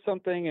somebody posts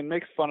something and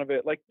makes fun of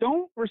it, like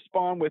don't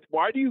respond with,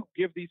 why do you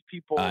give these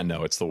people? I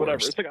know it's the whatever.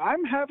 worst. It's like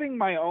I'm having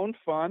my own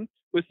fun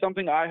with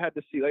something I had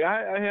to see. Like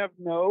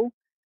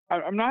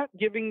I'm not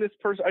giving this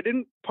person. I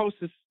didn't post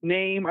his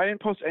name. I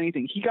didn't post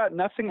anything. He got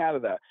nothing out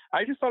of that.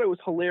 I just thought it was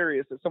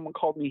hilarious that someone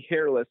called me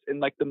hairless and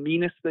like the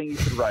meanest thing you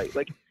could write.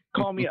 Like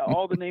call me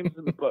all the names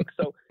in the book.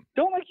 So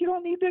you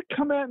don't need to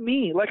come at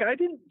me. Like I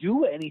didn't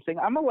do anything.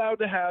 I'm allowed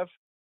to have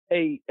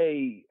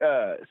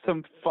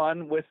some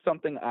fun with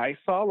something I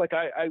saw. Like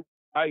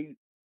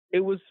it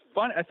was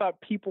fun. I thought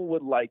people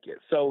would like it.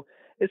 So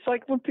it's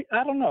like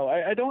I don't know.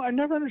 I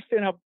never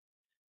understand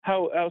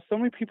how so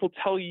many people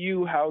tell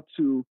you how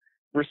to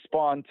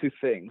respond to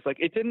things. Like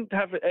it didn't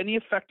have any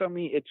effect on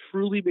me. It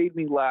truly made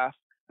me laugh.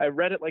 I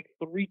read it like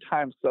 3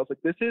 times. So I was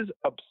like, this is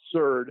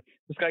absurd.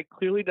 This guy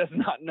clearly does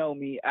not know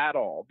me at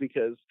all,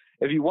 because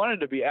if you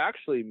wanted to be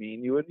actually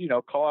mean, you would,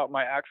 call out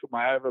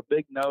I have a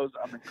big nose.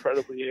 I'm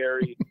incredibly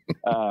hairy.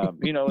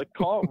 Like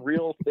call out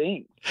real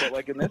things. But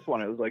like in this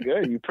one, it was like,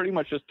 hey, you pretty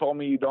much just told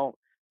me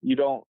you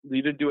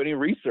didn't do any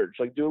research.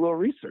 Like do a little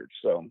research.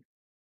 So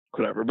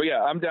whatever. But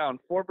yeah, I'm down.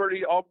 4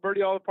 birdie all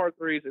the par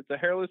 3s. It's a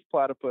hairless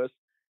platypus.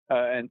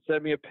 And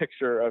send me a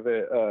picture of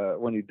it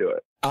when you do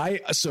it.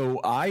 I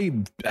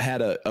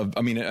had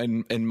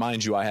and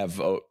mind you, I have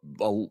a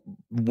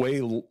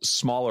way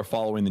smaller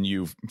following than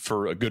you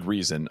for a good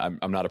reason.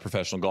 I'm not a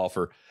professional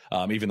golfer,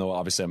 even though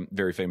obviously I'm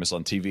very famous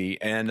on TV.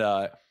 And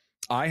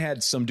I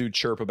had some dude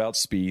chirp about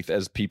Spieth,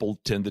 as people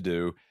tend to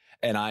do,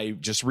 and I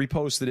just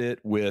reposted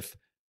it with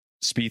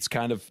Spieth's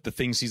kind of the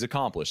things he's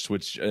accomplished,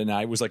 and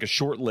I was like a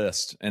short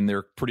list, and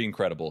they're pretty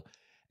incredible.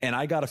 And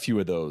I got a few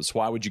of those.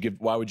 Why would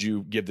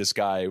you give this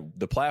guy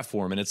the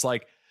platform? And it's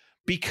like,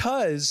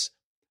 because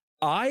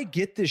I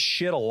get this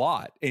shit a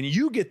lot and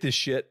you get this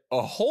shit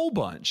a whole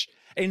bunch.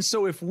 And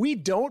so if we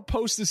don't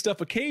post this stuff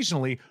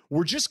occasionally,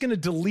 we're just going to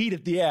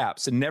delete the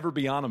apps and never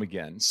be on them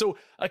again. So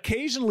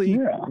occasionally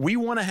we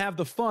want to have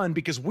the fun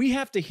because we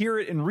have to hear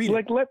it and read it.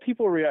 Like let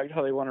people react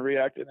how they want to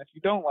react. And if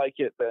you don't like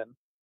it, then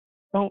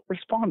don't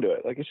respond to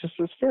it. Like it's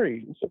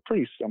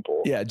pretty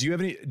simple. Yeah. Do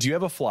you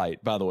have a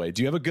flight, by the way?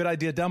 Do you have a good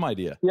idea, dumb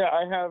idea? Yeah,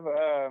 I have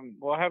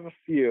I have a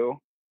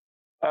few.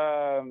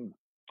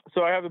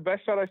 So I have the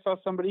best shot I saw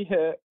somebody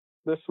hit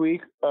this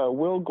week.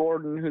 Will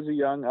Gordon, who's a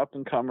young up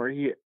and comer,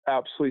 he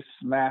absolutely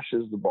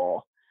smashes the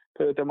ball.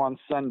 Put them on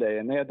Sunday,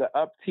 and they had the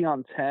up tee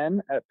on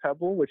 10 at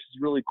Pebble, which is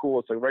really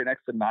cool. It's like right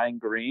next to 9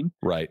 green.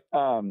 Right.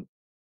 And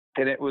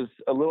it was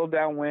a little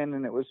downwind,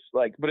 and it was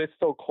like, but it's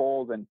still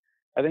cold, and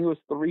I think it was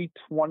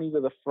 320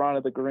 to the front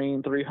of the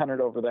green, 300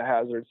 over the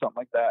hazard, something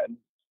like that. And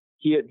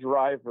he hit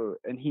driver,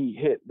 and he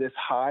hit this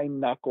high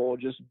knuckle,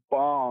 just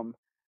bomb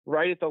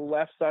right at the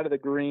left side of the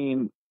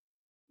green,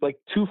 like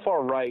too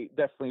far right,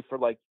 definitely for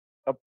like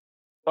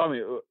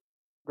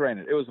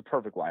granted, it was a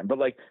perfect line, but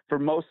like for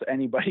most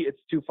anybody,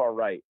 it's too far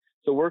right.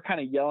 So we're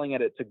kind of yelling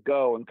at it to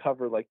go and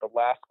cover like the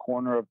last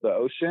corner of the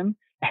ocean,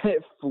 and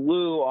it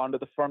flew onto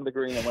the front of the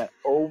green and went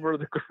over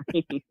the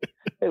green.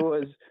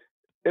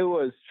 It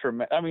was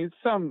tremendous. I mean,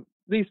 some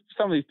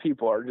of these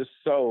people are just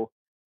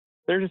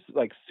they're just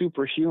like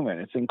superhuman.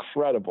 It's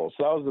incredible.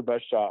 So that was the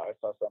best shot I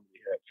saw somebody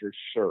hit for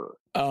sure.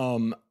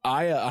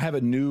 I have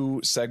a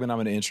new segment I'm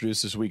going to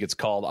introduce this week. It's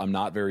called I'm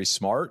Not Very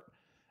Smart.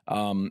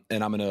 And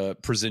I'm going to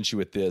present you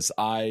with this.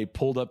 I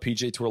pulled up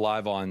PGA Tour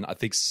Live on, I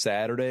think,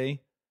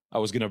 Saturday. I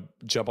was going to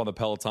jump on the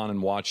Peloton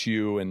and watch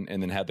you and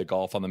then had the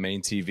golf on the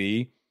main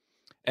TV.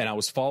 And I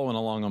was following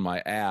along on my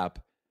app,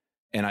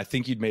 and I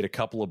think you'd made a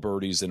couple of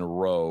birdies in a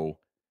row,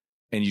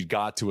 and you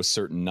got to a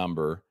certain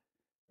number.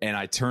 And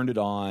I turned it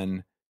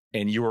on,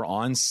 and you were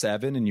on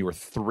 7, and you were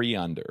 3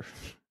 under.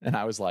 And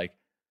I was like,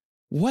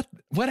 what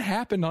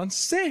happened on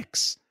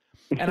 6?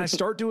 And I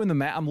start doing the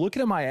math. I'm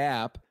looking at my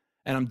app,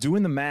 and I'm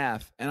doing the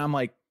math, and I'm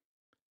like,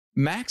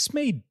 Max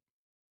made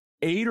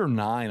 8 or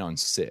 9 on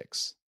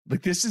 6.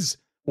 Like,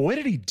 what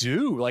did he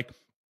do? Like,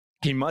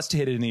 he must have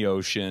hit it in the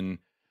ocean.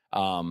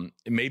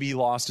 Maybe he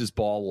lost his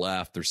ball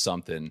left or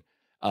something.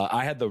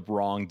 I had the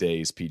wrong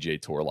day's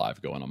PGA Tour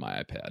Live going on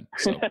my iPad.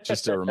 So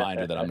just a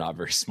reminder that I'm not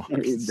very smart.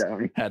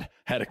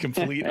 Had a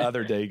complete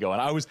other day going.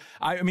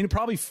 I mean,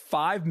 probably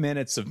 5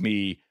 minutes of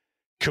me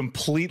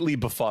completely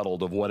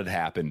befuddled of what had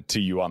happened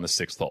to you on the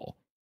 6th hole.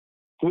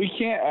 We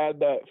can't add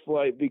that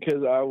flight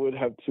because I would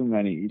have too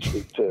many each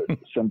week to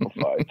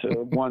simplify to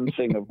one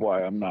thing of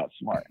why I'm not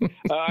smart.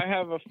 I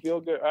have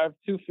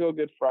 2 Feel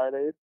Good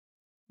Fridays.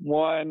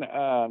 One,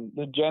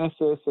 the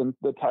Genesis and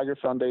the Tiger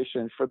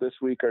Foundation for this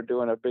week are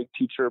doing a big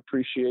teacher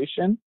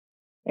appreciation.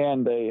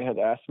 And they had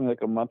asked me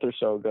like a month or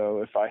so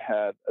ago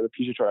the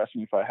PGA Tour asked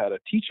me if I had a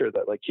teacher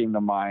that like came to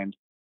mind.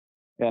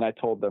 And I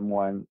told them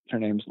one. Her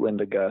name's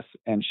Linda Gus,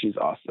 and she's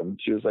awesome.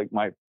 She was like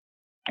my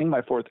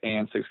 4th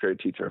and 6th grade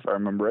teacher, if I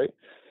remember right.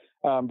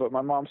 But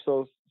my mom's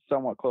still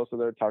somewhat close with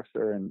her, talks to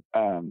her. And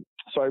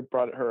so I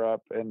brought her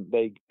up, and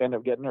they ended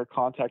up getting her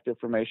contact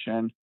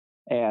information.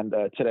 And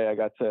today I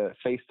got to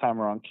FaceTime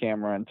her on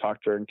camera and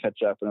talk to her and catch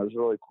up. And it was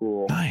really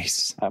cool.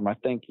 Nice. I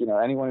think,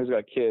 anyone who's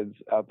got kids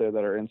out there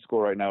that are in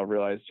school right now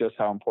realize just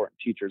how important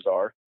teachers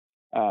are.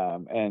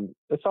 And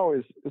it's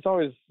always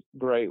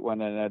great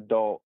when an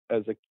adult,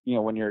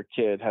 when you're a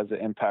kid, has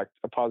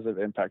a positive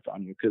impact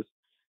on you, because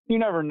you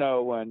never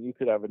know when you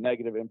could have a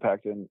negative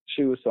impact. And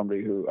she was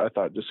somebody who I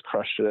thought just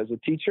crushed it as a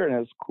teacher, and it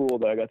was cool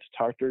that I got to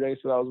talk to her today.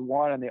 So that was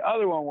one. And the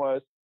other one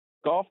was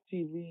Golf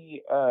TV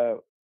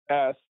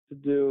asked to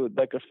do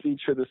like a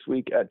feature this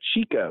week at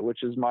Chica,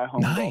 which is my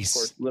home golf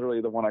course, literally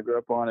the one I grew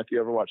up on. If you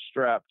ever watched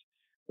Strapped,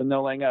 the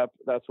No Laying Up,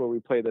 that's where we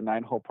play the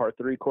 9-hole par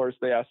 3 course.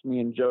 They asked me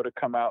and Joe to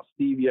come out.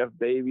 Steve F.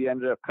 Baby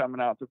ended up coming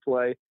out to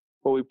play.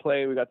 But we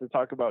got to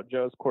talk about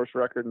Joe's course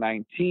record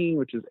 19,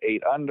 which is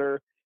 8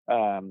 under.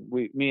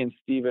 Me and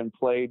Steven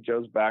played.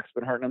 Joe's back's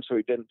been hurting him, so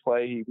he didn't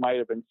play. He might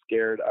have been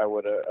scared. I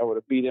would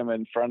have beat him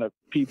in front of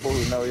people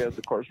who know he has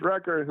the course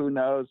record. Who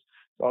knows?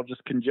 So I'll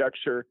just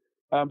conjecture.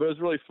 But it was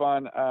really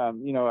fun.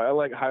 I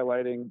like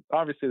highlighting,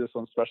 obviously this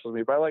one's special to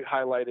me, but I like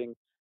highlighting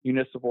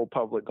municipal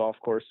public golf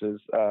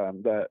courses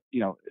that,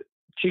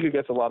 Chica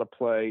gets a lot of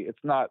play. It's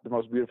not the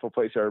most beautiful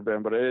place I've ever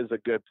been, but it is a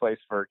good place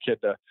for a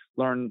kid to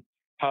learn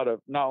how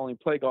to not only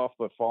play golf,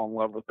 but fall in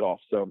love with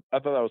golf. So I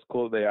thought that was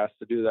cool that they asked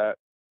to do that.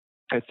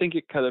 I think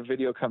the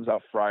video comes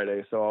out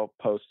Friday, so I'll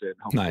post it.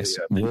 Hopefully, nice.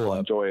 We'll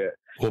enjoy it.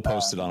 We'll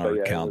post it on our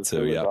account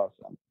too. Yeah.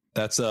 Awesome.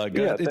 That's good.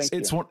 Yeah,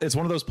 it's one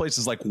of those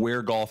places like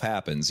where golf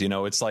happens.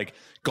 It's like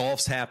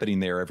golf's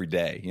happening there every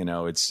day.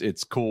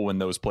 It's cool when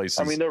those places.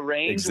 I mean, the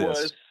range exist.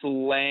 Was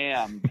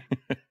slammed.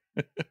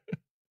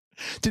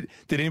 Did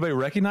anybody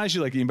recognize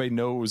you? Like anybody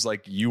know it was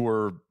like you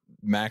were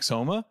Max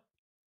Homa?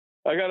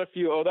 I got a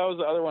few. Oh, that was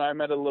the other one. I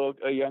met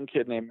a young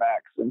kid named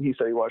Max, and he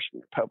said he watched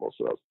me at Pebble,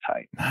 so that was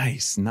tight.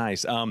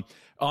 Nice.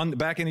 On the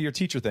back end of your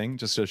teacher thing,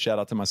 just a shout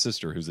out to my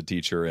sister, who's a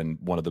teacher and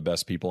one of the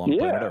best people on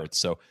planet Earth.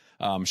 So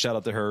shout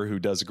out to her, who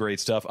does great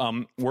stuff.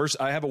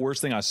 I have a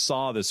worst thing I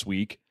saw this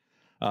week.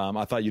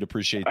 I thought you'd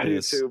appreciate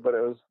this. I do too, but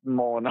it was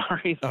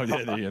Molinari. Oh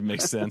yeah, it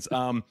makes sense.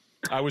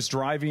 I was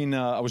driving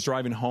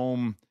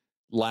home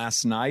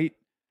last night.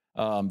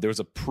 There was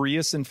a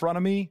Prius in front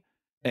of me,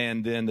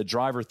 and then the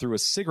driver threw a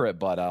cigarette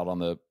butt out on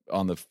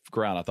the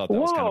ground. I thought that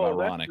was kind of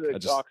ironic.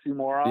 That's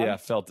oxymoron. Yeah,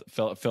 felt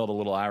a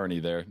little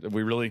irony there.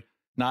 We really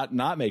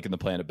not making the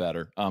planet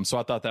better. So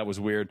I thought that was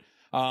weird.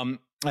 And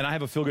I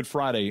have a Feel Good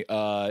Friday.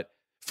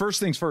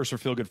 First things first for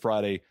Feel Good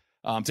Friday,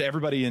 to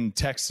everybody in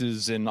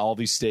Texas and all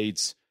these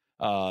states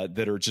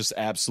that are just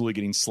absolutely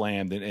getting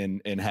slammed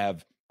and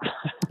have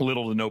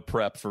little to no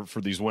prep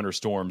for these winter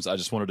storms. I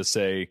just wanted to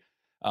say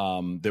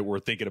that we're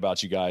thinking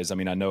about you guys. I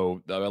mean, I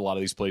know a lot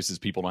of these places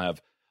people don't have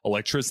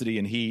electricity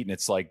and heat, and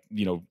it's like,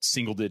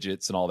 single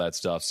digits and all that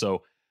stuff.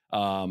 So,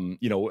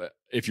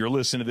 if you're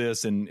listening to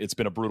this and it's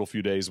been a brutal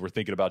few days, we're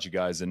thinking about you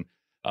guys, and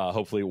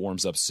hopefully it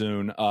warms up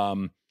soon.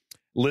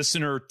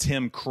 Listener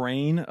Tim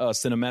Crane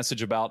sent a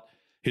message about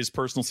his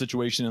personal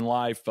situation in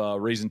life,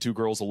 raising 2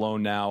 girls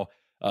alone now.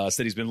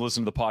 Said he's been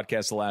listening to the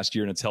podcast the last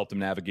year, and it's helped him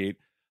navigate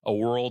a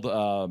world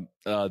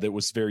that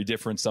was very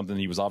different, something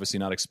he was obviously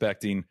not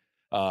expecting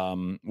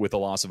with the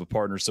loss of a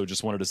partner. So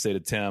just wanted to say to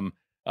Tim,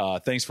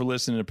 thanks for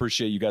listening.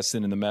 Appreciate you guys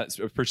sending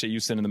appreciate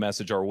you sending the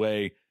message our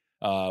way.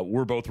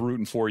 We're both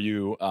rooting for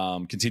you,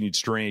 continued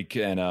strength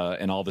and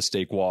all the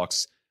stake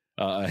walks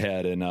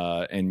ahead. And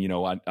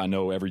I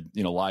know every,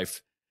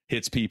 life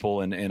hits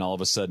people and all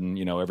of a sudden,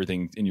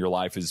 everything in your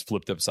life is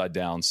flipped upside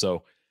down.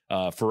 So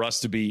for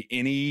us to be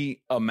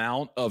any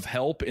amount of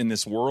help in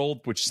this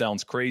world, which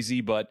sounds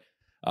crazy, but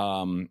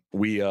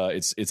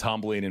it's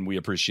humbling, and we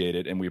appreciate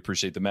it, and we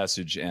appreciate the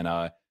message.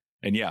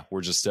 And yeah,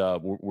 we're just,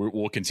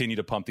 we'll continue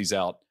to pump these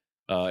out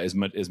as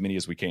many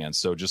as we can.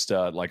 So just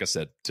like I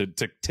said, to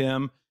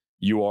Tim,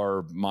 you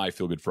are my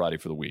Feel Good Friday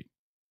for the week.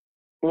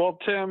 Well,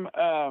 Tim,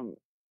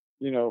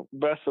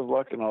 best of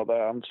luck and all that.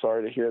 I'm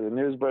sorry to hear the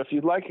news, but if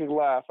you'd like a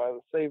laugh, I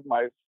saved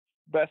my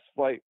best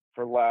flight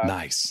for last.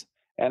 Nice.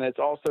 And it's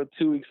also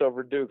 2 weeks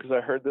overdue, because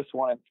I heard this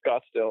one in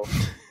Scottsdale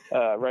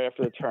right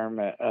after the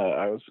tournament.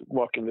 I was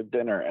walking to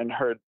dinner and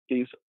heard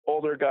these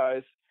older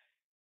guys.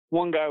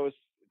 One guy was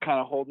kind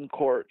of holding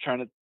court, trying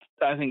to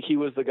I think he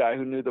was the guy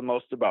who knew the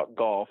most about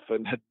golf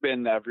and had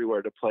been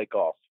everywhere to play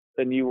golf,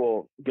 then you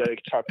will get a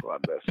chuckle on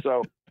this.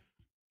 So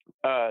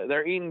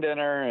they're eating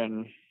dinner,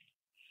 and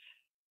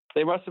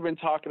they must have been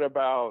talking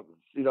about,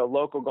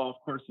 local golf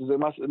courses.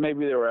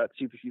 Maybe they were at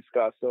CPC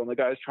Scottsdale, and the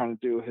guy's trying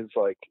to do his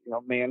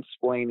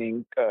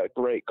mansplaining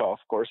great golf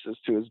courses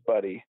to his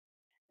buddy.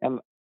 And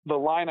the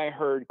line I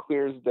heard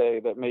clear as day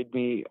that made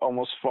me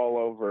almost fall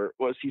over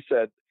was, he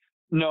said,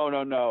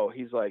 no.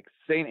 He's like,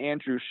 St.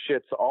 Andrew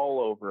shits all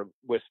over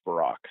Whisper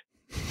Rock.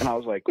 And I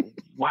was like,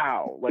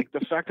 wow, like the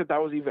fact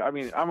that was even,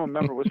 I'm a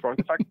member of Whisper Rock.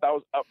 The fact that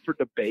was up for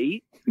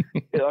debate.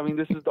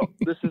 This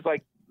is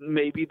like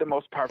maybe the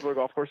most popular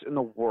golf course in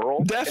the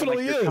world.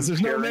 Definitely is.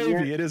 There's no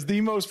maybe. It is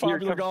the most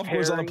popular golf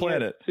course on the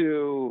planet.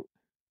 To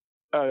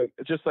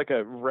just like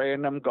a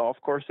random golf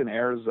course in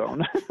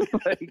Arizona.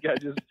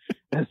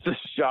 It's the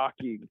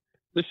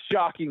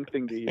shocking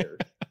thing to hear.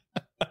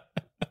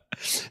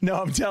 No,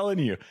 I'm telling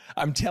you,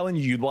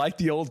 you like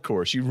the old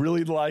course. You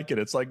really like it.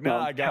 It's like, no,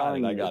 I got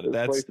it.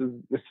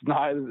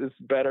 It's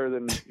better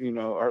than,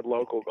 our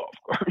local golf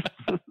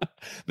course.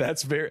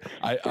 That's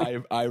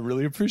I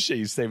really appreciate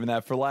you saving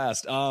that for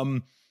last.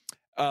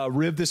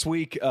 Riv this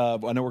week. I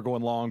know we're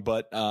going long,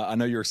 but I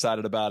know you're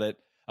excited about it.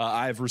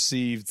 I've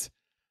received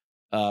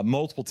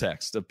multiple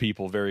texts of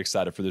people very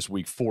excited for this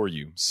week for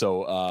you.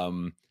 So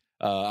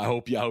I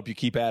hope you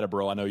keep at it,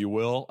 bro. I know you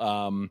will.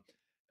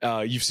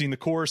 You've seen the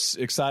course,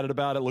 excited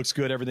about it. Looks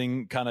good.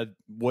 Everything kind of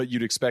what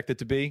you'd expect it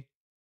to be.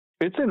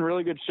 It's in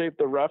really good shape.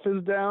 The rough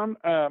is down,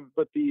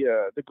 but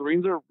the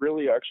greens are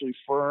really actually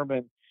firm,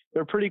 and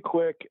they're pretty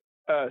quick.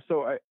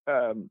 So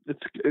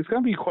it's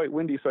going to be quite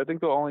windy. So I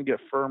think they'll only get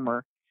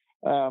firmer.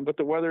 But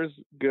the weather's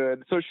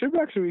good, so it should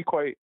actually be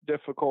quite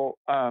difficult.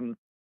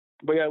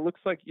 But yeah, it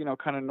looks like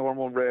kind of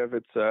normal Riv.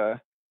 It's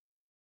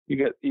you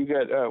get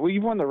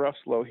you've won the rough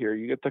slow here.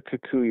 You get the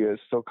Kikuyu is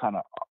still kind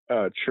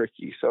of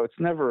tricky, so it's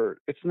never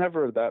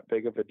that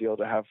big of a deal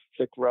to have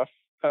thick rough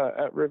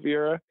at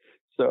Riviera.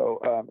 So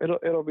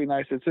it'll be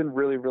nice. It's in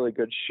really, really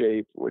good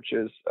shape, which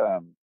is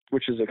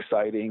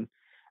exciting.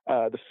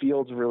 The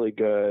field's really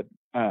good.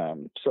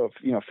 So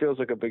it feels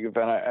like a big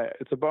event.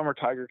 It's a bummer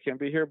Tiger can't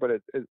be here, but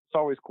it's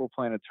always cool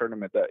playing a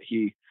tournament that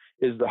he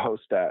is the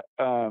host at.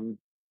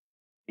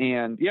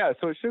 And yeah,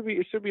 so it should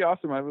be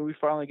awesome. We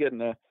finally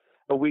getting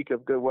a week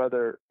of good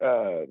weather,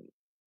 at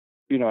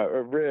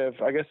Riv.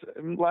 I guess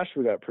last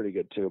year we got pretty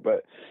good too,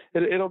 but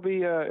it'll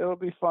be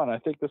fun. I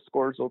think the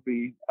scores will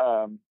be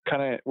kind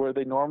of where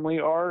they normally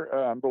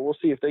are, but we'll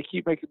see if they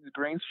keep making the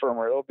greens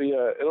firmer. It'll be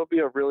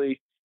a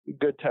really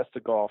good test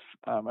of golf.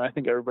 And I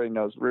think everybody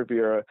knows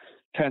Riviera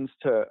tends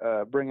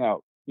to bring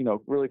out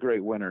really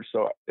great winners.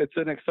 So it's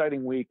an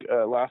exciting week.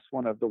 Last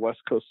one of the West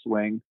Coast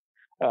swing.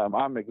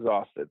 I'm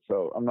exhausted,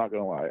 so I'm not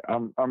going to lie.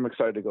 I'm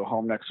excited to go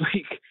home next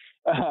week.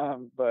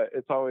 But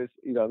it's always,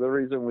 the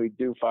reason we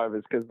do 5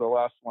 is because the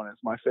last one is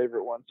my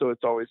favorite one. So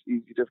it's always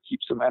easy to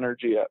keep some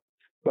energy up.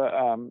 But,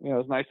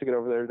 it's nice to get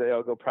over there today.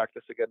 I'll go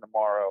practice again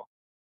tomorrow.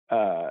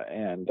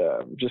 And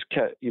just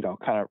get,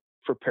 kind of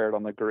prepared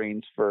on the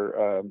greens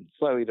for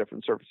slightly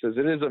different surfaces.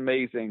 It is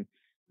amazing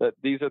that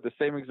these are the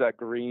same exact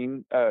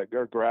green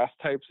or grass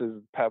types as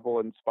Pebble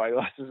and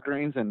Spyglass's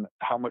greens, and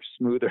how much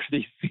smoother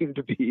these seem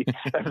to be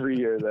every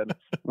year than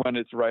when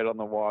it's right on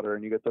the water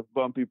and you get the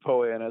bumpy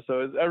Poa annua.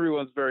 So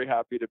everyone's very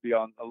happy to be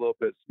on a little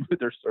bit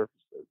smoother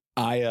surfaces.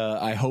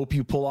 I hope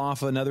you pull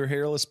off another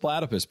hairless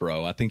platypus,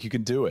 bro. I think you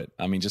can do it.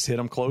 Just hit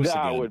them close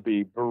that again. Would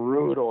be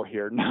brutal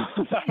here. No,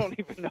 I don't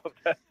even know if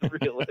that's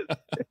realistic.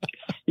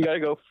 You got to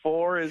go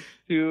 4 is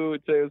 2,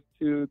 it says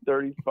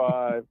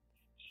 235,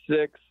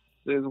 6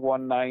 is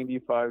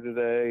 195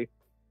 today,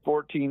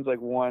 14 is like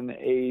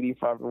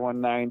 185 to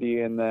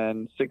 190, and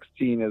then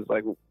 16 is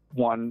like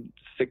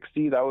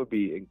 160. That would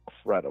be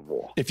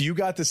incredible if you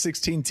got the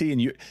 16T.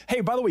 And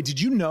hey, by the way,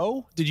 did you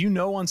know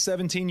on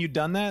 17 you'd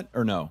done that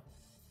or no?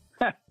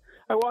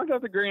 I walked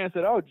off the green and I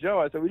said, "Oh,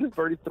 Joe," I said, "We just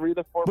birdied 3 of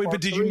the 4." Wait, but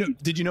did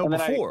you know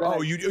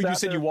before? You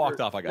said you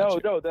walked off. I got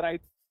you. No,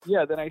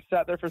 then I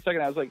sat there for a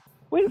second. I was like,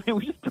 "Wait a minute,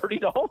 we just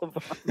birdied all of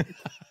them."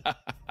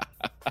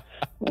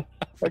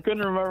 I couldn't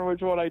remember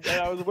which one I did.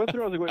 I was like,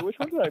 "Wait, which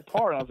one did I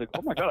par?" And I was like,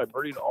 "Oh my god, I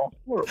birdied all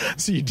 4 of them."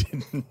 So you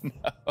didn't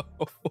know?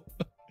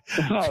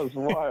 That was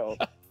wild.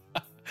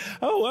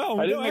 Oh wow!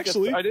 I didn't make a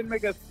 3. I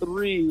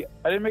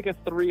didn't make a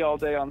 3 all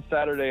day on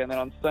Saturday, and then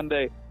on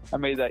Sunday I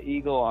made that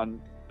eagle on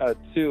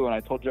 2, and I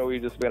told Joey we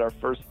just made our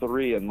first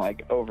 3 in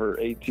like over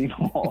 18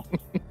 holes.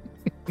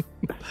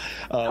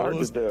 Hard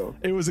to do.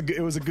 It was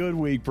a good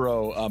week,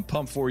 bro. I'm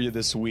pumped for you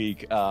this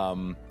week.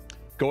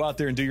 Go out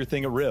there and do your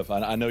thing at Riv.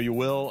 I know you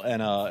will,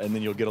 and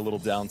then you'll get a little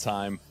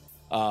downtime.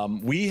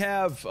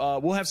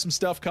 We'll have some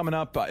stuff coming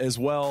up as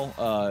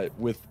well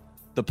with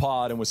the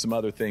pod and with some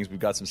other things. We've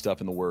got some stuff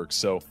in the works.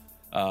 So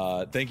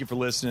thank you for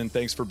listening.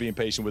 Thanks for being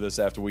patient with us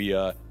after we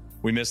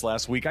missed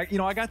last week.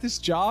 I got this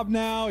job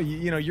now.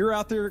 You're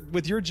out there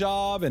with your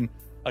job, and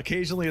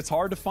occasionally it's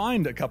hard to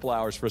find a couple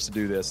hours for us to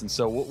do this. And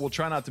so we'll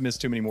try not to miss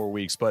too many more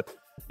weeks, but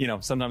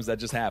sometimes that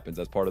just happens.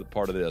 That's part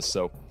of this.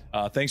 So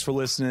thanks for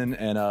listening,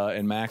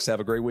 and Max, have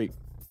a great week.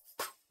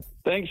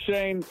 Thanks,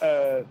 Shane.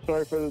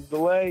 Sorry for the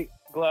delay.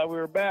 Glad we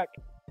were back.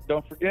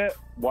 Don't forget,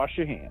 wash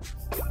your hands.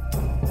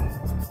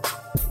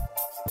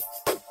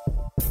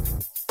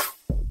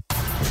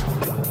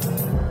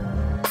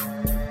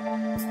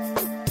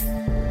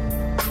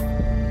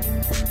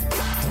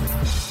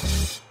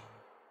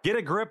 Get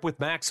a Grip with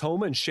Max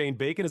Homa and Shane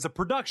Bacon is a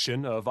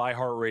production of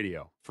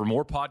iHeartRadio. For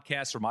more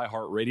podcasts from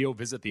iHeartRadio,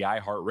 visit the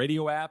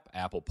iHeartRadio app,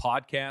 Apple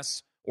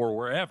Podcasts, or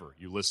wherever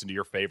you listen to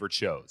your favorite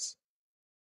shows.